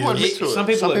 two Some people lawyers. admit to it. Some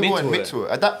people admit to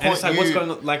it. At that and point, it's like, what's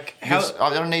going on? Like, how?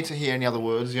 I don't need to hear any other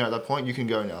words. You know, at that point, you can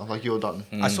go now. Like, you're done.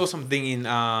 I saw something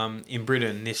in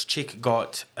Britain. This chick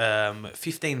got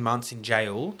 15 months in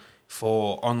jail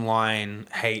for online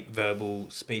hate, verbal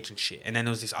speech and shit. And then there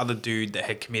was this other dude that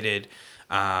had committed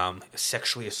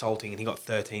sexually assaulting, and he got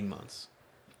 13 months.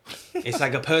 It's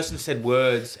like a person said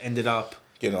words, ended up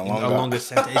Getting in a longer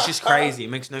sentence. It's just crazy. It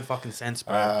makes no fucking sense,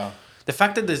 bro. Wow. The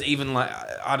fact that there's even like,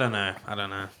 I don't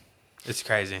know. It's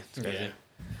crazy. It's crazy. Yeah.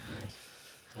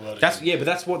 But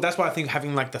that's why I think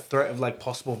having like the threat of like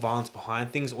possible violence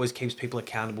behind things always keeps people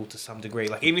accountable to some degree.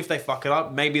 Like, even if they fuck it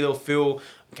up, maybe they'll feel,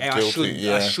 okay,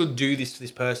 Guilty, I should do this to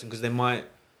this person, because they might,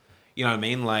 you know what I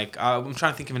mean? Like, I'm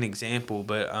trying to think of an example,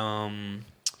 but Do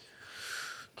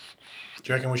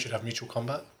you reckon we should have mutual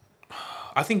combat?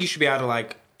 I think you should be able to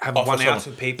like have Offer one out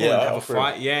some- with people yeah, and have a offer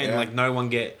fight, it. and Yeah. like no one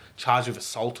get charged with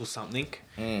assault or something.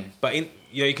 But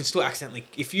you can still accidentally,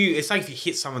 it's like if you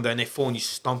hit someone though and they fall and you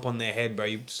stomp on their head, bro,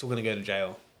 you're still gonna go to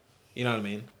jail. You know what I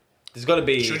mean? There's got to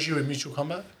be. Should you in mutual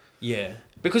combat? Yeah,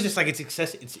 because it's like it's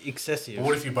excessive. But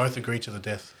what if you both agree to the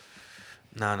death?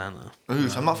 No.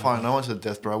 I'm not fighting no one to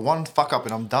death, bro. One fuck up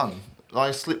and I'm done.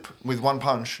 I slip with one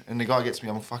punch and the guy gets me,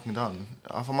 I'm fucking done.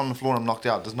 If I'm on the floor and I'm knocked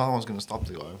out, there's no one's going to stop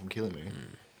the guy from killing me.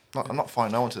 I'm not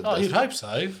fighting no one to Oh, death. you'd hope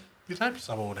so. You'd hope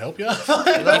someone would help you.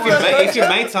 If your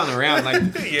mates aren't around, like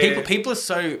Yeah. people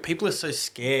are so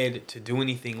scared to do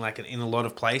anything, like in a lot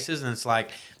of places, and it's like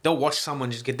they'll watch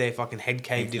someone just get their fucking head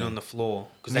caved in on the floor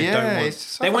because they Yeah, don't want. it's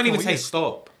so They won't fucking even say weird.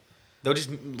 stop. They'll just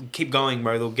keep going,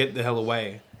 bro. They'll get the hell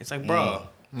away. It's like, bro.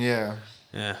 Yeah.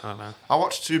 Yeah, I don't know. I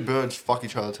watched two birds fuck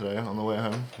each other today on the way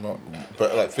home.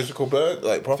 But like physical bird,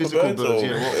 like proper Physical birds, birds, or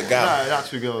yeah. Well, gap? no, not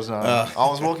two girls, no. I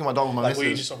was walking my dog with my Like, were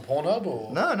you missus. just on Pornhub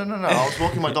or? No. I was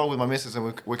walking my dog with my missus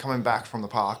and we're coming back from the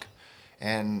park.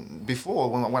 And before,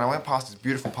 when I went past this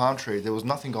beautiful palm tree, there was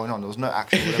nothing going on. There was no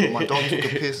action, whatever. My dog took a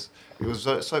piss. It was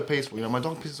so peaceful. You know, my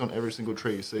dog pisses on every single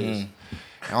tree you see.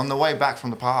 And on the way back from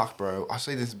the park, bro, I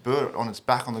see this bird on its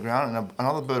back on the ground and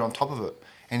another bird on top of it.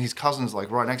 And his cousin's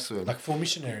like right next to him. Like full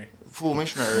missionary. Full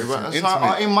missionary. But so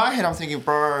Intimate. in my head, I'm thinking,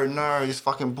 bro, no, this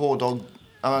fucking poor dog,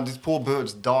 this poor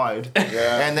bird's died.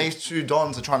 Yeah. And these two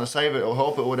dons are trying to save it or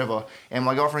help it or whatever. And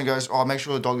my girlfriend goes, oh, make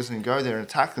sure the dog doesn't go there and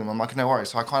attack them. I'm like, no worries.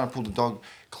 So I kind of pulled the dog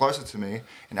closer to me.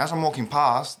 And as I'm walking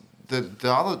past, the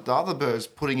other bird's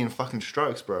putting in fucking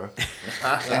strokes, bro.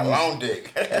 That long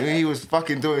dick. He was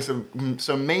fucking doing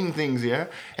some mean things, yeah?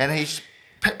 And he just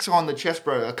pecks her on the chest,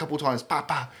 bro, a couple times,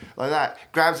 pa, like that.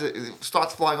 Grabs it,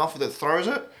 starts flying off with it, throws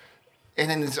it. And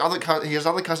then his other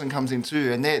cousin comes in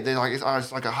too, and they're like,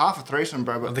 it's like a half a threesome,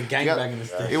 bro. But The gangbang in this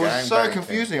thing. it was so Gangbang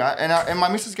confusing. And my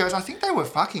missus goes, I think they were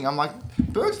fucking. I'm like,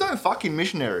 birds don't fucking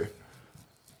missionary.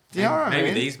 Do you know what I Maybe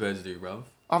mean? these birds do, bro.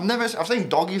 I've seen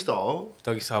doggy style.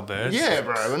 Doggy style birds. Yeah,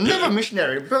 bro. Never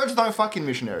missionary. Birds don't fucking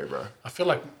missionary, bro. I feel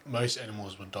like most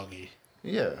animals were doggy.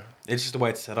 Yeah. It's just the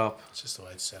way it's set up. It's just the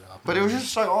way it's set up. But it was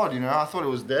just so odd, you know. I thought it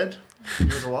was dead.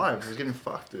 It was alive. It was getting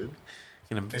fucked, dude.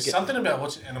 There's something about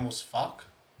watching animals fuck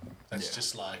that's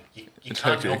just like you It's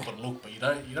can't hectic. help but look, but you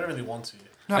don't really want to.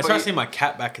 No, I but tried to see my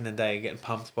cat back in the day getting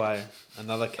pumped by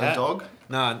another cat. dog?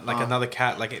 No, like another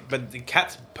cat. But the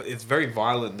cat's, it's very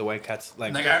violent the way cats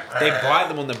like They go, they bite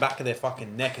them on the back of their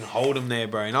fucking neck and hold them there,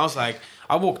 bro. And I was like,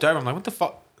 I walked over. I'm like, what the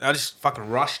fuck? I just fucking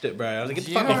rushed it, bro. I was like, get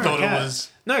the fuck Yeah. off I the thought cat. it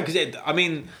was. No, because I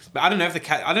mean, but I don't know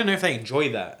if they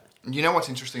enjoy that. You know what's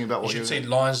interesting about You what should you see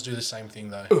lions do the same thing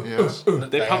though. Yes.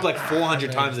 They pump like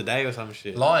 400 times a day or some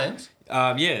shit. Lions.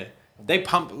 Yeah. They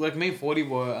pump, like me and 40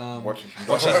 were Watching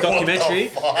watch this documentary.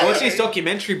 Watch this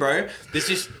documentary, bro. There's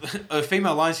just a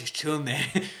female lion's just chilling there.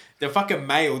 The fucking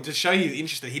male, to show you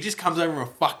interested, he just comes over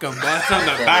and fucking bites on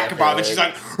the back, bro. And she's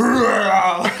like,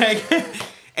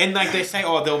 and like they say,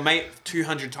 oh, they'll mate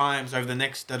 200 times over the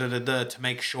next to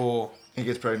make sure He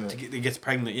gets pregnant. it gets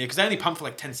pregnant. Yeah, because they only pump for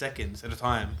like 10 seconds at a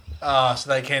time. So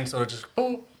they can sort of just.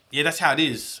 Oh. Yeah, that's how it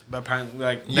is. But apparently,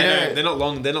 like, Yeah. they're not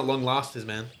long lasters,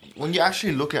 man. When you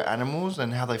actually look at animals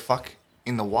and how they fuck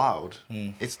in the wild,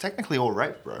 it's technically all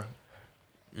rape, bro.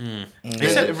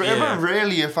 Except, yeah.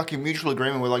 Rarely a fucking mutual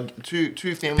agreement where like two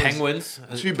families, Penguins.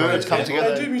 two birds come Yeah.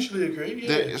 together. They do mutually agree.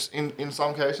 Yeah. In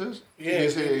some cases, Yeah, you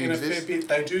see it in a fair exists. bit,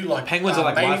 they do like Penguins are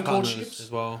like mating life partners courtships,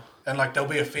 as well. and like there'll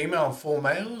be a female and 4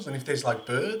 males, and if there's like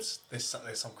birds, there's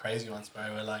some crazy ones, bro.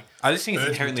 Where like I just think it's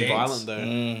birds will inherently dance.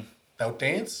 violent, though. They'll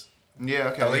dance, Yeah,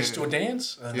 okay. They'll each do a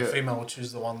dance, and Yeah. the female will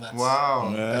choose the one that's...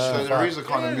 Wow. Yeah. So there is a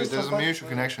kind Yeah, of, it's there's a not mutual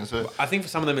connection. So I think for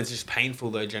some of them it's just painful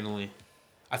though. Generally,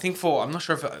 I think I'm not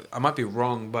sure if I might be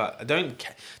wrong, but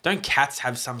don't cats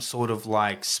have some sort of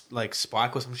like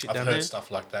spike or some shit I've down heard there? stuff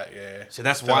like that, yeah. So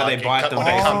that's So why like they bite them. When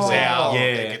it comes basically. out,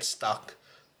 yeah. they get stuck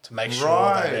to make sure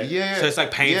right, that... yeah. So it's like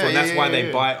painful, Yeah, and that's yeah, why yeah, they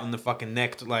yeah. bite on the fucking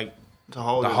neck to like to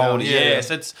hold the it. hold. down. Yeah,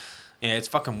 so it's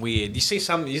fucking weird. You see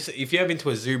if you ever been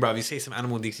to a zoo, bro, you see some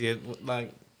animal dicks,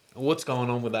 like. What's going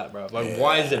on with that, bro? Like,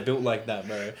 why is it built like that,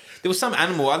 bro? There was some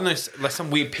animal, I don't know, like some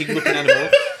weird pig-looking animal.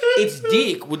 Its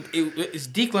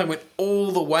dick like went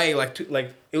all the way, like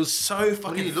it was so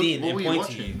fucking thin what and were you pointy.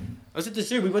 watching? I was at the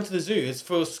zoo. We went to the zoo. It's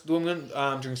for when we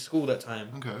went during school that time.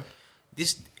 Okay.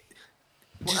 This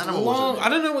What just animal was long. it? I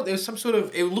don't know what. There was some sort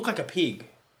of. It looked like a pig,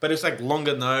 but it was like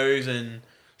longer nose and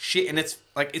shit. And it's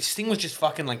like its thing was just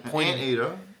fucking like pointing.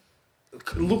 Anteater.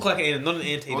 Looked like an not an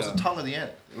anteater. It was the tongue of the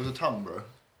ant. It was a tongue, bro.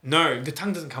 No, the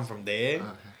tongue doesn't come from there. Okay.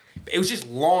 It was just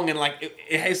long and like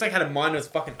it's like had a mind of its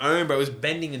fucking own, bro. It was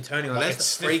bending and turning. Like,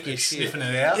 that's the freakiest shit. Sniffing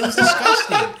it out. It was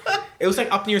disgusting. It was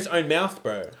like up near its own mouth,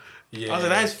 bro. Yeah. I was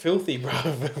like, that is filthy, bro.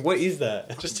 What is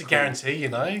that? Just to guarantee, you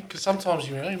know, because sometimes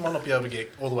you might not be able to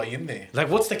get all the way in there. Like,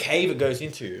 what's the cave it goes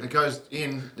into? It goes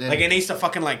in. Then, Like, it needs to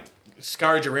fucking like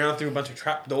scourge around through a bunch of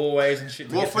trap doorways and shit.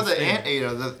 To well, get for to the thing.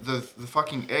 anteater, the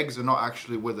fucking eggs are not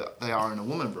actually where they are in a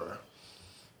woman, bro.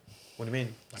 What do you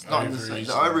mean? It's not in the same.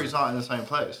 The ovaries aren't in the same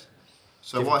place.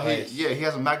 So Different what place. he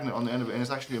has a magnet on the end of it, and it's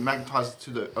actually magnetized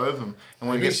to the ovum. And Are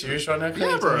when you it gets serious right now?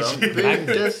 yeah, bro, I'm being Magnet.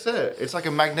 dead set. It's like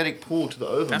a magnetic pull to the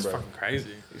ovum, That's bro. fucking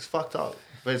crazy. It's fucked up,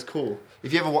 but it's cool.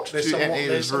 If you ever watch There's two some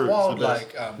anteaters' roots, wild the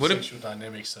best. like What if- sexual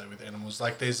dynamics though with animals.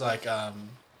 Like there's like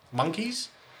monkeys.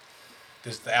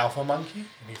 There's the alpha monkey,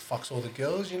 and he fucks all the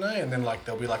girls, you know. And then like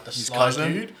there'll be like the His sly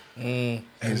cousin? dude, and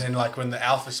then like when the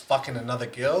alpha's fucking another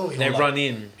girl, They like, run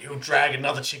in. He'll drag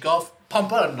another chick off, pump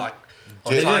her, and like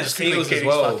They do try it and to just quickly seals get as his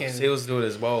well. fucking- Seals do it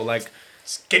as well. Like,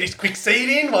 get his quick seed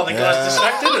in while the guy's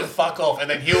distracted and fuck off, and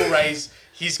then he'll raise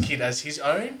his kid as his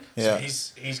own. Yeah.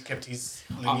 So he's kept his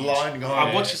Blind guy.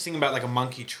 I watched this thing about like a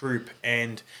monkey troop,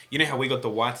 and you know how we got the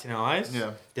whites in our eyes?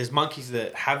 Yeah. There's monkeys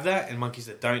that have that and monkeys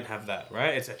that don't have that,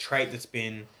 right? It's a trait that's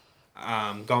been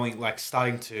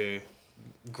starting to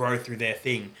grow through their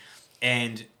thing.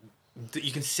 And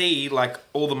you can see like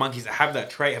all the monkeys that have that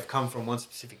trait have come from one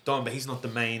specific don, but he's not the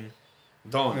main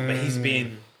don, but he's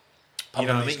been, you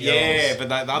know what I mean? Pumping these Yeah, girls. but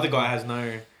the other guy has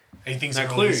no He thinks no they're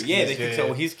all clue. his Yeah, kids, they think it's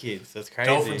all his kids. That's crazy.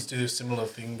 Dolphins do a similar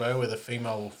thing, bro, where the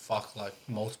female will fuck like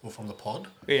multiple from the pod.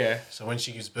 Yeah. So when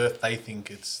she gives birth, they think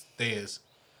it's theirs.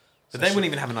 But So they she- wouldn't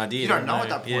even have an idea. You don't they know at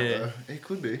that point, Yeah. though. It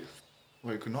could be.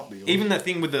 Well, it could not be. Even that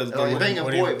thing with the Like, being a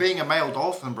what do you- boy, being a male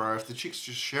dolphin, bro. If the chick's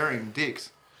just sharing dicks,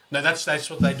 No, that's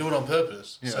what they do it on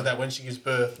purpose, Yeah. so that when she gives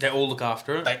birth, they all look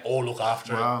after it. they all look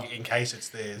after Wow. it in case it's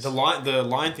theirs. The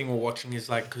lion thing we're watching is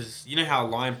like, because you know how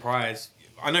lion prides.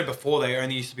 I know before they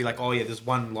only used to be like, oh yeah, there's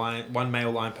one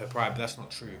male lion per pride, but that's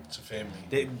not true. It's a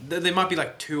family. There might be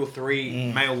like 2 or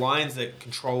 3 male lions that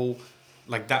control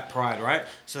like that pride, right?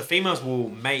 So the females will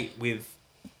mate with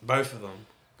both of them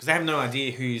because they have no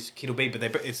idea whose kid will be, but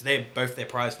it's both their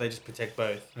prides, so they just protect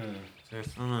both. So it's,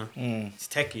 I don't know. It's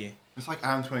techie. it's like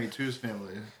Adam 22's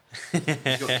family. He's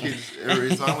got kids.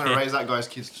 He's like, I'm gonna raise that guy's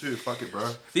kids too. Fuck it, bro.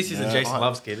 This isn't Jason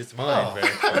Love's kid, it's mine, Oh,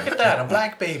 bro. look at that, a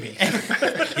black baby.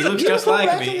 He looks just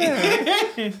like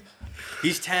me.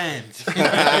 He's tanned.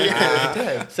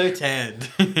 So tanned.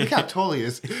 Look how tall he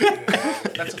is.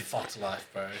 That's a fucked life,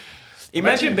 bro.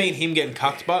 Imagine being him getting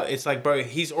cucked, but it's like, bro,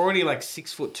 he's already like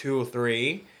 6'2" or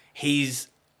 3. He's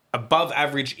above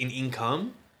average in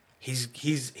income.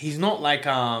 He's not like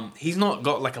he's not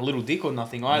got like a little dick or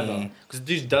nothing either. Because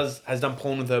the dude has done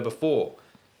porn with her before,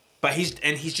 but he's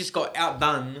just got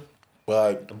outdone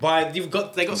But by they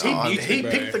got some beauty. He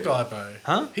bro. picked the guy, bro.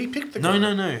 Huh? He picked the guy.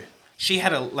 No. She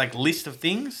had a like list of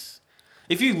things.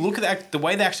 If you look at the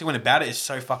way they actually went about it is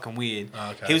so fucking weird.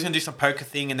 Oh, okay. He was gonna do some poker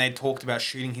thing, and they talked about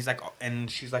shooting. He's like, and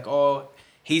she's like, oh,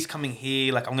 he's coming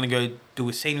here. Like, I'm gonna go do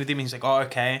a scene with him. And he's like, oh,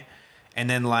 okay. And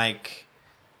then like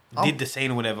did the scene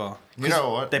or whatever. You know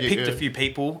what? They picked Yeah. a few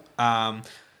people.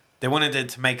 They wanted it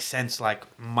to make sense, like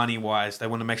money wise. They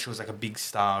wanted to make sure it was like a big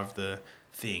star of the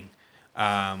thing.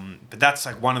 But that's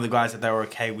like one of the guys that they were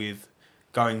okay with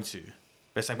going to.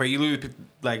 But it's like, bro, you lose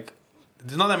like.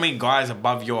 There's not that many guys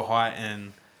above your height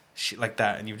and shit like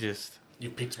that, and you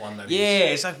picked one that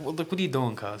yeah, it's like, well, look, what are you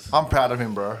doing, cuz? I'm proud of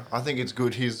him, bro. I think it's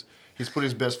good. He's put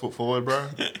his best foot forward, bro.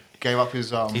 Gave up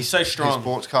his He's so strong. his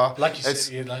sports car. Like you It's-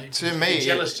 said, like, to if me,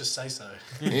 you're jealous, just say so.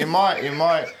 in my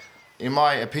in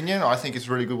my opinion, I think it's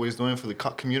really good what he's doing for the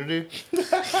cuck community.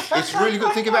 It's really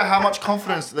good. Think about how much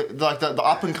confidence the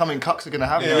up and coming cucks are gonna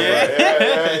have now.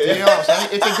 Yeah. Do you know what I'm saying?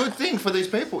 It's a good thing for these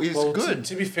people. It's good.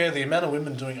 To be fair, the amount of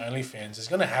women doing OnlyFans, there's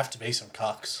going to have to be some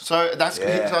cucks. So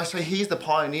so he's the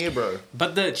pioneer, bro.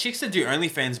 But the chicks that do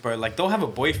OnlyFans, bro, like they'll have a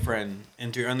boyfriend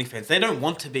and do OnlyFans. They don't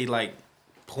want to be like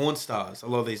porn stars. A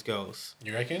lot of these girls.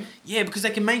 You reckon? Yeah, because they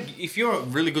can make. If you're a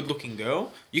really good looking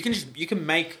girl, you can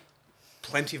make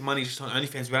plenty of money just on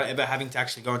OnlyFans without ever having to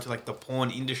actually go into like the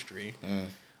porn industry.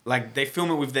 Like they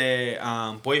film it with their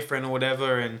boyfriend or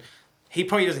whatever, and he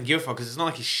probably doesn't give a fuck because it's not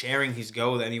like he's sharing his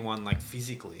girl with anyone like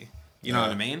physically. You know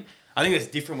what I mean? I think it's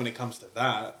different when it comes to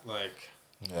that. Like,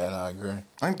 Yeah, no, I agree.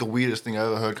 I think the weirdest thing I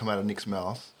ever heard come out of Nick's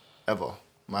mouth ever,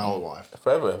 my whole life.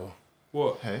 Forever, ever.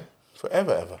 what? Hey,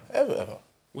 Forever, ever.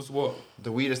 What's what?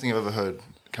 the weirdest thing I've ever heard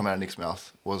come out of Nick's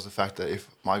mouth was the fact that if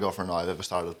my girlfriend and I have ever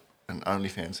started an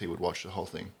OnlyFans, he would watch the whole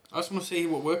thing. I just want to see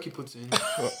what work he puts in.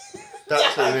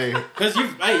 That's me. Because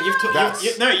you've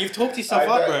talked yourself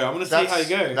up, bro. I want to see how you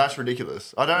go. That's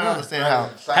ridiculous. I don't understand how.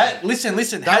 Listen.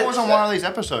 That wasn't one of these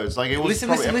episodes. Like it was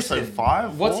probably episode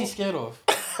 5. What's 4? he scared of?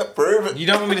 Prove it. You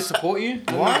don't want me to support you?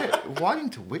 Why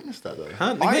didn't you witness that though?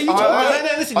 Huh? I- You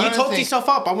I don't talked think- yourself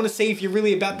up. I want to see if you're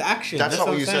really about the action. That's not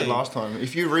what you I'm said saying. last time.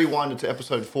 If you rewind it to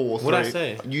episode 4 or 3, What'd I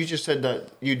say? you just said that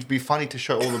you'd be funny to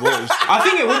show all the boys. I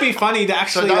think it would be funny to So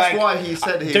actually that's like. why he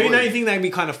said he Do you would. know anything that'd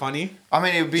be kind of funny? I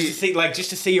mean, it would be.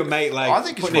 Just to see your mate like. I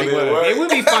think it's putting in funny. work. It would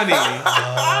be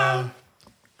funny.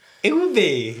 It would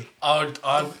be.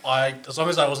 I as long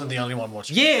as I wasn't the only one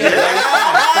watching. Yeah,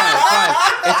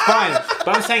 it's fine.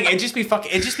 But I'm saying it'd just be funny.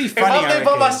 If I I'm there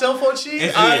by reckon. myself watching,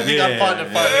 It's I weird, don't think I'd find it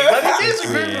funny. But if there's a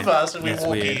group of us and we That's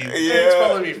walk weird. in, it's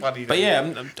probably be funny. But yeah,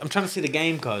 I'm trying to see the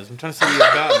game, cuz. I'm trying to see what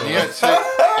you're about. Bro. Yeah, so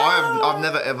I've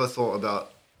never ever thought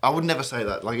about. I would never say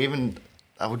that. Like even,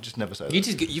 I would just never say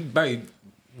that. Bro.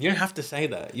 You don't have to say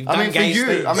that. You've I done mean, for gay you.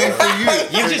 things. I mean, for you.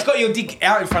 You've just got your dick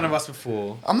out in front of us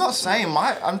before. I'm not saying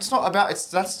it's not about.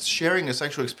 That's sharing a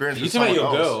sexual experience You with talking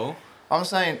someone about your else. girl?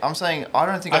 I'm saying I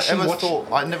don't think I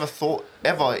never thought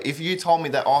ever, if you told me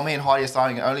that, oh, me and Heidi are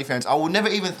starting at OnlyFans, I would never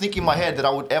even think in my head that I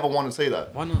would ever want to see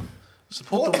that. Why not?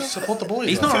 support the boys.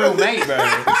 He's bro. not a real mate, bro.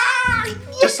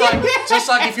 Just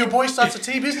like if your boy starts a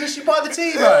tea business, you buy the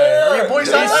tea, bro. Or your boy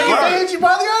starts OnlyFans, you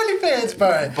buy the OnlyFans,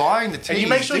 bro. Buying the tea. And you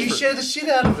make sure you share the shit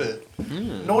out of it.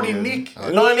 Naughty Nick,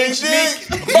 9-inch Nick,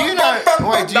 Do you know?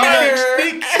 Wait, do you know? 9-inch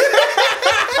Nick,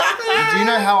 Do you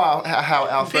know how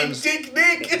our Big friends? Dick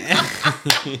Nick,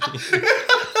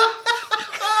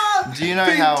 Do you know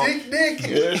Big how? Dick Nick.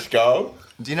 Let's go.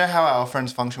 Do you know how our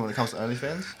friends function when it comes to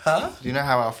OnlyFans? Huh? Do you know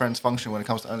how our friends function when it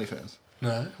comes to OnlyFans?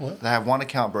 No, what? They have one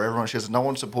account, bro. Everyone shares. No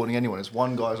one's supporting anyone. It's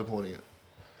one guy supporting it.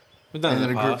 We've done it And in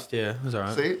the then a group- past, yeah. It was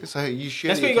alright. See, so you share.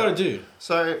 That's the what you gotta account. do.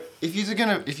 So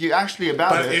if you're actually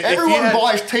about But it, if everyone you had-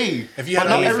 buys tea. If you but had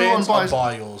not everyone OnlyFans, I'd buys.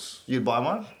 buy yours. You'd buy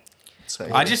one?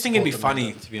 I just think it'd be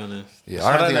funny, to be honest. Yeah,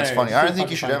 I don't think know. it's funny. I don't think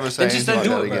you should ever say Then just anything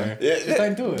don't like do that it, again. bro. Yeah, Just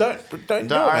don't do it. Don't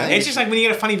do I it, man. think- It's just like when you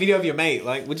get a funny video of your mate,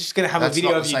 like we're just gonna have That's a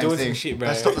video not of the you same doing thing. some shit, bro.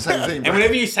 That's not the same thing, And bro.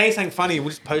 whenever you say something funny, we'll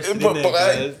just post it in there.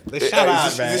 Shut up,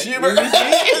 Is bro. this you, bro? Is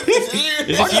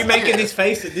this you making this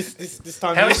face at this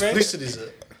time? How here, bro? explicit is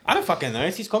it? I don't fucking know.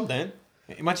 It's his content.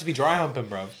 It might just be dry humping,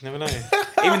 bro. You never know.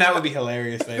 Even that would be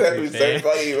hilarious, though. That to be would be fair. so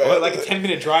funny, man. Or like a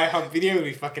 10-minute dry hump video would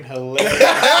be fucking hilarious.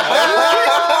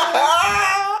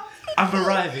 I'm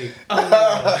arriving.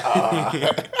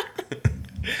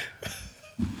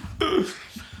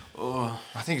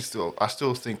 I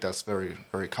still think that's very,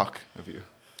 very cuck of you.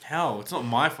 How? It's not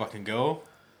my fucking girl.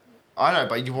 I know,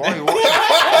 but why don't you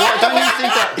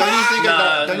think that? Don't you think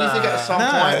that? Don't you think at some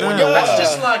point when you're That's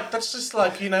just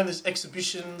like there's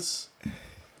exhibitions,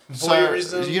 so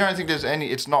voyeurism. you don't think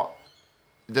there's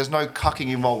no cucking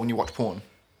involved when you watch porn?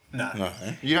 No. No,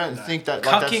 eh? You don't think that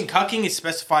like Cucking is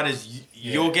specified as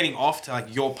you're getting off to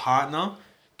like your partner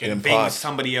Getting being with past.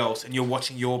 somebody else and you're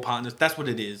watching your partners. That's what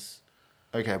it is.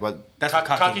 Okay, but That's what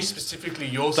cucking Cucking is. specifically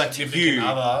your Like to significant you,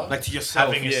 other, like to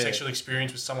yourself, having a yeah. sexual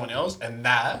experience with someone else, and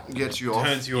that gets you off.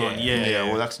 Turns you on. Yeah. Yeah,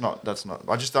 well, that's not. I don't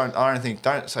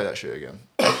say that shit again.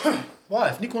 why?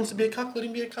 If Nick wants to be a cuck, let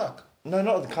him be a cuck. No,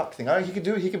 not the cuck thing. He could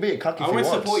be a cuck if I he won't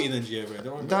wants. support you then, Gio, bro.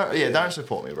 Don't worry about it. Don't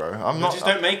support me, bro. I'm not. Just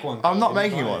don't make one. I'm not It's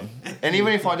making fine. one. And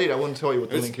even if I did, I wouldn't tell you what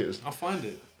the link is. I'll find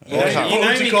it. You You know- know, What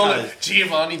would me, you call cuz. it?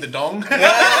 Giovanni the Dong? Don't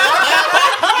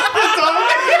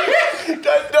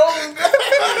dong.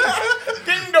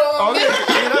 Ding dong.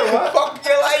 You know what? Fuck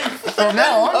your life. From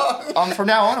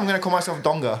now on, I'm gonna call myself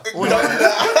Donga. When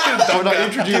I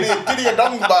introduce Giddy a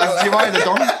dong bar. Giovanni the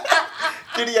Dong.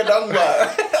 Giddy a dong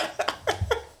bar.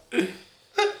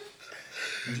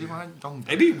 See my dong.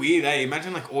 It'd be weird, eh?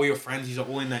 Imagine like all your friends, are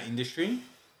all in that industry.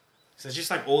 So it's just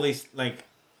like all these like,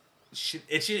 shit.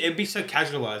 It'd be so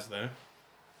casualized though.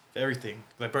 For everything.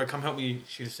 Like, bro, come help me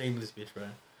shoot a scene with this bitch, bro.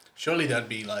 Surely that'd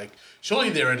be like. Surely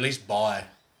they're at least bi.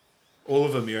 All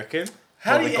of them, you reckon?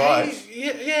 How Well, do you? the How guys.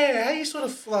 you yeah. How you sort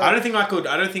of like? I don't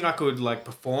think I could like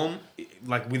perform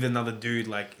like with another dude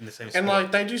like in the same spot. And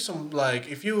like they do some like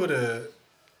if you were to,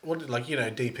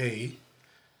 DP.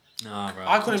 Nah, bro.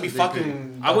 I couldn't be DP?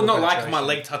 fucking. I would not double like my penetration.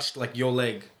 leg touched like your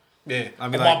leg. Yeah, I'd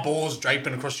and be my like- balls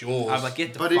draping across yours. I'm like,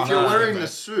 get the But fuck if you're out of wearing here, the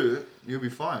suit, you'll be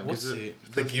fine. What's 'cause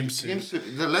it? the gimp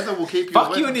suit. The leather will keep you. bro. Fuck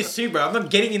away you from in this the- suit, bro. I'm not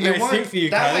getting in It there won't- suit for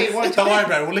you, that way it guys. won't- Don't worry,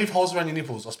 bro. We'll leave holes around your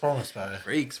nipples. I promise, bro.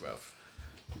 Freaks, bro.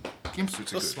 Gimp suits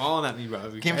are Stop good. smiling at me, bro.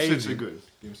 It'd be Gimp crazy. suits are good.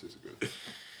 Gimp suits are good.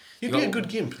 You'd You be a got- good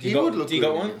gimp. You He got- would look do you good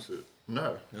got in a one? gimp suit.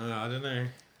 No. No, I don't know.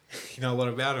 You know a lot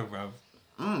about him, bro.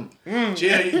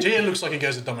 Gia looks like he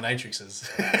goes to dominatrixes.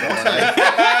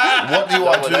 What do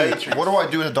I do? Dominatrix. What do I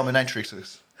do with the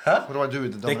dominatrixes? Huh? What do I do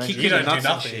with the They dominatrix? kick You you don't in do nuts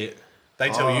and nothing. shit. They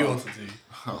tell you Oh. what to do.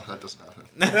 Oh, that doesn't happen.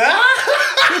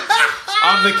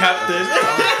 I'm the captain.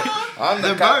 I'm the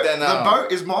The captain now.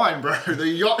 boat is mine, bro. The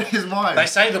yacht is mine. They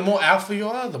say the more alpha you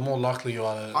are, the more likely you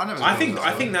are to I never. I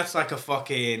think that's like a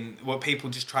fucking what people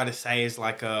just try to say is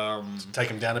like take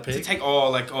him down a to peg. take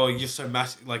you're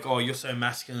so you're so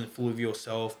masculine and full of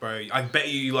yourself, bro. I bet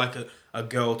you like a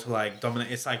girl to like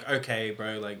dominate. It's like, okay,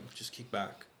 bro, like just kick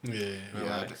back. Yeah.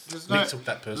 Yeah, Like, there's Nick no, took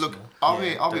that personal. look, I'll Yeah, be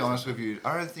definitely. honest with you.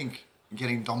 I don't think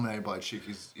getting dominated by a chick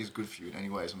is good for you in any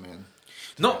way as a man.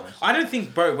 No, I don't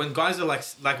think, bro. When guys are like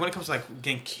when it comes to like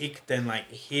getting kicked and like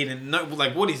hit and no,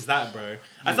 like what is that, bro?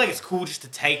 I feel like it's cool just to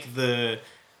take the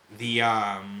you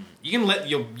can let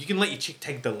your chick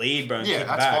take the lead, bro. And Yeah, kick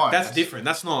that's back. fine. That's That's- different.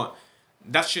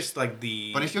 That's just like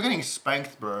the. But if you're getting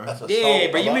spanked, bro,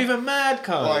 yeah, bro, you're moving mad,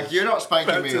 cuz. like you're not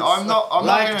spanking me. That's I'm not. I'm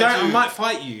Like, not don't, gonna I do. might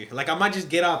fight you. Like, I might just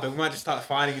get up and we might just start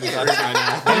fighting in the guts right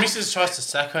now. When Mrs. tries to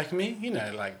sack whack me, you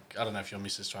know, like I don't know if your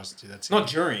Mrs. tries to do that to you. Not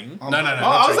during. No. Oh,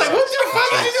 I was like, what the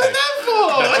fuck are you doing that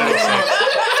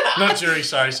for? Not jury,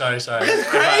 sorry. It's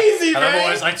crazy, And I'm man.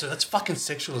 always like, so that's fucking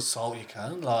sexual assault, you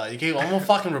cunt. Like, I'm gonna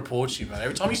fucking report you, man.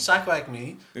 Every time you sack whack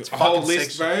me, it's A whole fucking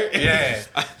list, sexual. bro. Yeah.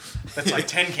 That's like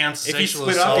 10 counts of If you sexual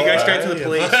split assault. up, you go straight to bro.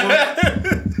 the Yeah.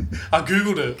 police. I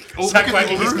googled it. Oh, Sack look at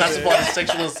whacking the is bruise. classified as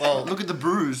sexual assault. Look at the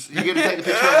bruise. You get to take the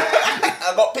picture of it.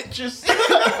 I got pictures.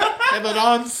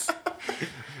 Evidence.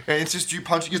 And it's just you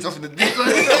punching yourself in the dick.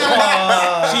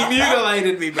 She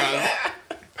mutilated me, bro.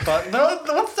 But no,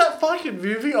 what's that fucking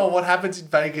movie? Or What Happens in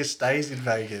Vegas Stays in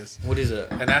Vegas. What is it?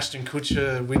 And Ashton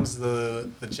Kutcher wins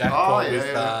the Oh, jackpot yeah, with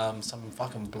yeah. some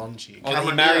fucking blonde chick. Oh, he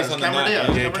Cameron marries Diaz, on the Cameron night.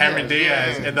 Diaz. Yeah. Yeah, Cameron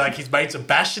Diaz. Yeah. And like his mates are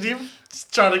bashing him,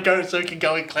 just trying to go so he can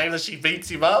go and claim that she beats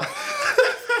him up.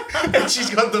 And she's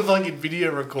got the fucking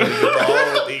video recording of the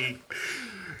whole thing.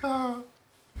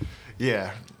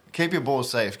 Yeah. Keep your balls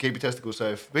safe. Keep your testicles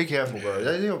safe. Be careful, bro.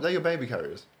 They're your baby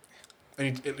carriers.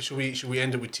 And should we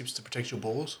end it with tips to protect your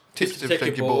balls? Tips to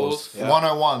protect your balls. Yeah.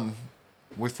 101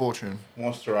 with Fortune.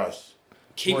 Moisturize.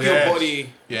 Keep Well, your yes.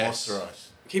 body. Yes. Moisturize.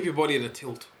 Keep your body at a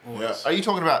tilt. Always. Yeah. Are you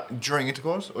talking about during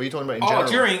intercourse, or are you talking about in Oh,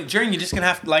 general? during you're just gonna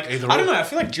have to like. Either I don't or. know. I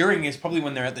feel like during is probably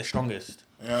when they're at their strongest.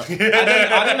 Yeah.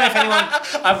 I don't know if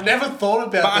anyone. I've never thought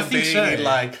about But I them think being so.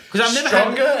 like 'Cause I've never had-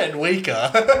 stronger and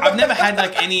weaker. I've never had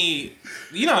like any.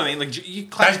 You know what I mean? Like you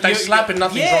They slap and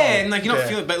nothing's yeah, wrong. and like you're not Yeah.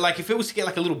 feeling. But like if it was to get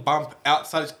like a little bump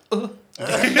outside,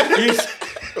 it's,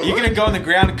 you're gonna go on the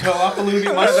ground and curl up a little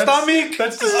bit. My stomach.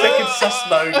 That's the second sus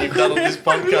moan you've done on this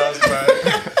podcast,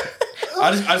 bro.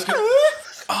 I just go.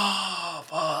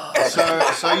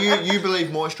 So you believe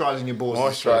moisturising your balls? is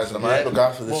Moisturizer, safe? man. Look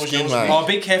out for the What was skin, yours? man. Oh,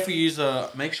 be careful.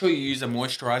 Make sure you use a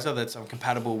moisturizer that's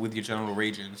compatible with your genital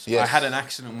regions. Yes. I had an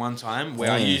accident one time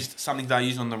where I used something that I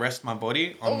used on the rest of my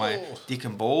body, on my dick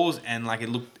and balls, and like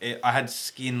I had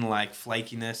skin like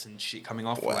flakiness and shit coming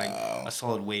off for like Wow. a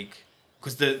solid week.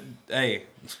 Because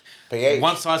pH.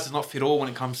 one size does not fit all when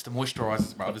it comes to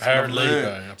moisturizers, bro. Just Apparently, learn.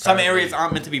 bro, Some apparently. areas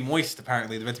aren't meant to be moist.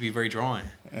 Apparently, they're meant to be very dry.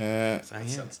 Yeah. So yeah.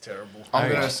 Sounds terrible.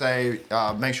 I'm gonna say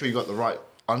make sure you got the right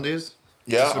undies.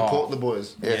 Yeah. To support the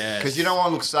boys. Yes. Yes. Because you don't want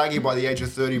to look saggy by the age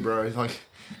of 30, bro. Like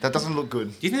that doesn't look good.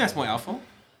 Do you think that's more alpha?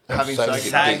 Having saggy. saggy.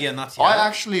 Saggy and nuts. I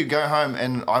actually go home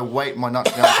and I weight my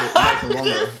nuts down to make them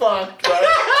longer. Fuck, bro.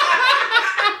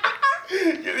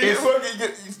 You fucking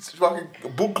get fucking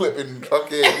book clip in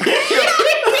fucking.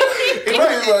 It's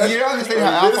like You don't understand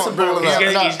how Give us alpha. a bit of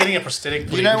that. He's getting a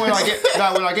prosthetic. You know when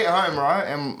I get home, right,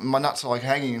 and my nuts are like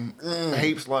hanging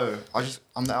heaps low.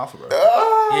 I'm the alpha, bro.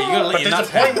 Yeah, you gotta let But your there's nuts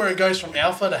a point hang. where it goes from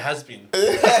alpha to has been.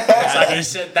 It's like you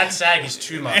said, that sag is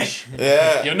too much.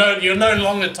 Yeah. You're no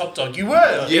longer top dog. You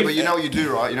were. Yeah, but you know what you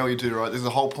do, right? There's the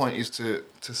whole point is to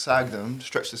sag them,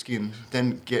 stretch the skin,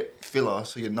 then get filler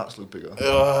so your nuts look bigger.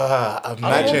 I want big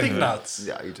Imagine. nuts.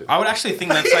 Yeah, you do. I would actually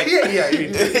think that's like, Yeah,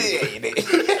 you do.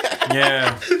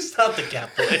 yeah. Start the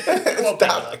gap, boy. I want big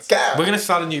nuts. We're gonna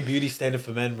start a new beauty standard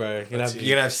for men, bro. You're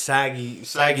gonna have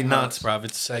saggy nuts, bro.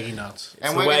 It's Saggy nuts.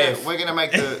 And the way we're gonna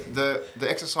make the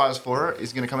exercise for it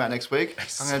is gonna come out next week.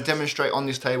 I'm gonna demonstrate on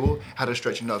this table how to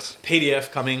stretch your nuts.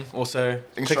 PDF coming. Also,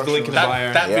 click the link in the That,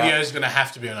 bio. that Yeah. video is going to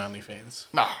have to be on OnlyFans.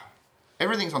 Nah,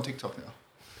 everything's on TikTok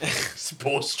now.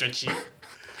 Sport stretching.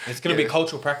 It's gonna be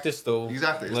cultural practice, though.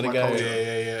 Exactly, it's Let it my go. culture.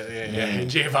 Yeah.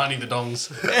 Giovanni the dongs.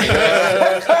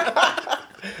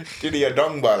 Did he a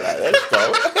dong bar like let's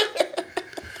go.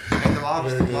 And the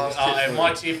last And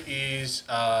my tip is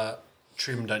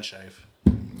trim, don't shave.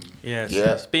 Yeah, Yeah.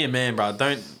 just be a man, bro.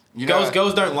 Don't. You know-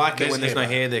 Girls don't like it There's when there's no hair,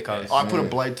 hair there, cuz. I put a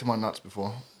blade to my nuts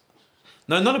before.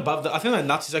 No, not above the. I think the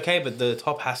nuts is okay, but the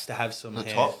top has to have some The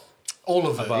hair. top. All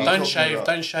of it. Above. Don't Talking shave. about-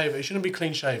 Don't shave. It shouldn't be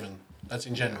clean shaven. That's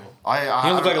in general.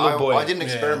 You look like a little boy. I didn't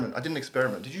Yeah.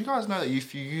 experiment. Did you guys know that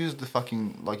if you use the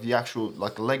fucking the actual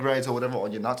the leg rays or whatever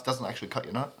on your nuts, it doesn't actually cut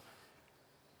your nut?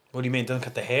 What do you mean? Doesn't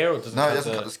cut the hair or doesn't No, cut it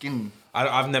doesn't cut the skin.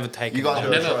 I've never taken. You guys it.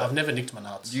 do it. I've never nicked my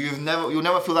nuts. You'll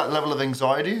never feel that level of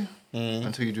anxiety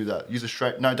until you do that. Use a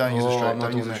straight. No, don't use a Oh, straight. I'm not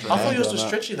Don't use doing a that. straight. I thought yours done was that.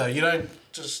 stretchy though. You don't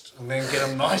just and then get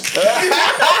them nice.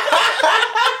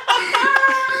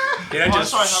 You don't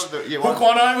Once just I have the- yeah, hook once-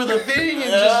 one over the thing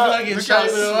and just fucking Look how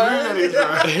shave smooth that it is, bro.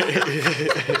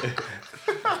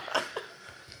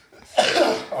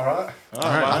 away. All right.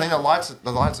 I think the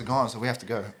lights are gone, so we have to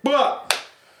go. But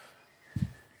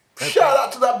Shout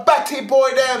out to the batty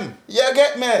boy them. You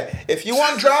get me? If you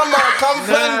want drama, come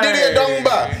friend Diddy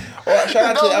Dongba. Or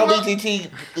shout out to the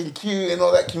LGBTQ and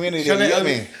all that community. You get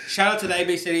me? shout out to the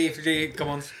ABCD. Come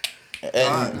on.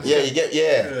 And yeah, you get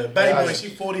Baby boy,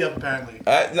 she's 40 up apparently.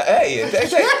 No, hey,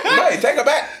 take her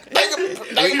back. Take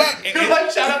her back.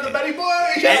 Shout out to Betty Boy.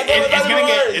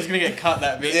 It's gonna get cut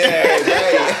that bit. Yeah,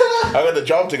 hey. I got the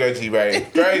job to go to, bro.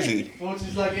 Crazy.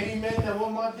 Fortune's like any man that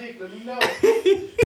want my dick, let me know.